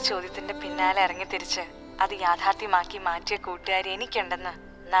കുസൃതി ചോദ്യത്തിന്റെ പിന്നാലെ ഇറങ്ങി തിരിച്ച് അത് യാഥാർത്ഥ്യമാക്കി മാറ്റിയ കൂട്ടുകാരി എനിക്കുണ്ടെന്ന്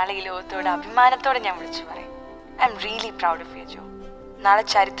നാളെ ഈ ലോകത്തോട് അഭിമാനത്തോടെ ഞാൻ വിളിച്ചു പറയും. I am really proud of U ജോ. നാളെ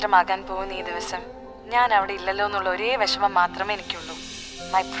ചരിത്രമാകാൻ പോകുന്ന ഈ ദിവസം ഞാൻ അവിടെ ഇല്ലല്ലോ എന്നുള്ള ഒരേ വിഷമം മാത്രമേ എനിക്കുള്ളൂ.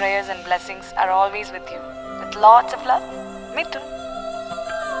 My prayers and blessings are always with you. With lots of love. Mithun.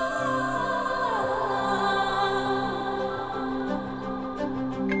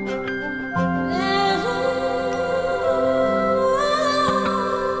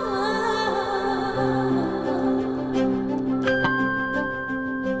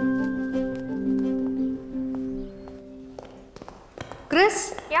 Chris,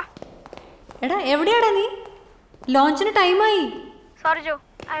 എടാ എവിടെയാടാ നീ? ലോഞ്ചിന് ടൈമായി. Sorry Joe,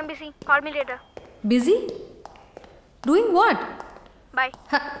 I am busy. Call me later. Busy? Doing what? Bye.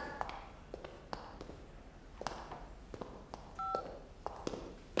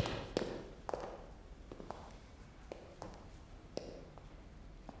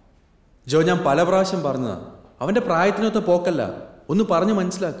 ജോ, ഞാൻ പല പ്രാവശ്യം പറഞ്ഞതാ, അവന്റെ പ്രായത്തിനൊത്ത പോക്കല്ല. ഒന്ന് പറഞ്ഞു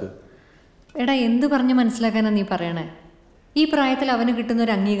മനസ്സിലാക്ക്. എടാ എന്ത് പറഞ്ഞു മനസ്സിലാക്കാനാ നീ പറയണേ? ഈ പ്രായത്തിൽ അവന് കിട്ടുന്ന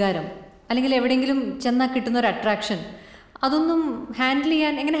ഒരു അംഗീകാരം, അല്ലെങ്കിൽ എവിടെയെങ്കിലും ചെന്നാൽ കിട്ടുന്ന ഒരു അട്രാക്ഷൻ, അതൊന്നും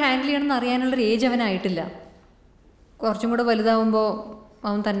എങ്ങനെ ഹാൻഡിൽ ചെയ്യണമെന്ന് അറിയാനുള്ളൊരു ഏജ് അവനായിട്ടില്ല. കുറച്ചും കൂടെ വലുതാവുമ്പോൾ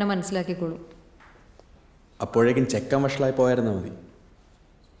അവൻ തന്നെ മനസ്സിലാക്കിക്കോളും. അപ്പോഴേക്കും ചെക്കൻ വഷളായി പോയായിരുന്നാ മതി.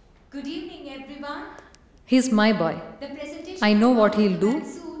 Good evening everyone. He's my boy. I know what he'll do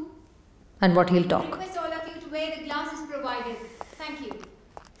and what he'll talk. I request all of you to wear the glasses provided. Thank you.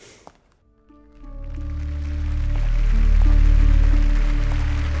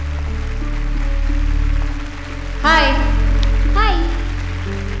 Hi. Hi.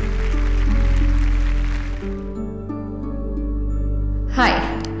 Hi.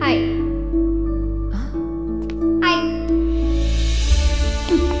 Hi. Hi.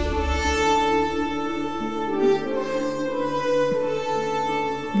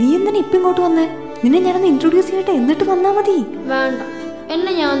 നീ എന്തിനാ ഇപ്പം ഇങ്ങോട്ട് വന്നേ? നിന്നെ ഞാനൊന്ന് introduce ചെയ്യട്ടെ, എന്നിട്ട് വന്നാ മതി. വേണ്ട,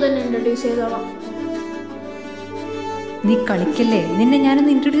 എന്നെ ഞാൻ തന്നെ ഇൻട്രൊഡ്യൂസ് ചെയ്തോളാം. നീ കളിക്കല്ലേ, നിന്നെ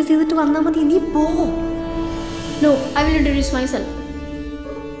ഞാനൊന്ന് ഇൻട്രൊഡ്യൂസ് ചെയ്തിട്ട് വന്നാ മതി. നീ പോ. No, I will introduce myself.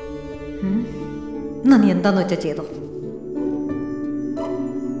 എന്നാ നീ എന്താന്ന് വെച്ചാ ചെയ്തോ.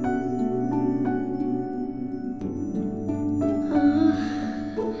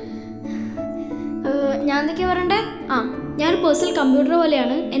 ഞാൻ എന്തൊക്കെയാ പറയണ്ടേ? ഞാനൊരു പേഴ്സണൽ കമ്പ്യൂട്ടർ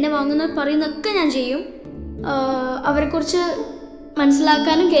പോലെയാണ്. എന്നെ വാങ്ങുന്നവർ പറയുന്നതൊക്കെ ഞാൻ ചെയ്യും. അവരെക്കുറിച്ച്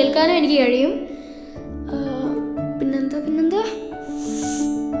മനസ്സിലാക്കാനും കേൾക്കാനും എനിക്ക് കഴിയും. പിന്നെന്താ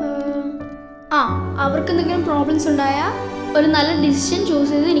അവർക്ക് എന്തെങ്കിലും പ്രോബ്ലംസ് ഉണ്ടായാൽ ഒരു നല്ല ഡിസിഷൻ ചൂസ്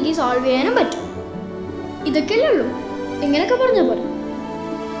ചെയ്ത് എനിക്ക് സോൾവ് ചെയ്യാനും പറ്റും. ഇതൊക്കെയല്ലേ ഉള്ളൂ. ഇങ്ങനെയൊക്കെ പറഞ്ഞാൽ പോലെ.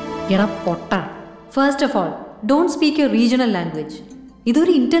 എടാ പൊട്ട, first of all don't speak your regional language.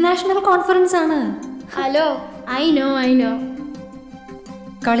 ഇതൊരു ഇന്റർനാഷണൽ കോൺഫറൻസ് ആണ്. Hello, I know.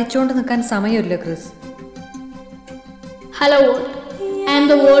 കളിച്ചോണ്ട് നിൽക്കാൻ സമയമില്ല Chris. Hello world, I am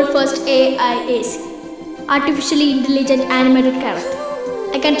the world first AIAC, artificially intelligent animated character.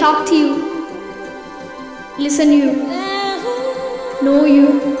 I can talk to you, listen to you, know you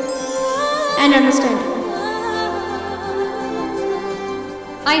and understand you.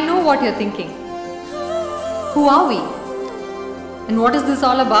 I know what you're thinking. Who are we? And what is this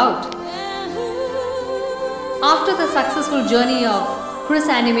all about? After the successful journey of Chris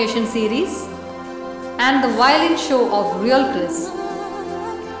animation series and the violin show of Real Chris,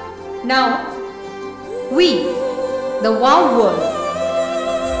 now we, the Wow World,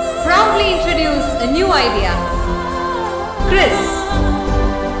 proudly introduce a new idea. Chris,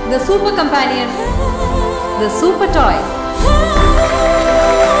 the super companion, the super toy.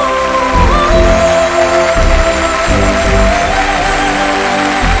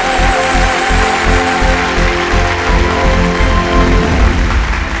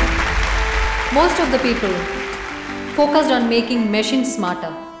 Most of the people focused on making machines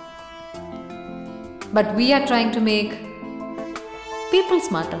smarter. But we are trying to make people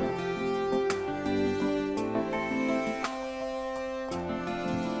smarter.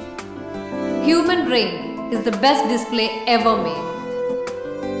 Human brain is the best display ever made.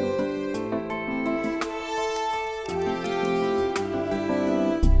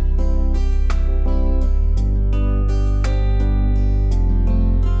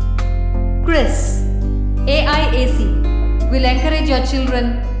 Chris, AIAC will encourage your children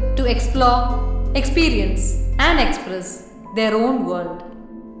to explore, experience and express their own world.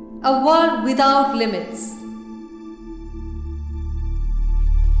 A world without limits.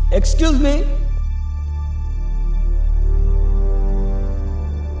 Excuse me?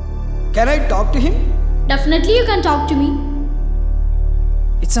 Can I talk to him? Definitely you can talk to me.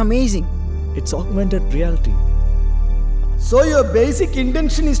 It's amazing. It's augmented reality. So your basic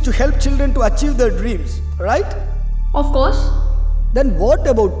intention is to help children to achieve their dreams, right? Of course. Then what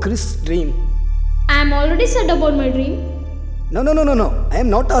about Chris' dream? I am already said about my dream. No. I am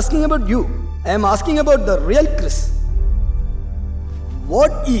not asking about you. I am asking about the real Chris.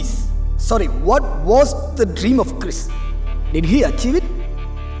 What was the dream of Chris? Did he achieve it?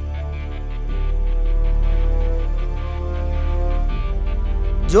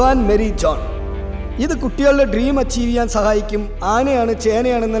 John merry John, ഇത് കുട്ടികളുടെ dream achieve ചെയ്യാൻ സഹായിക്കും, ആനയാണ്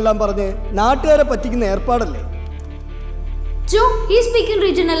ചേനയാണെന്നെല്ലാം പറഞ്ഞ് നാട്ടുകാരെ പറ്റിക്കുന്ന ഏർപ്പാടല്ലേ? Joe, he speaks in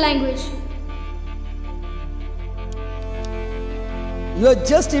regional language. You are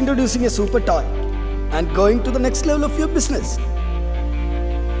just introducing a super toy and going to the next level of your business.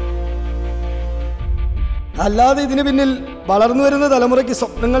 അല്ലാതെ ഇതിന് പിന്നിൽ വളർന്നു വരുന്ന തലമുറയ്ക്ക്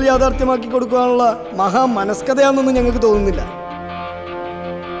സ്വപ്നങ്ങൾ യാഥാർത്ഥ്യമാക്കി കൊടുക്കാനുള്ള മഹാമനസ്കതയാണെന്നൊന്നും ഞങ്ങൾക്ക് തോന്നുന്നില്ല.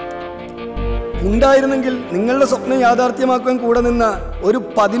 ഉണ്ടായിരുന്നെങ്കിൽ നിങ്ങളുടെ സ്വപ്നം യാഥാർത്ഥ്യമാക്കാൻ കൂടെ നിന്ന ഒരു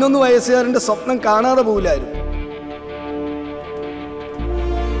 11 വയസ്സുകാരന്റെ സ്വപ്നം കാണാതെ പോകില്ലായിരുന്നു.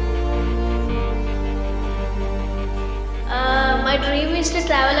 My dream is to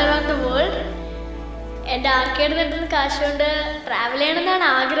travel around the world. എൻ്റെ ആർക്കേഡ് കിട്ടുന്ന കാശ് കൊണ്ട് ട്രാവൽ ചെയ്യണമെന്നാണ്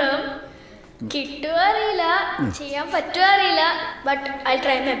ആഗ്രഹം. കിട്ടുമോ അറിയില്ല, ചെയ്യാൻ പറ്റുമോ അറിയില്ല, but I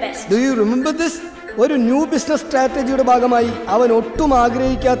try my best. Do you remember this? ഒരു ന്യൂ ബിസിനസ് സ്ട്രാറ്റജിയുടെ ഭാഗമായി അവൻ ഒട്ടും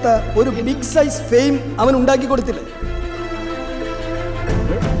ആഗ്രഹിക്കാത്ത ഒരു ബിഗ് സൈസ് ഫെയിം അവൻ ഉണ്ടാക്കി കൊടുത്തില്ലേ?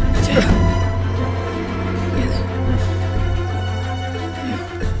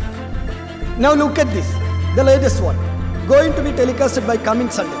 Now look at this, the latest one, going to be telecasted by coming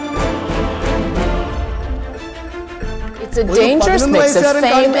Sunday. It's a dangerous mix of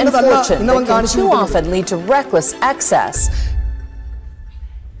fame and fortune that can too often lead to reckless excess.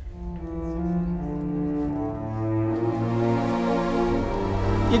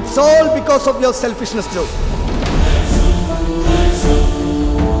 It's all because of your selfishness, Joe.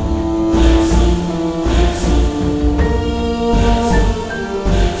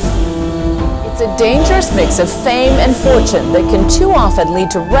 It's a dangerous mix of fame and fortune that can too often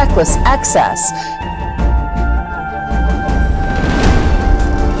lead to reckless excess.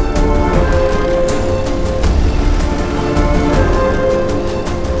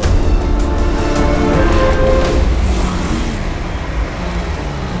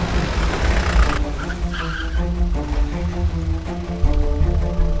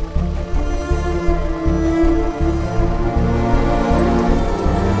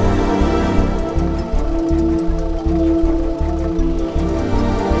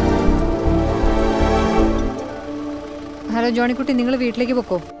 Hello Johnykutty, നിങ്ങൾ വീട്ടിലേക്ക്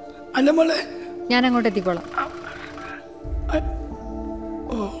പൊക്കോ. അല്ല മോളെ, ഞാൻ അങ്ങോട്ട് എത്തിക്കോളാം.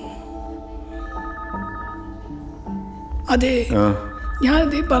 അതെ,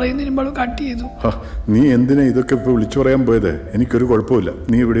 ഞാനത് പറയുന്നതിന് മുമ്പ് കട്ട് ചെയ്തു. നീ എന്തിനാ ഇതൊക്കെ ഇപ്പൊ വിളിച്ചു പറയാൻ പോയത്? എനിക്കൊരു കുഴപ്പമില്ല.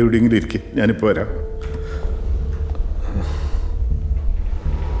 നീ ഇവിടെ എവിടെയെങ്കിലും ഇരിക്കെ, ഞാനിപ്പോ വരാം.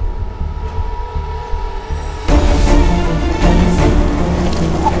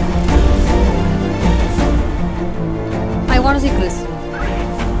 I want to see Chris.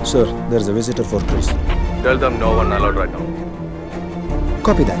 Sir, there's a visitor for Chris. Tell them no one allowed right now.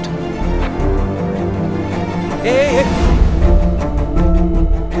 Copy that. Hey.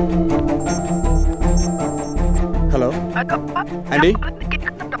 Hello aunty,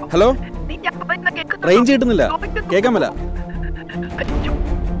 hello, range കിട്ടുന്നില്ല, കേൾക്കാൻ പറ്റില്ല.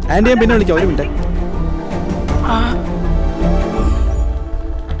 ആൻറ്റി, ഞാൻ പിന്നെ വിളിക്കാം, ഒരു മിനിറ്റ്.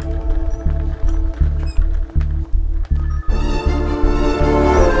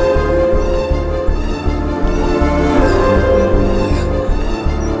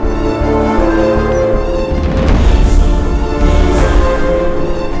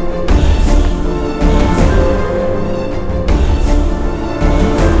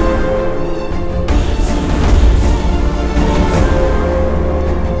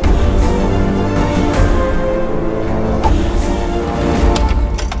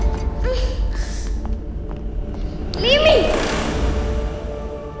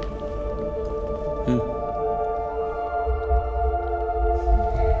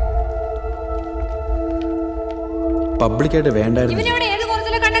 പബ്ലിക്കായിട്ട് വേണ്ടായിരുന്നു.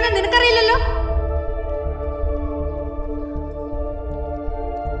 നിനക്കറിയില്ലല്ലോ.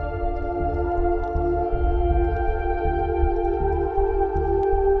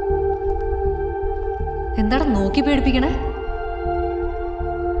 എന്താണ് നോക്കി പേടിപ്പിക്കണേ?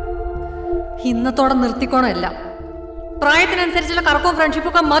 ഇന്നത്തോടെ നിർത്തിക്കോണല്ല. പ്രായത്തിനനുസരിച്ചുള്ള കറക്കവും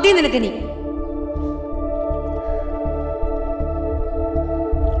ഫ്രണ്ട്ഷിപ്പൊക്കെ മതി നിനക്ക്.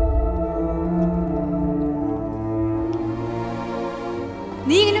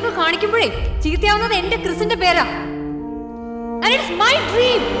 നീ ഇങ്ങനെയൊക്കെ കാണിക്കുമ്പോഴേ ചീത്തയാവുന്നത് എന്റെ ക്രിസിന്റെ പേരാ. And it's my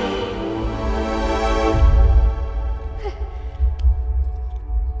dream.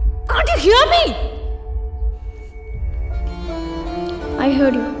 Can't you hear me? I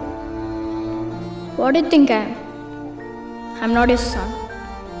heard you. What do you think I am? I'm not your son.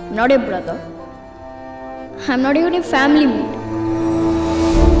 I'm not your brother. I'm not even your family mate.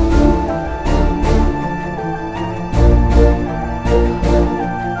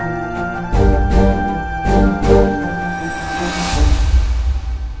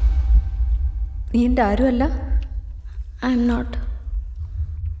 നീ എൻ്റെ ആരുമല്ല. I'm not.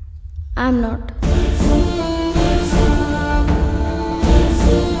 I'm not.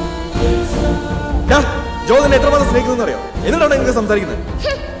 ജോസിനെ എത്രമാത്രം സ്നേഹിക്കുന്നു അറിയോ? എന്നിട്ടാണ് നിങ്ങൾക്ക് സംസാരിക്കുന്നത്?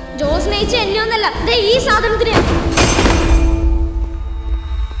 ജോസ് സ്നേഹിച്ച എന്നെ ഒന്നല്ല, ഈ സാധനത്തിന്.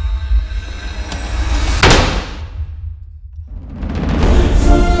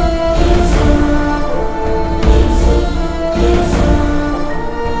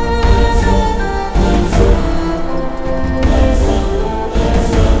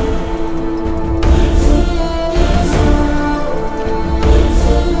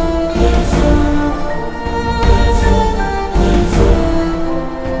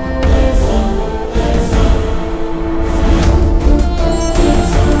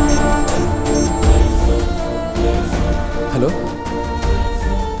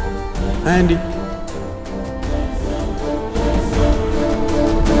 ആൻറ്റി,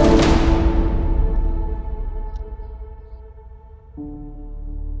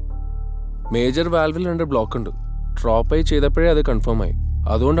 മേജർ വാൽവിൽ 2 ബ്ലോക്ക് ഉണ്ട്. ഡ്രോപ്പായി ചെയ്തപ്പോഴേ അത് കൺഫേം ആയി.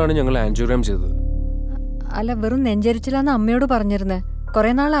 അതുകൊണ്ടാണ് ഞങ്ങൾ ആൻജിയോഗ്രാം ചെയ്തത്. അല്ല, വെറും നെഞ്ചരിച്ചില്ലാന്ന് അമ്മയോട് പറഞ്ഞിരുന്നേ.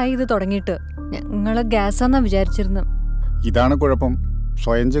 കുറെ നാളായി ഇത് തുടങ്ങിയിട്ട്. ഞങ്ങള് ഗ്യാസാന്നാ വിചാരിച്ചിരുന്നു. ഇതാണ് കുഴപ്പം.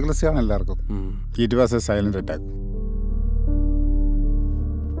 സ്വയം ചികിത്സയാണ് എല്ലാവർക്കും. It was A silent attack.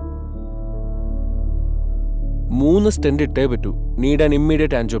 മൂന്ന് സ്റ്റെൻഡ് ഇട്ടേ പറ്റൂ. Need an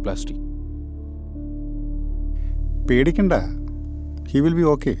immediate angioplasty. പേടിക്കണ്ട, ഹി വിൽ ബി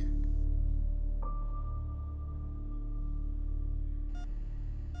ഓക്കെ.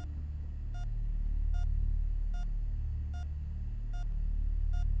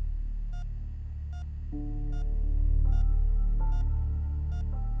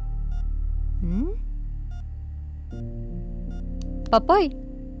 പപ്പോയ്,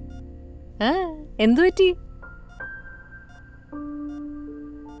 എന്തു പറ്റി?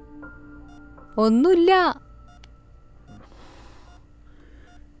 ഒന്നുമില്ല.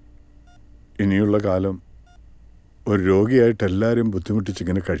 ഇനിയുള്ള കാലം ഒരു രോഗിയായിട്ട് എല്ലാവരും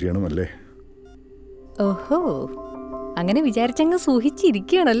ബുദ്ധിമുട്ടിച്ചിങ്ങനെ കഴിയണമല്ലേ? ഓഹോ, അങ്ങനെ വിചാരിച്ചങ്ങ്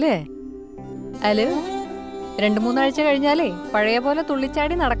സൂഹിച്ചിരിക്കുകയാണല്ലേ. അല്ലോ, 2-3 ആഴ്ച കഴിഞ്ഞാലേ പഴയ പോലെ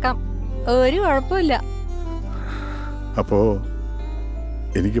തുള്ളിച്ചാടി നടക്കാം. ഒരു കുഴപ്പമില്ല. അപ്പോ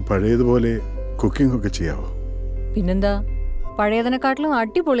എനിക്ക് പഴയതുപോലെ കുക്കിംഗ് ഒക്കെ ചെയ്യാവോ? പിന്നെന്താ, പഴയതിനെക്കാട്ടിലും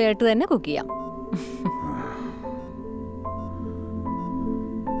അടിപൊളിയായിട്ട് തന്നെ കുക്ക് ചെയ്യാം.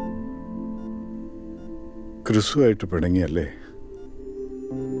 ക്രിസുവായിട്ട് പിണങ്ങിയല്ലേ?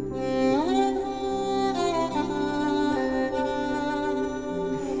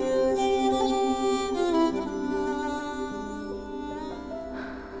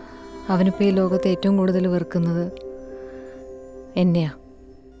 അവനിപ്പോൾ ഈ ലോകത്ത് ഏറ്റവും കൂടുതൽ വെറുക്കുന്നത് എന്നെയാ.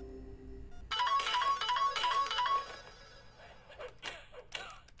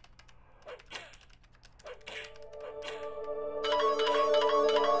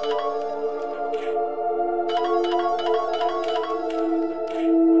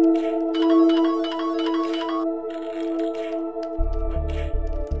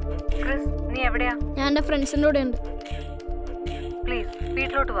 ഞാൻ എൻ്റെ ഫ്രണ്ട്സിൻ്റെ കൂടെ ഉണ്ട്. പ്ലീസ്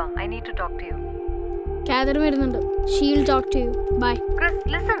വീട്ടിലോട്ട് വാ. I need to talk to you. കാതറും വരുന്നുണ്ട്. She will talk to you. By. Chris,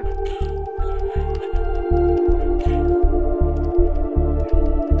 listen.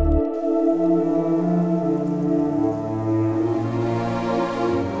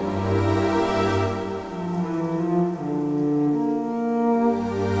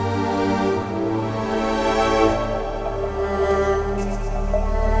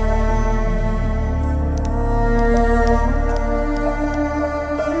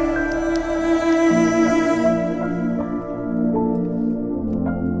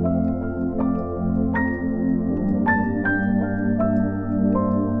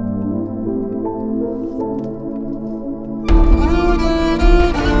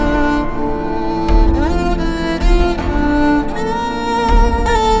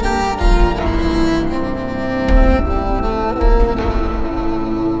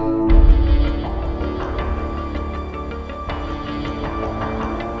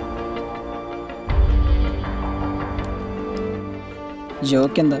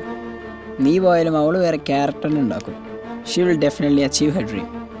 Joke എന്താ? നീ പോയാലും അവള് വേറെ ക്യാരക്ടറിനെ ഉണ്ടാക്കും. She will definitely achieve her dream.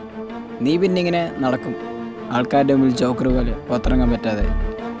 നീ പിന്നെ ഇങ്ങനെ നടക്കും, ആൾക്കാരുടെ മുമ്പിൽ ജോക്കർ പോലെ പുറത്തിറങ്ങാൻ പറ്റാതെ.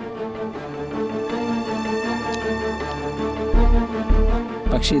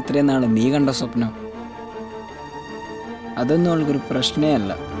 പക്ഷെ ഇത്രയും നാൾ നീ കണ്ട സ്വപ്നം അതൊന്നും അവൾക്കൊരു പ്രശ്നമേ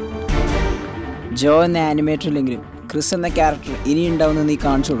അല്ല. ജോ എന്ന ആനിമേറ്ററിലെങ്കിലും ക്രിസ് എന്ന ക്യാരക്ടർ ഇനി ഉണ്ടാവുമെന്ന് നീ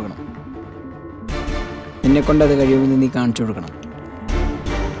കാണിച്ചു കൊടുക്കണം. എന്നെക്കൊണ്ടത് കഴിയുമെന്ന് നീ കാണിച്ചു കൊടുക്കണം.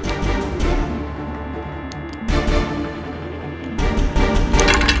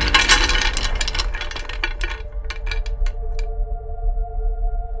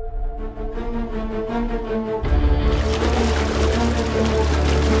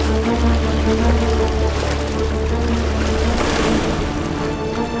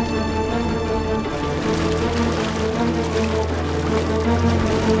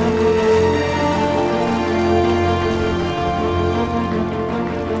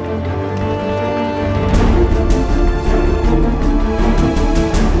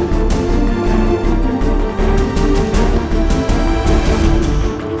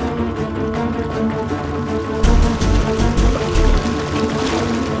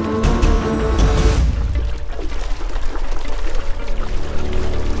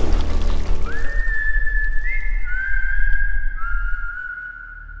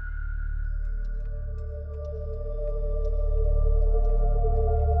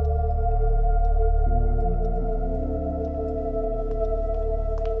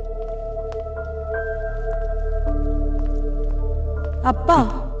 അപ്പാ,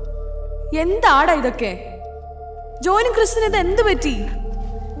 എന്താടാ ഇതൊക്കെ? ജോയിനും ക്രിസ്റ്റിന് ഇത് എന്ത് പറ്റി?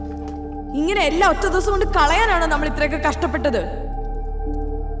 ഇങ്ങനെ എല്ലാ ഒറ്റ ദിവസം കൊണ്ട് കളയാനാണോ നമ്മൾ ഇത്രയൊക്കെ കഷ്ടപ്പെട്ടത്?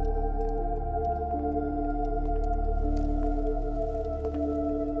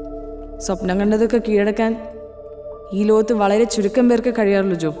 സ്വപ്നം കണ്ടതൊക്കെ കീഴടക്കാൻ ഈ ലോകത്ത് വളരെ ചുരുക്കം പേർക്ക്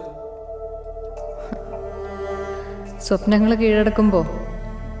കഴിയാറുള്ളൂ ജോ. സ്വപ്നങ്ങൾ കീഴടക്കുമ്പോൾ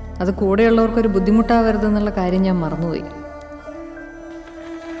അത് കൂടെയുള്ളവർക്കൊരു ബുദ്ധിമുട്ടാവരുതെന്നുള്ള കാര്യം ഞാൻ മറന്നുപോയി.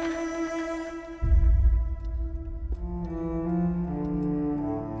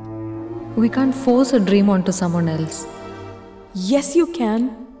 We can't force a dream onto someone else. Yes, you can.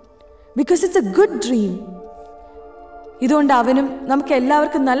 Because it's a good dream. ഇതുകൊണ്ട് അവനും നമുക്ക്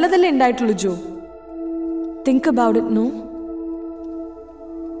എല്ലാവർക്കും നല്ലതല്ലേ ഉണ്ടായിട്ടുള്ളൂ ജോ. Think about it, no?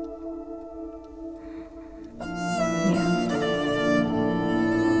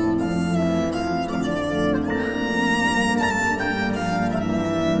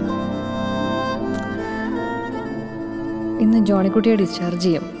 ഇന്ന് ജോണിക്കുട്ടിയെ ഡിസ്ചാർജ്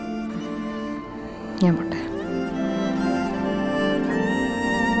ചെയ്യും. ഞാൻ പോട്ടെ.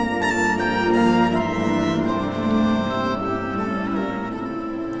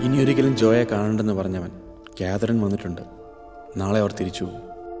 ഇനിയൊരിക്കലും ജോയെ കാണണ്ടെന്ന് പറഞ്ഞവൻ കാതറിൻ വന്നിട്ടുണ്ട്. നാളെ അവർ തിരിച്ചു പോകും.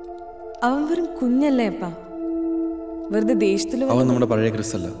 അവൻ വെറും കുഞ്ഞല്ലേ അപ്പ, വെറുതെ ദേഷ്യത്തിൽ. അവൻ നമ്മുടെ പഴയ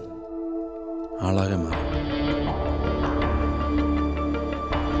ക്രിസ് അല്ല, ആളാകെ മാറി.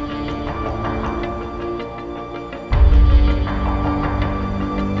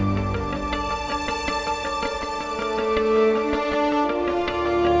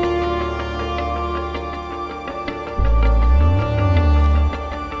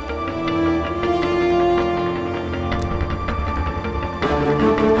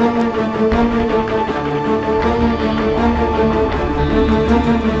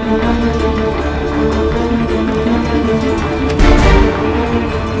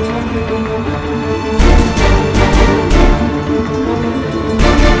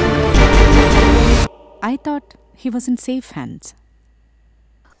 I thought he was in safe hands.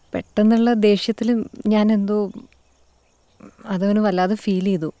 പെട്ടെന്നുള്ള ദേഷ്യത്തിൽ ഞാൻ എന്തോ അതവന് വല്ലാതെ ഫീൽ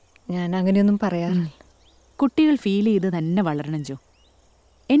ചെയ്തു. ഞാൻ അങ്ങനെയൊന്നും പറയാറില്ല. കുട്ടികൾ ഫീൽ ചെയ്ത് തന്നെ വളരണം ജോ.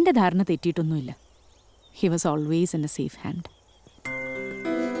 എൻ്റെ ധാരണ തെറ്റിയിട്ടൊന്നുമില്ല. He was always in A safe hand.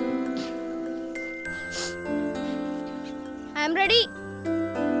 I am ready.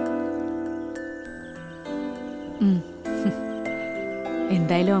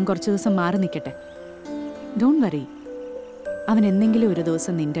 എന്തായാലും അവൻ കുറച്ച് ദിവസം മാറി നിൽക്കട്ടെ. ഡോണ്ട് വറി, അവൻ എന്തെങ്കിലും ഒരു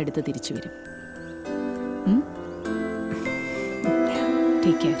ദിവസം നിന്റെ അടുത്ത് തിരിച്ചു വരും.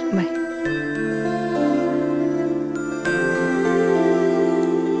 Take care. By.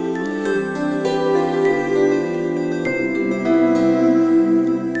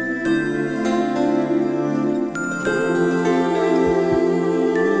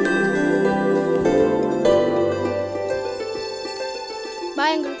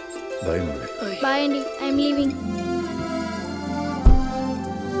 Bye, uncle. Bye, Mole. Bye, Andy. I'm leaving.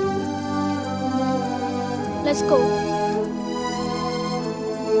 Let's go.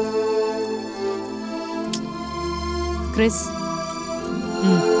 Chris.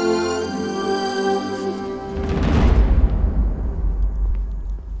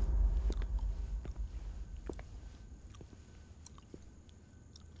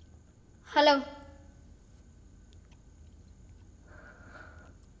 Hello.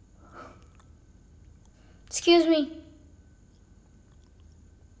 Excuse me.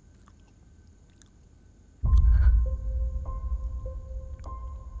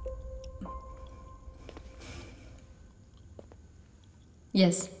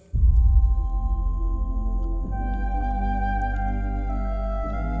 Yes.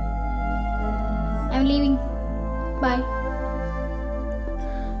 I'm leaving. Bye.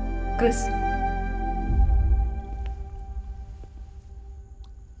 Chris.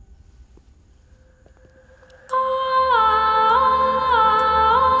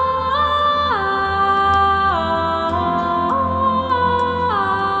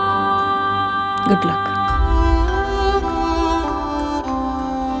 Good luck.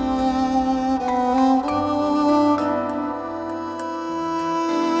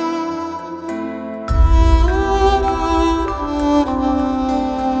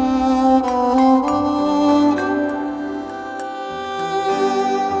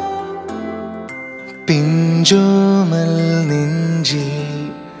 പിഞ്ചോമൽ നെഞ്ചിൽ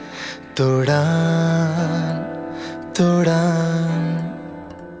തൊടാൻ തൊടാൻ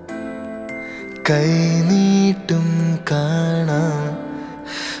കൈനീട്ടും കാണാൻ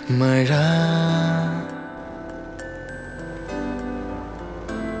മഴ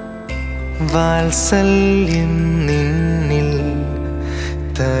വാത്സല്യം നിന്നിൽ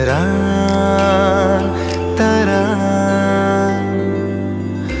തരാൻ തരാൻ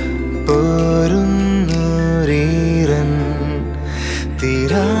പോരുന്നൂരീരൻ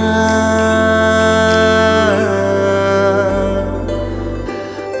തീരാ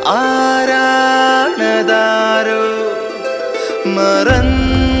ആരാണതാരോ മറന്നോ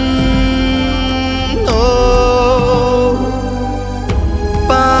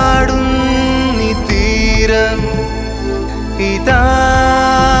പാടുന്നി തീരം ഇതാ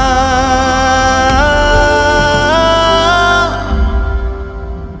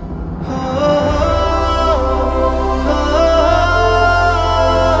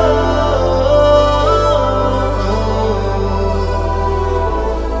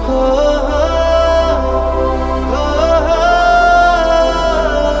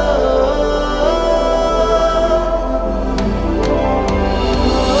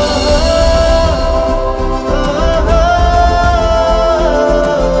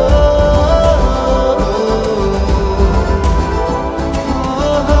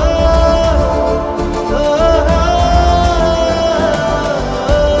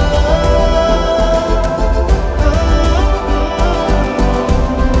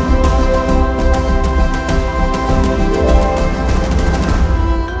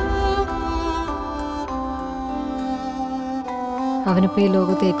അവനിപ്പോൾ ഈ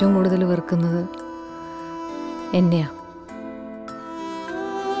ലോകത്ത് ഏറ്റവും കൂടുതൽ വെറുക്കുന്നത് എന്നെയാ.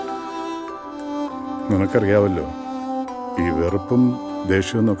 നിനക്കറിയാവല്ലോ, ഈ വെറുപ്പും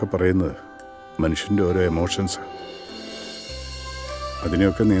ദേഷ്യവും എന്നൊക്കെ പറയുന്നത് മനുഷ്യൻ്റെ ഓരോ എമോഷൻസാണ്.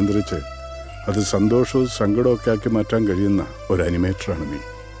 അതിനെയൊക്കെ നിയന്ത്രിച്ച് അത് സന്തോഷവും സങ്കടവും ഒക്കെ ആക്കി മാറ്റാൻ കഴിയുന്ന ഒരു അനിമേറ്ററാണ് നീ.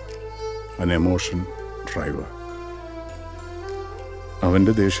 അൻ എമോഷൻ ഡ്രൈവർ.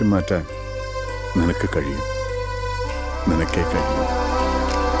 അവൻ്റെ ദേഷ്യം മാറ്റാൻ നിനക്ക് കഴിയും. നിനക്കേ കഴിയും.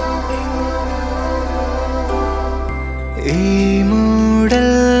 ഈ മൂടൽ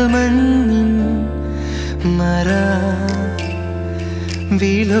മഞ്ഞിൻ മറ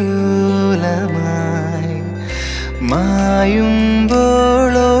വിലോലമായി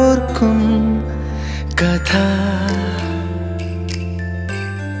മായുമ്പോളോർക്കും കഥ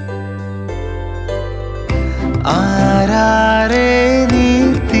ആരാരെ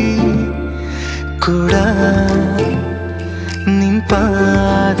നീർത്തി കുട നിൻ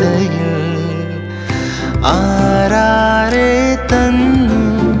പാതയിൽ ആരാരെ തന്നു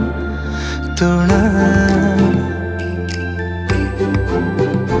തുണ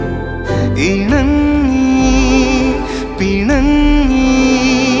ഇണങ്ങി പിണങ്ങി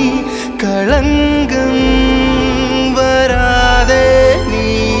കളങ്കം വരാതെ നീ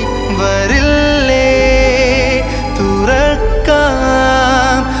വരില്ലേ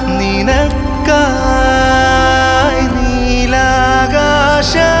തുറക്കാം നിനക്കായി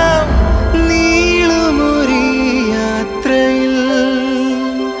നീലാകാശം നീളുമൊരു യാത്രയിൽ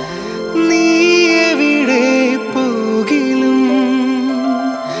നീ എവിടെ പോകിലും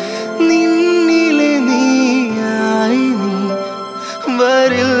നിന്നിലെ നീയായി നീ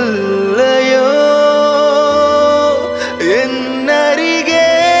വരില്ലയോ എന്നരികെ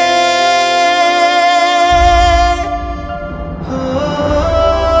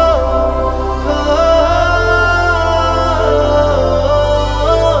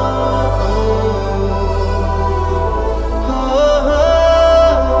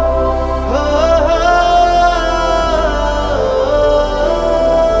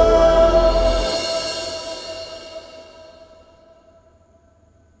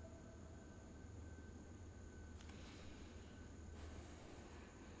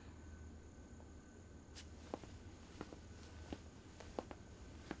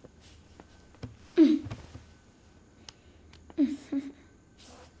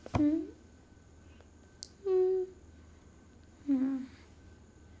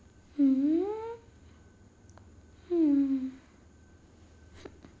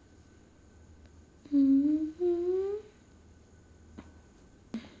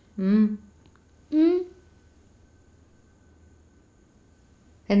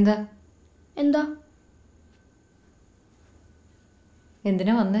എന്താ എന്താ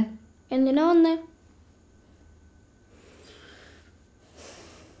എന്തിനാ വന്നേ? എന്തിനാ വന്നേ?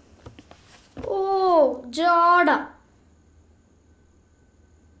 ഓ ജാട.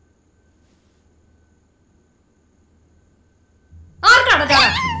 ആർക്കാണ് ജാട?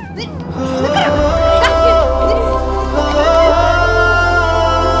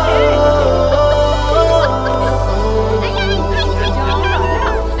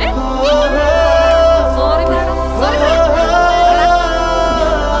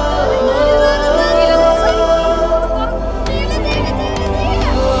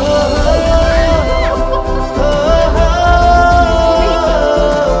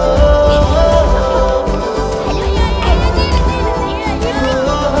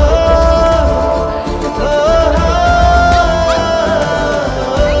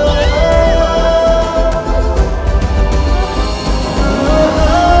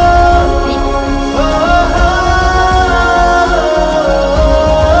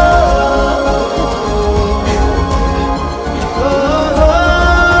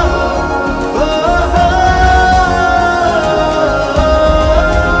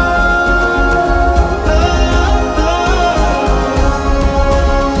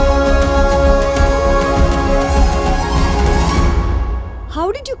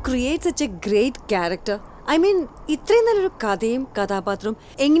 such a great character. I mean, ഇത്രയും നല്ലൊരു കഥയും കഥാപാത്രവും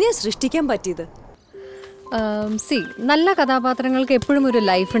എങ്ങനെയാ സൃഷ്ടിക്കാൻ പറ്റിയത്? നല്ല കഥാപാത്രങ്ങൾക്ക് എപ്പോഴും ഒരു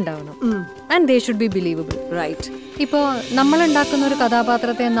ലൈഫ് ഉണ്ടാവണം. And they should be believable. Right. ഇപ്പോൾ നമ്മൾ ഉണ്ടാക്കുന്ന ഒരു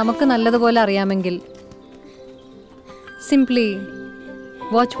കഥാപാത്രത്തെ നമുക്ക് നല്ലതുപോലെ അറിയാമെങ്കിൽ simply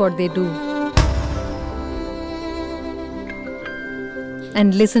watch what they do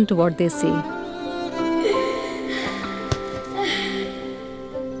and listen to what they say.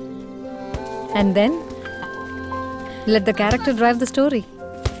 And then let the character drive the story.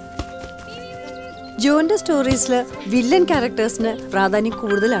 ജോന്റെ സ്റ്റോറീസിൽ villain ക്യാരക്ടേഴ്സിന് പ്രാധാന്യം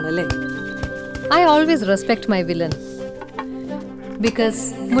കൂടുതലാണല്ലേ? I always respect my villain because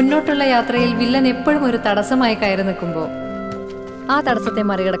മുന്നോട്ടുള്ള യാത്രയിൽ വില്ലൻ എപ്പോഴും ഒരു തടസ്സമായി കയറി നിൽക്കുമ്പോൾ ആ തടസ്സത്തെ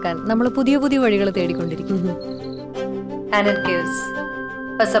മറികടക്കാൻ നമ്മൾ പുതിയ പുതിയ വഴികൾ തേടിക്കൊണ്ടിരിക്കും. And it gives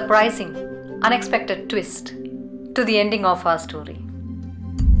a surprising, unexpected twist to the ending of our story.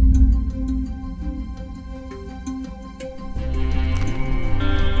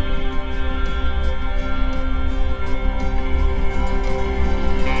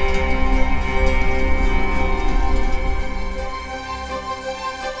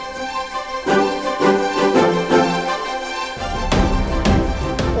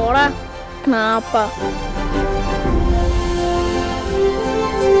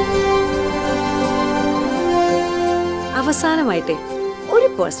 അവസാനമായിട്ടേ ഒരു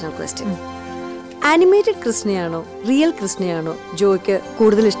പേഴ്സണൽ ക്വസ്റ്റ്യൻ. ആനിമേറ്റഡ് കൃഷ്ണയാണോ റിയൽ കൃഷ്ണയാണോ ജോയ്ക്ക്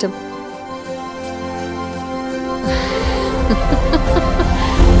കൂടുതൽ ഇഷ്ടം?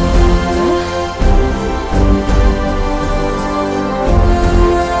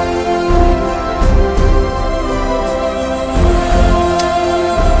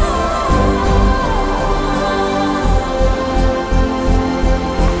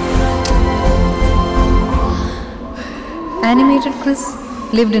 Animated Chris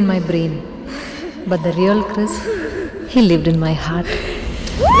lived in my brain, but the real Chris, he lived in my heart.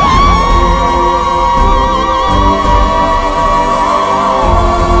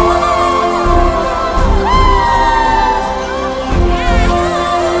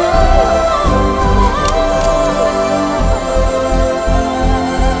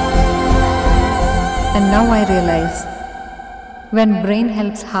 And now I realize, when brain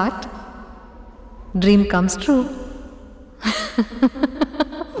helps heart, dream comes true.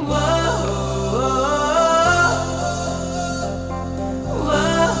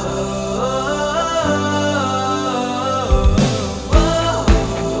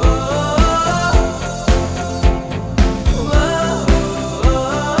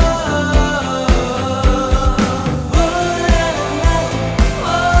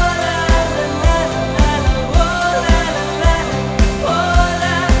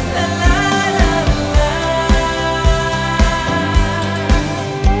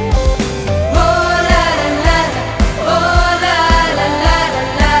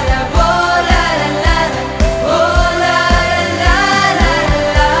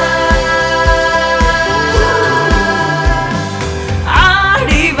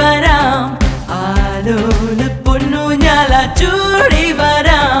 ചൂടി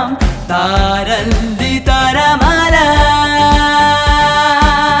വരാം താരല്ലി താരമാല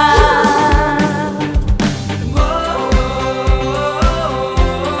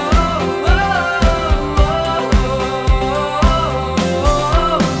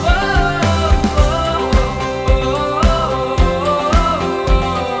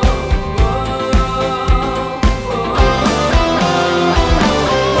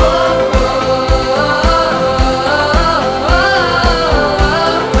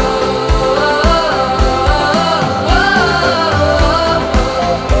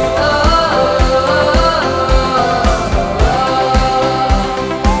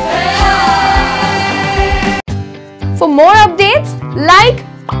For more updates, like,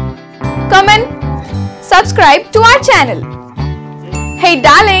 comment, subscribe to our channel. Hey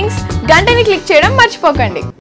darlings, గంటని click చేయడం మర్చిపోకండి.